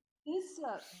 Okay. This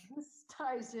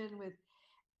ties in with.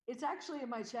 It's actually in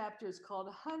my chapter. It's called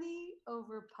 "Honey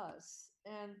Over Pus,"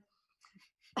 and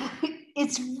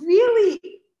it's really,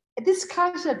 this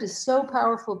concept is so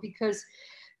powerful because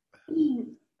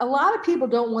a lot of people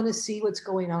don't want to see what's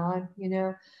going on.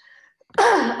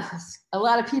 A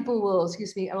lot of people will,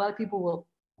 excuse me, a lot of people will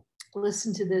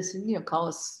listen to this and call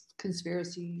us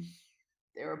conspiracy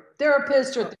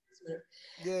therapist or.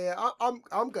 Yeah,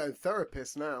 I'm going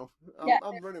therapist now.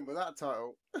 I'm running with that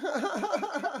title.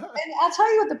 And I'll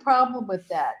tell you what the problem with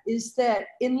that is, that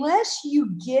unless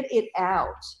you get it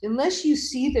out, unless you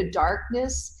see the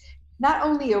darkness, not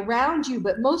only around you,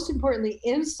 but most importantly,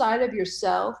 inside of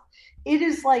yourself, it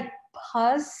is like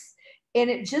pus,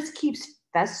 and it just keeps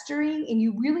festering, and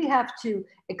you really have to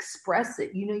express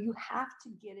it. You have to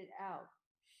get it out.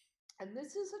 And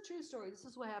this is a true story. This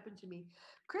is what happened to me.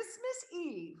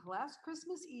 Last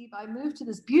Christmas Eve, I moved to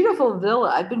this beautiful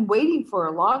villa. I've been waiting for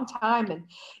a long time. And,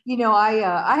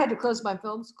 I had to close my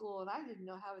film school, and I didn't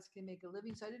know how I was going to make a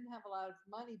living. So I didn't have a lot of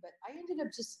money, but I ended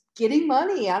up just getting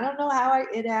money. I don't know how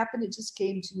it happened. It just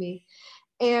came to me.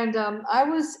 And I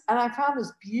found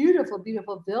this beautiful,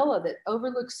 beautiful villa that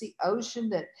overlooks the ocean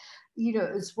that,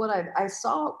 is what I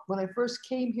saw when I first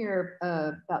came here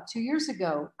about 2 years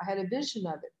ago. I had a vision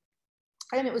of it.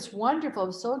 And it was wonderful. I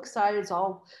was so excited. It's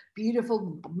all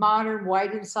beautiful, modern,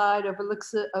 white inside,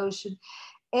 overlooks the ocean.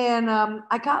 And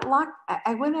I got locked.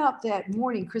 I went out that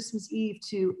morning, Christmas Eve,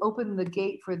 to open the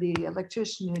gate for the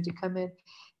electrician to come in.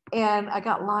 And I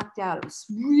got locked out. It was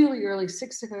really early,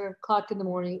 6 o'clock in the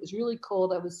morning. It was really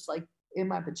cold. I was like in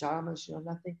my pajamas,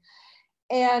 nothing.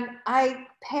 And I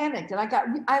panicked, and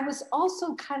I was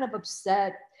also kind of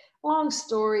upset. Long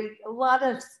story, a lot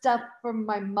of stuff from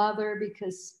my mother,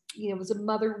 because it was a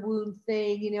mother wound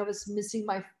thing. I was missing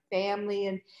my family,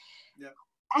 and Yeah.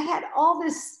 I had all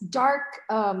this dark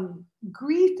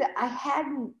grief that I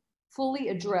hadn't fully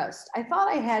addressed. I thought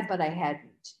I had, but I hadn't.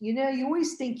 You know, you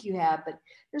always think you have, but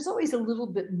there's always a little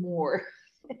bit more.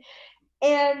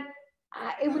 And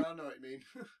it was, I know what you mean.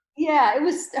 yeah, it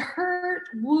was hurt,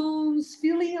 wounds,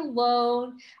 feeling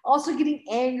alone, also getting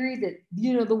angry that,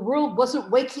 you know, the world wasn't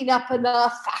waking up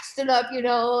enough, fast enough, you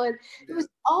know, and it was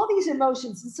all these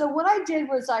emotions. And so what I did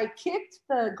was I kicked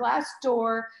the glass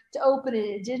door to open it.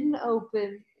 It didn't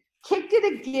open. Kicked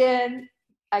it again.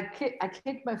 I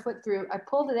kicked my foot through. I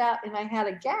pulled it out and I had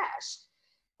a gash.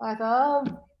 I thought,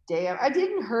 oh, damn. I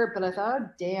didn't hurt, but I thought, oh,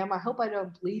 damn, I hope I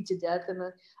don't bleed to death. And I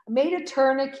made a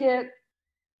tourniquet.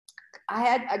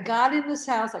 I got in this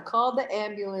house, I called the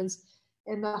ambulance,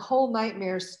 and the whole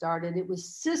nightmare started. It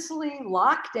was Sicily,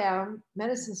 lockdown.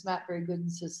 Medicine's not very good in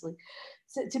Sicily.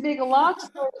 So to make a long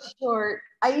story short,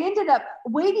 I ended up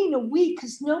waiting a week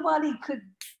because nobody could.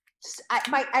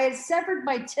 I had severed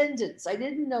my tendons. I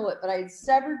didn't know it, but I had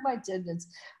severed my tendons.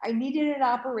 I needed an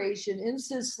operation in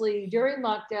Sicily during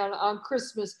lockdown on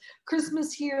Christmas.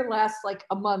 Christmas here lasts like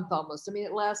a month almost. I mean,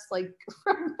 it lasts like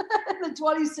from the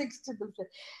 26th to the 5th.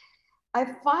 I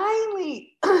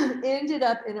finally ended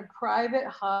up in a private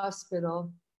hospital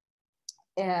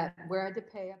where I had to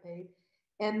pay. I paid.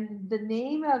 And the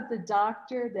name of the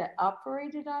doctor that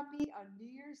operated on me on New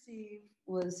Year's Eve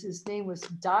his name was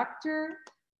Dr.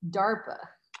 DARPA.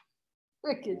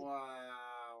 Wicked.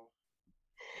 Wow.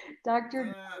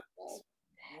 Dr. DARPA.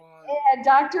 Wow. And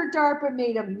Dr. DARPA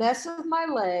made a mess of my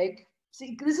leg.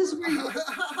 See, this is where you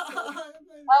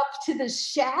up to the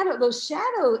shadow, those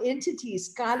shadow entities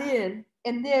got in,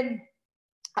 and then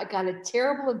I got a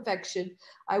terrible infection.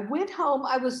 I went home.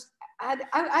 I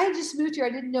had just moved here. I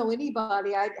didn't know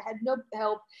anybody. I had no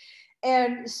help.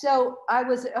 And so I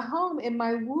was at home and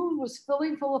my wound was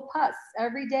filling full of pus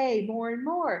every day, more and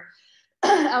more.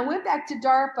 I went back to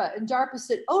DARPA and DARPA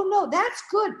said, oh no, that's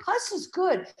good. Pus is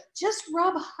good. Just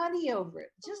rub honey over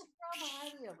it. Just rub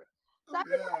honey over it. So I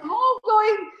was at home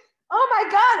going, oh my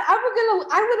God, I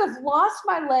would have lost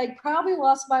my leg, probably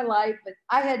lost my life, but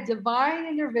I had divine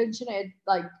intervention. I had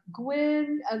like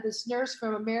Gwen, this nurse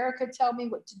from America, tell me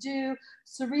what to do.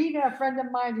 Serena, a friend of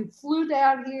mine who flew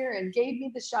down here and gave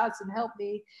me the shots and helped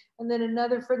me. And then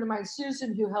another friend of mine,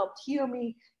 Susan, who helped heal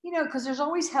me, you know, because there's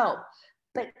always help.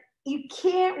 But you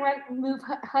can't move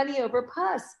honey over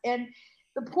pus. And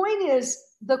the point is,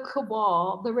 the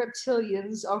cabal, the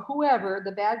reptilians, or whoever,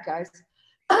 the bad guys,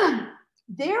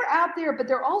 they're out there, but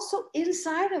they're also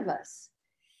inside of us.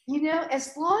 You know,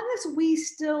 as long as we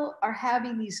still are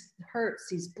having these hurts,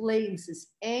 these blames, this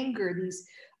anger, these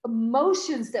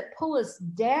emotions that pull us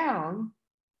down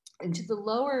into the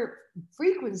lower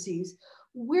frequencies,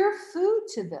 we're food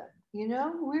to them. You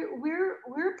know,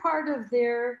 we're part of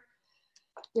their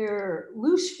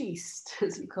louche feast,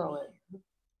 as you call it.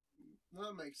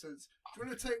 That makes sense. Do you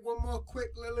want to take one more quick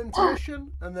little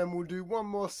intermission and then we'll do one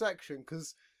more section?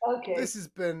 Because this has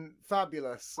been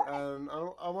fabulous, and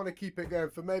I want to keep it going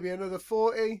for maybe another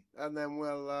 40, and then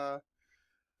I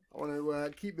want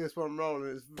to keep this one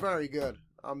rolling. It's very good.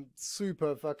 I'm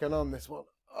super fucking on this one.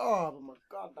 Oh my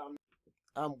god, damn.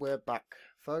 And we're back,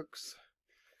 folks.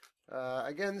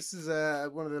 Again, this is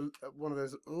one of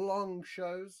those long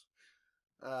shows.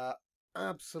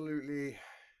 Absolutely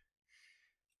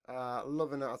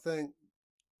loving it. I think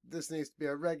this needs to be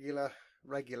a regular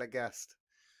guest.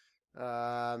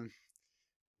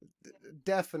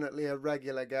 Definitely a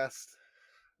regular guest.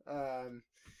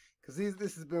 Because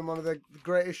this has been one of the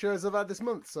greatest shows I've had this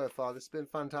month so far. This has been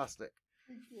fantastic.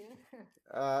 Thank you.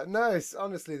 No,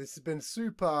 honestly, this has been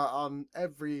super on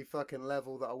every fucking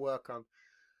level that I work on.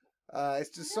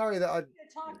 It's just sorry that I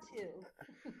talk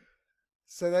to.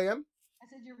 Say that again. I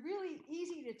said you're really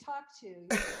easy to talk to.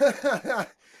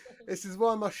 This is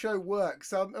why my show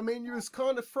works. I mean, you was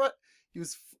kind of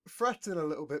fretting a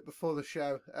little bit before the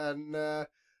show, and I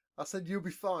said you'll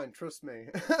be fine. Trust me.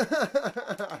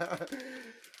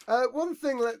 One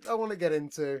thing that I want to get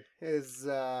into is,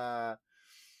 have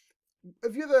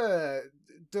you ever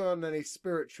done any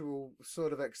spiritual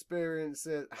sort of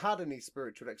experiences? Had any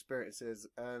spiritual experiences,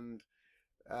 and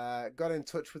got in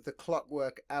touch with the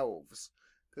Clockwork Elves?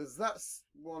 Because that's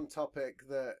one topic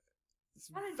that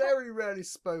is very rarely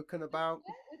spoken about.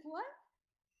 With what?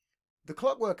 The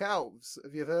Clockwork Elves.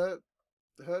 Have you ever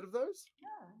heard of those? No.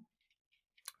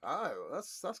 Oh,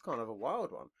 that's kind of a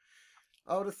wild one.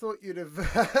 I would have thought you'd have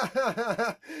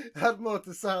had more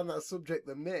to say on that subject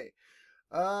than me.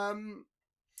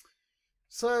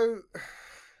 So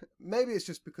maybe it's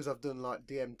just because I've done like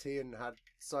DMT and had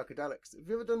psychedelics. Have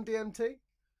you ever done DMT?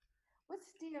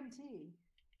 What's DMT?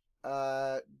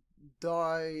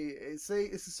 It's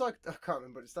a psych. I can't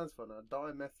remember what it stands for now.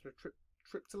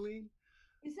 Dimethyltryptamine.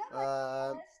 Is that like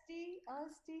LSD?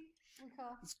 LSD? We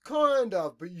call. It's kind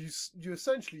of, but you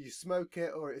essentially you smoke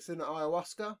it, or it's in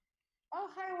ayahuasca. Oh,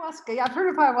 ayahuasca. Yeah, I've heard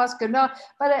of ayahuasca. No,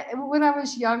 but when I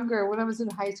was younger, when I was in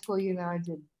high school, I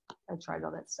tried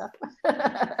all that stuff.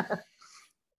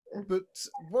 But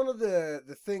one of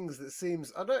the things that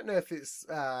seems, I don't know if it's,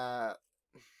 I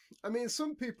mean,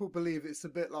 some people believe it's a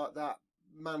bit like that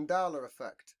Mandela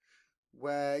effect,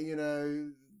 where,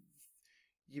 you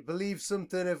believe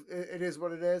something, if it is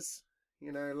what it is,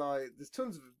 like there's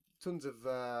tons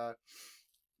of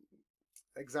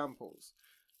examples.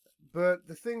 But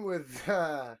the thing with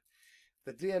the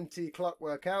DMT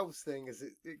Clockwork Elves thing is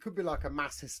it could be like a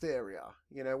mass hysteria.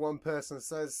 One person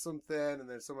says something and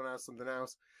then someone else something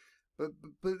else. But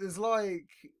there's like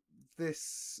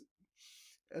this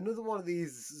another one of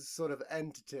these sort of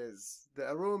entities that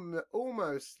are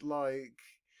almost like,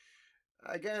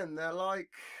 again, they're like,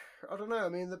 I don't know. I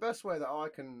mean, the best way that I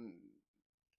can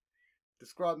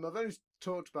describe them, I've only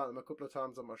talked about them a couple of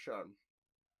times on my show,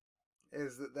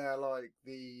 is that they're like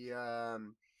the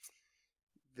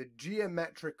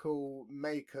geometrical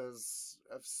makers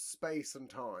of space and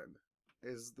time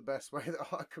is the best way that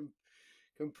I can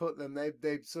put them.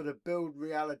 They sort of build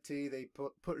reality. They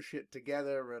put shit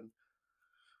together, and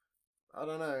I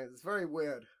don't know. It's very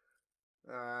weird.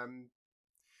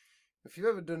 If you've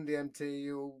ever done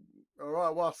DMT or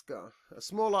ayahuasca, a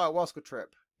small ayahuasca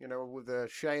trip, with a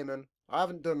shaman. I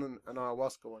haven't done an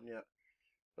ayahuasca one yet,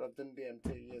 but I've done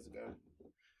DMT years ago.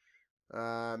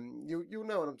 You'll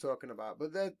know what I'm talking about.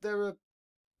 But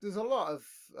there's a lot of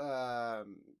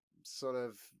sort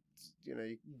of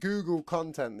Google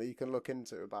content that you can look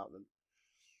into about them.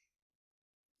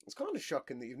 It's kind of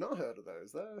shocking that you've not heard of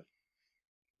those.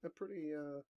 They're pretty.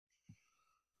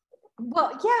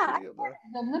 Well, yeah.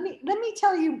 Let me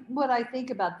tell you what I think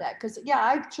about that, because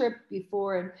I've tripped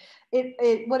before, and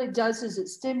it what it does is it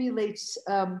stimulates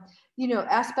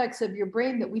aspects of your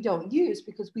brain that we don't use,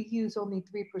 because we use only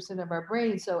 3% of our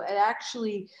brain. So it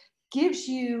actually gives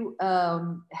you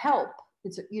help.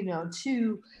 It's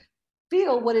to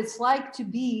feel what it's like to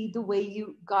be the way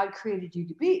God created you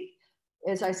to be.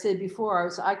 As I said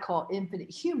before, I call infinite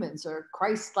humans or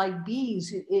Christ-like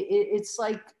beings. It's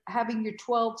like having your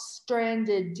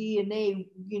 12-stranded DNA,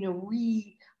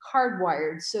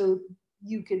 hardwired, so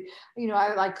you could,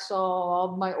 I saw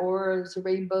all my auras,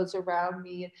 rainbows around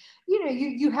me, and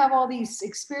you have all these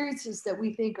experiences that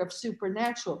we think are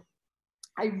supernatural.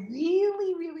 I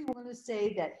really, really want to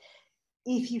say that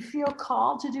if you feel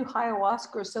called to do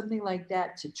ayahuasca or something like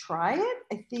that, to try it,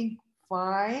 I think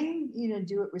fine,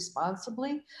 do it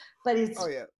responsibly, but it's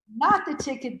not the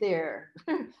ticket there.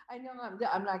 I know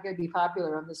I'm not going to be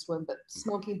popular on this one, but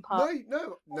smoking pot.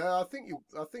 No, I think you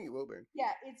will be.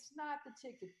 Yeah, it's not the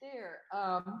ticket there.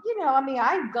 I mean,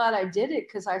 I'm glad I did it,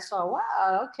 because I saw,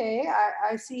 wow, okay,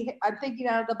 I see, I'm thinking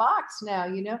out of the box now,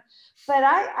 but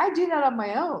I do that on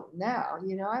my own now.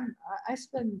 I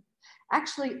spend,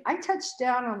 actually, I touch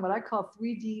down on what I call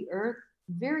 3D Earth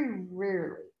very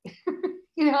rarely.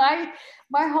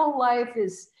 My whole life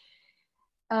is,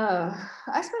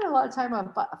 I spend a lot of time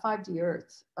on 5D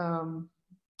Earth. I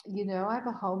have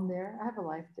a home there. I have a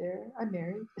life there. I'm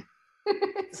married.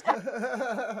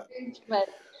 But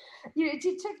it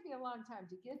took me a long time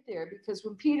to get there, because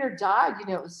when Peter died,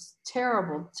 it was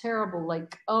terrible, terrible.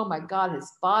 Like, oh my God,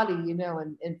 his body,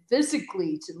 and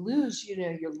physically to lose,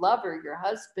 your lover, your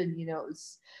husband, it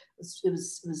was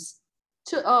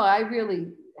I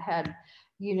really had,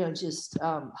 just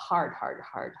hard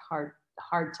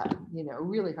time,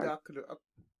 really hard. Yeah, I could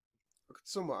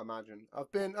somewhat imagine.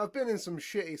 I've been in some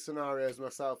shitty scenarios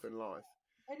myself in life.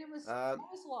 And I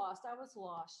was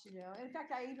lost. In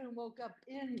fact, I even woke up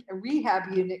in a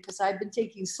rehab unit because I'd been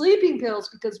taking sleeping pills,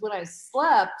 because when I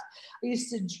slept, I used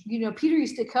to, Peter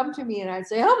used to come to me and I'd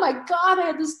say, oh my God, I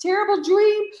had this terrible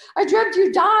dream. I dreamt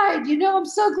you died. I'm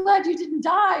so glad you didn't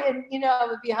die. And, I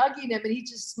would be hugging him and he'd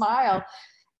just smile.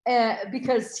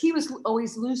 Because he was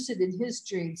always lucid in his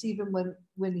dreams, even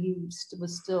when he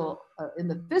was still in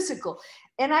the physical.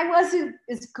 And I wasn't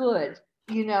as good.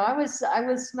 I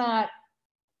was not.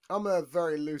 I'm a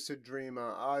very lucid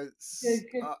dreamer.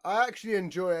 Good. I actually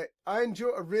enjoy it. I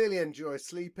really enjoy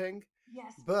sleeping.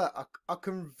 Yes. But I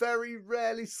can very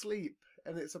rarely sleep,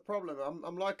 and it's a problem.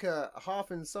 I'm like a half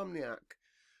insomniac.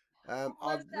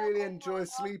 I really enjoy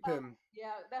sleeping.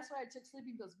 Yeah, that's why I took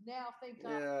sleeping pills. Now, thank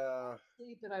God, Yeah. I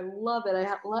sleep, and I love it.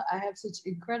 I have such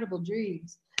incredible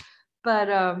dreams. But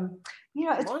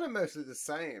it's mine are mostly the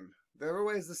same. They're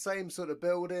always the same sort of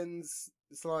buildings.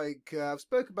 It's like I've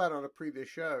spoke about it on a previous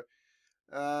show.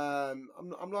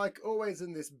 I'm like always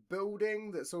in this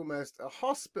building that's almost a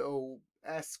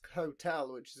hospital-esque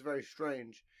hotel, which is very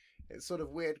strange. It's sort of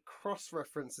weird cross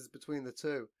references between the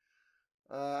two.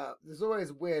 There's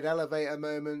always weird elevator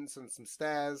moments and some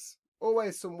stairs.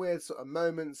 Always some weird sort of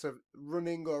moments of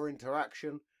running or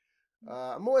interaction.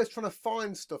 I'm always trying to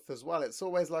find stuff as well. It's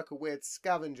always like a weird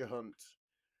scavenger hunt.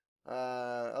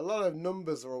 A lot of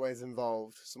numbers are always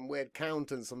involved. Some weird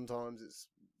counting sometimes. It's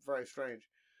very strange.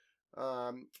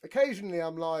 Occasionally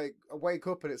I'm like, I wake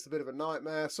up and it's a bit of a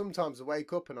nightmare. Sometimes I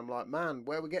wake up and I'm like, man,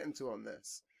 where are we getting to on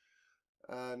this?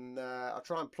 And I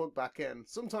try and plug back in.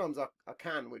 Sometimes I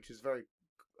can, which is I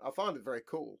find it very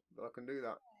cool that I can do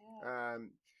that.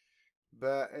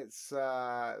 But it's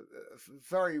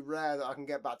very rare that I can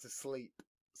get back to sleep.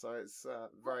 So it's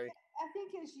very. I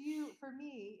think for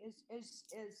me, as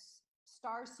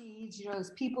star seeds,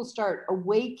 as people start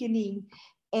awakening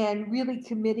and really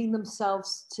committing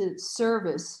themselves to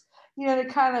service, they're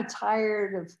kind of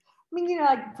tired of. I mean,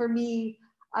 like for me,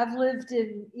 I've lived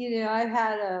in,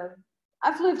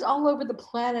 I've lived all over the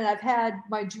planet. I've had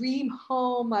my dream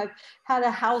home. I've had a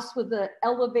house with an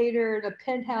elevator and a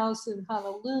penthouse in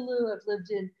Honolulu. I've lived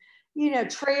in,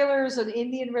 trailers on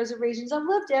Indian reservations. I've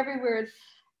lived everywhere.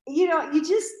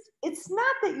 It's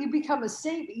not that you become a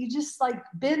saint, but you just like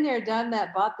been there, done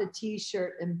that, bought the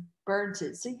t-shirt and burnt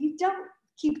it. So you don't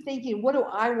keep thinking, what do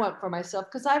I want for myself?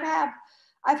 Because I've had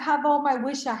all my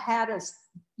wish I had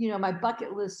my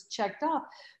bucket list checked off.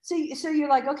 So you're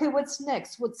like, okay, what's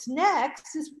next? What's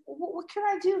next is what can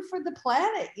I do for the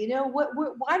planet?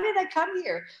 Why did I come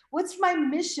here? What's my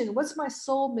mission? What's my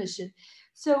soul mission?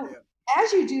 So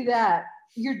as you do that,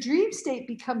 your dream state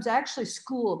becomes actually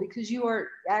school, because you are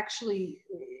actually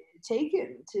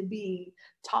taken to be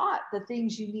taught the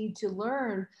things you need to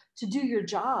learn to do your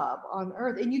job on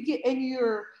earth. And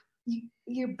you're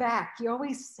back. You're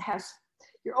always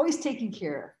taken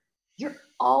care of. You're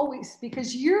always,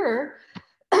 because you're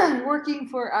working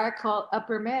for, I call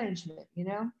upper management,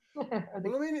 Well, I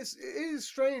mean, it is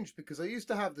strange, because I used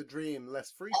to have the dream less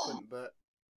frequent, but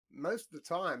most of the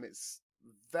time it's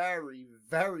very,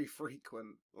 very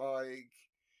frequent. Like,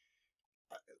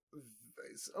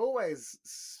 it's always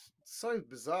so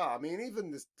bizarre. I mean,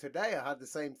 even today I had the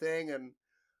same thing, and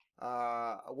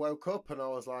I woke up and I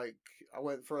was like, I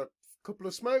went for a couple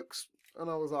of smokes, and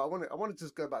I was like, I wanted to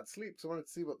just go back to sleep, so I wanted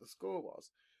to see what the score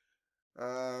was.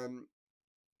 I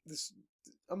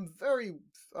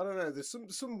don't know, there's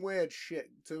some weird shit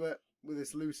to it with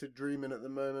this lucid dreaming at the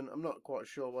moment. I'm not quite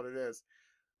sure what it is.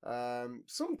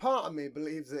 Some part of me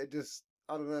believes that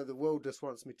I don't know, the world just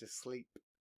wants me to sleep,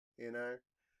 There's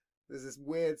this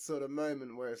weird sort of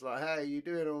moment where it's like, hey, you're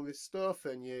doing all this stuff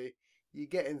and you're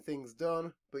getting things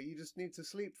done, but you just need to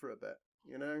sleep for a bit,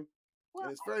 Well,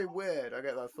 and it's very weird. I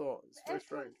get that thought. It's very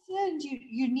strange. And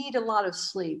you need a lot of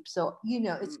sleep. So,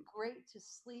 it's great to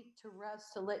sleep, to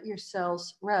rest, to let your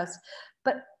cells rest.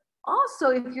 But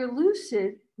also, if you're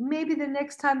lucid, maybe the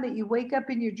next time that you wake up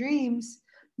in your dreams,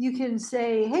 you can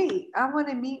say, hey, I want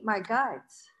to meet my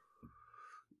guides.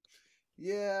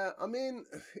 Yeah, I mean,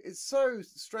 it's so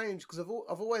strange, because I've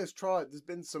always tried. There's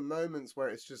been some moments where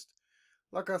it's just,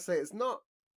 like I say, it's not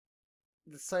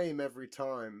the same every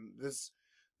time. There's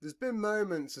been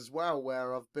moments as well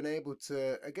where I've been able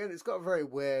to, again, it's got very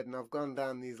weird, and I've gone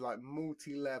down these like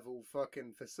multi-level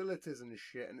fucking facilities and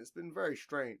shit, and it's been very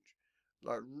strange,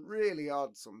 like really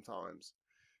odd sometimes,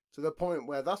 to the point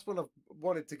where that's when I've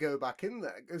wanted to go back in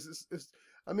there. Because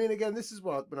I mean, again, this is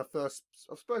when I've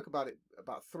spoke about it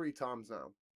about 3 times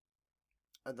now,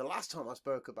 and the last time I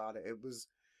spoke about it, it was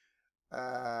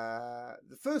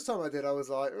the first time I did, I was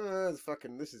like,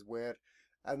 this is weird.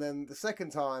 And then the second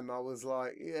time I was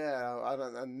like, yeah,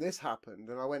 and this happened,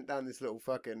 and I went down this little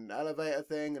fucking elevator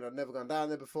thing, and I'd never gone down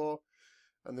there before,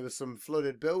 and there was some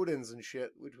flooded buildings and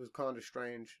shit, which was kind of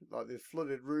strange, like the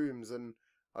flooded rooms, and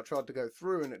I tried to go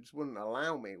through and it just wouldn't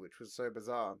allow me, which was so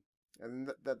bizarre. And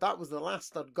that was the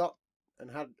last I'd got and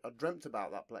I dreamt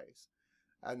about that place.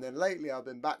 And then lately I've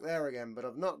been back there again, but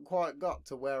I've not quite got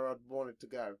to where I'd wanted to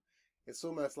go. It's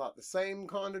almost like the same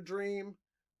kind of dream,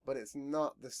 but it's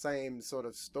not the same sort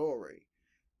of story,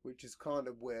 which is kind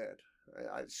of weird.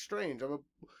 It's strange. I'm a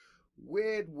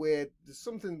weird. There's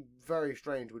something very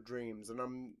strange with dreams, and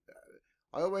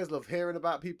I always love hearing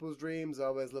about people's dreams. I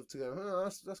always love to go, oh,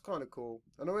 that's kind of cool,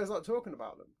 and I always like talking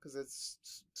about them, because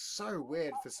it's so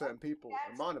weird for certain people,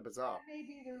 and mine are bizarre. That may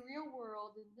be the real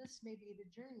world, and this may be the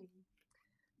dream.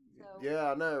 So,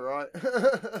 yeah, I know, right?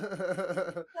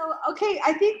 So, okay,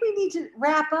 I think we need to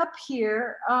wrap up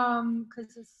here,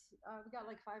 because we got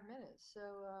like 5 minutes. So,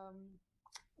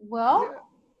 well,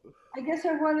 I guess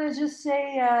I want to just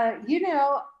say, I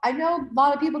know a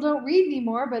lot of people don't read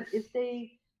anymore, but if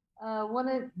they want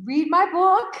to read my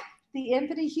book, The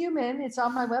Infinite Human, it's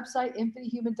on my website,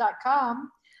 infinitehuman.com.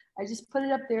 I just put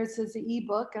it up there. It says the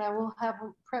ebook, and I will have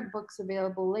print books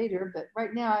available later. But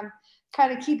right now, I'm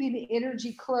kind of keeping the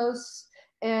energy close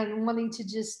and wanting to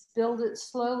just build it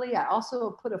slowly. I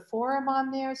also put a forum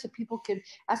on there so people can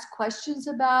ask questions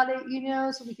about it,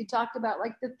 so we can talk about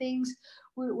like the things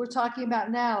we're talking about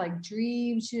now, like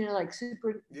dreams, like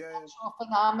supernatural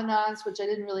phenomenons, which I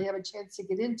didn't really have a chance to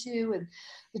get into, and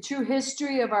the true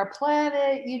history of our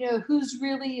planet, who's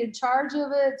really in charge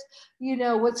of it,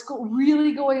 what's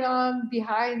really going on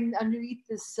underneath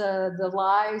this, the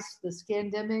lies, the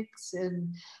scandemics,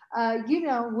 and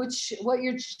what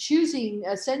you're choosing,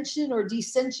 ascension or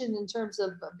descension, in terms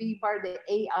of being part of the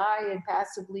AI and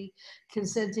passively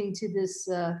consenting to this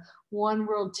one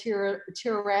world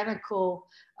tyrannical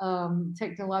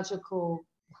technological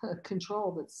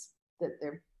control that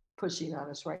they're pushing on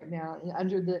us right now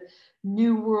under the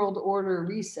new world order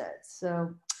reset.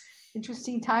 So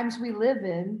interesting times we live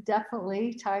in.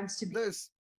 Definitely times to be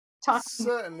talking.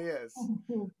 Certainly is.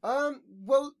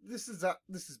 Well, this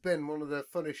has been one of the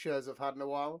funnest shows I've had in a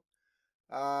while.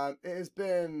 It has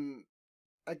been,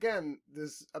 again,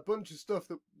 there's a bunch of stuff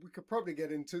that we could probably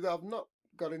get into that I've not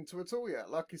got into at all yet.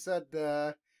 Like you said,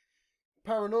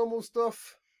 paranormal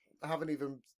stuff, I haven't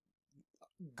even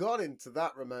got into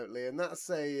that remotely, and that's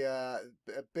a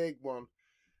big one,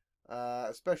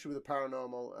 especially with the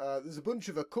paranormal. There's a bunch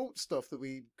of occult stuff that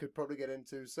we could probably get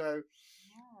into. So,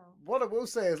 what I will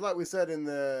say is, like we said in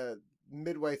the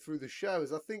midway through the show,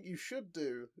 is I think you should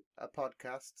do a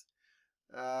podcast.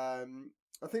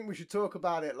 I think we should talk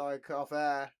about it like off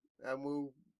air, and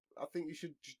I think you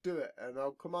should just do it, and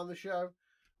I'll come on the show.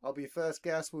 I'll be your first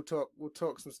guest. We'll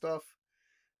talk some stuff.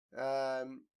 I'd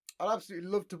absolutely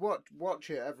love to watch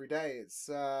it every day. It's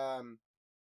I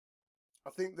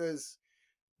think there's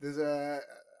a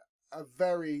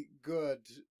very good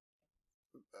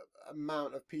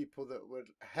amount of people that would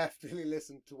heftily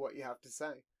listen to what you have to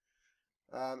say.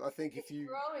 I think it's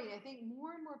growing. I think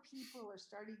more and more people are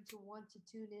starting to want to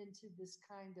tune into this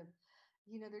kind of,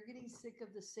 they're getting sick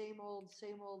of the same old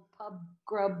pub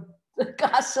grub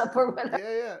gossip or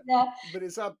whatever. Yeah. But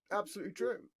it's absolutely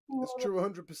true. It's true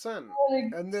 100%.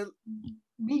 And the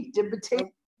meat and potato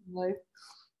life.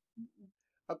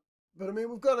 But I mean,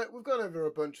 we've gone over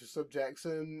a bunch of subjects,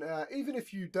 and even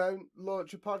if you don't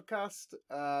launch a podcast,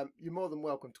 you're more than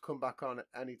welcome to come back on at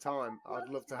any time. I'd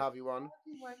love to have you on.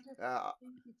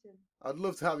 I'd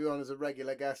love to have you on as a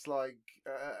regular guest, like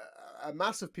a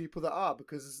mass of people that are,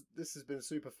 because this has been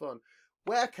super fun.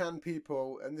 Where can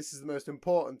people, and this is the most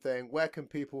important thing, where can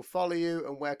people follow you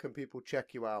and where can people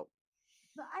check you out?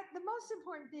 The most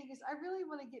important thing is I really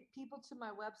want to get people to my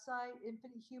website,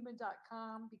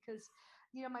 infinitehuman.com, because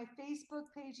my Facebook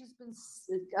page has been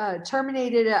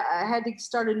terminated. I had to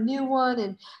start a new one,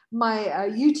 and my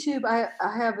YouTube, I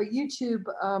have a YouTube,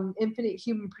 Infinite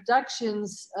Human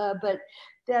Productions, but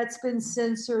that's been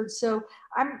censored. So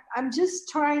I'm just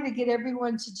trying to get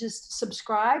everyone to just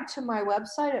subscribe to my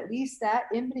website, at least that,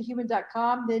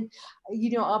 infinitehuman.com. Then,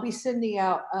 I'll be sending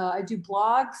out, I do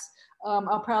blogs.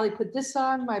 I'll probably put this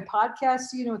on my podcast,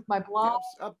 with my blog.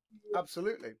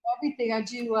 Absolutely. Everything. I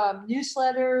do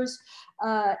newsletters,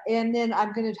 and then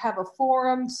I'm going to have a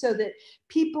forum so that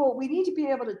we need to be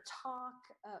able to talk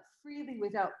freely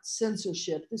without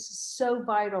censorship. This is so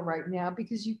vital right now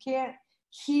because you can't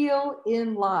heal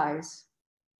in lies.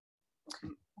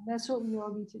 And that's what we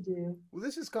all need to do. Well,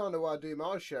 this is kind of why I do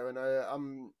my show, and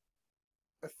I'm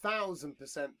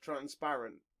 1,000%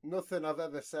 transparent. Nothing I've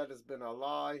ever said has been a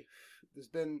lie. There's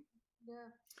been,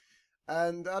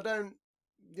 and I don't,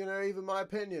 even my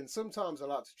opinions. Sometimes I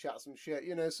like to chat some shit.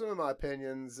 Some of my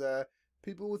opinions,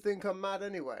 people will think I'm mad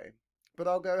anyway, but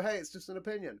I'll go, hey, it's just an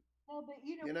opinion. No, but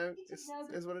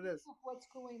it's what it is. What's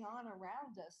going on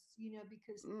around us,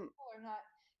 because people are not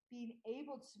being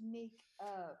able to make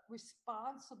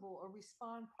responsible or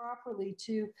respond properly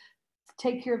to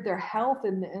take care of their health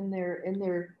and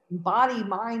their body,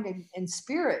 mind, and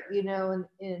spirit,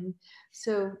 and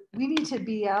so we need to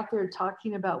be out there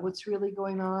talking about what's really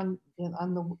going on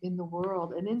in the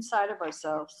world and inside of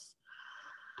ourselves.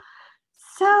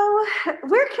 So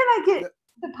where can I get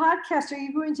the podcast? Are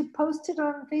you going to post it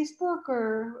on Facebook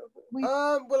or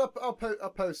well,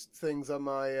 I'll post things on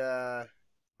my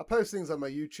I'll post things on my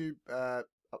YouTube. I'll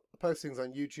post things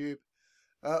on YouTube.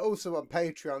 Also on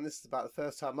Patreon. This is about the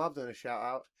first time I've done a shout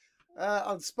out.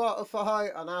 On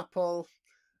Spotify, on Apple.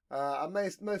 I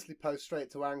mostly post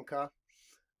straight to Anchor.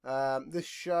 This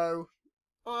show,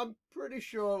 I'm pretty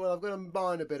sure. Well, I've got to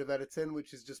combine a bit of editing,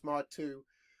 which is just my two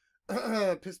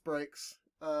piss breaks.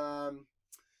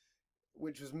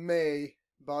 Which was me,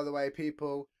 by the way,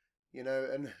 people. You know,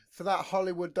 and for that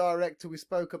Hollywood director we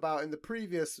spoke about in the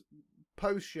previous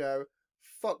post show,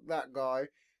 fuck that guy,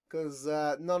 because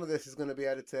none of this is going to be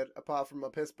edited apart from my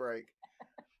piss break.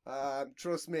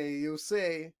 Trust me, you'll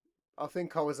see. I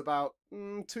think I was about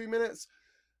 2 minutes,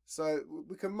 so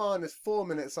we can minus 4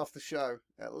 minutes off the show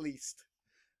at least.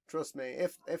 Trust me,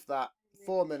 if that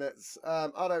 4 minutes.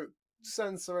 I don't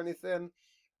censor anything.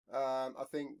 I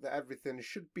think that everything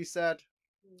should be said.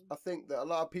 I think that a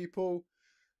lot of people,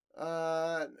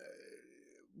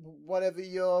 whatever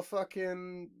your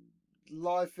fucking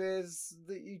life is,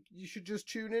 that you should just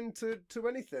tune in to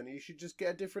anything. You should just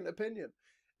get a different opinion.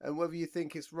 And whether you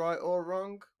think it's right or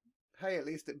wrong, hey, at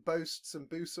least it boasts and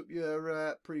boosts up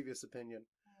your previous opinion.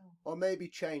 Or maybe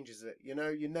changes it, you know?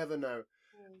 You never know.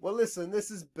 Well, listen, this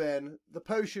has been the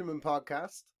Post-Human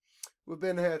Podcast. We've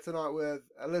been here tonight with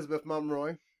Elizabeth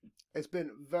Mumroy. It's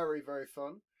been very, very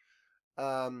fun.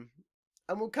 And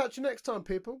we'll catch you next time,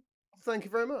 people. Thank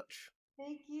you very much.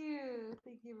 Thank you.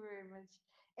 Thank you very much.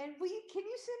 And can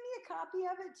you send me a copy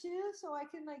of it too, so I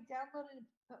can like download it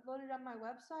and upload it on my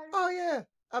website? Oh yeah,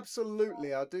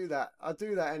 absolutely. I'll do that. I'll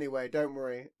do that anyway. Don't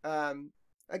worry.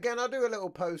 Again, I'll do a little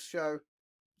post show,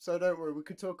 so don't worry. We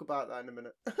can talk about that in a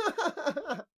minute.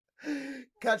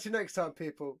 Catch you next time,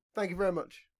 people. Thank you very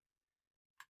much.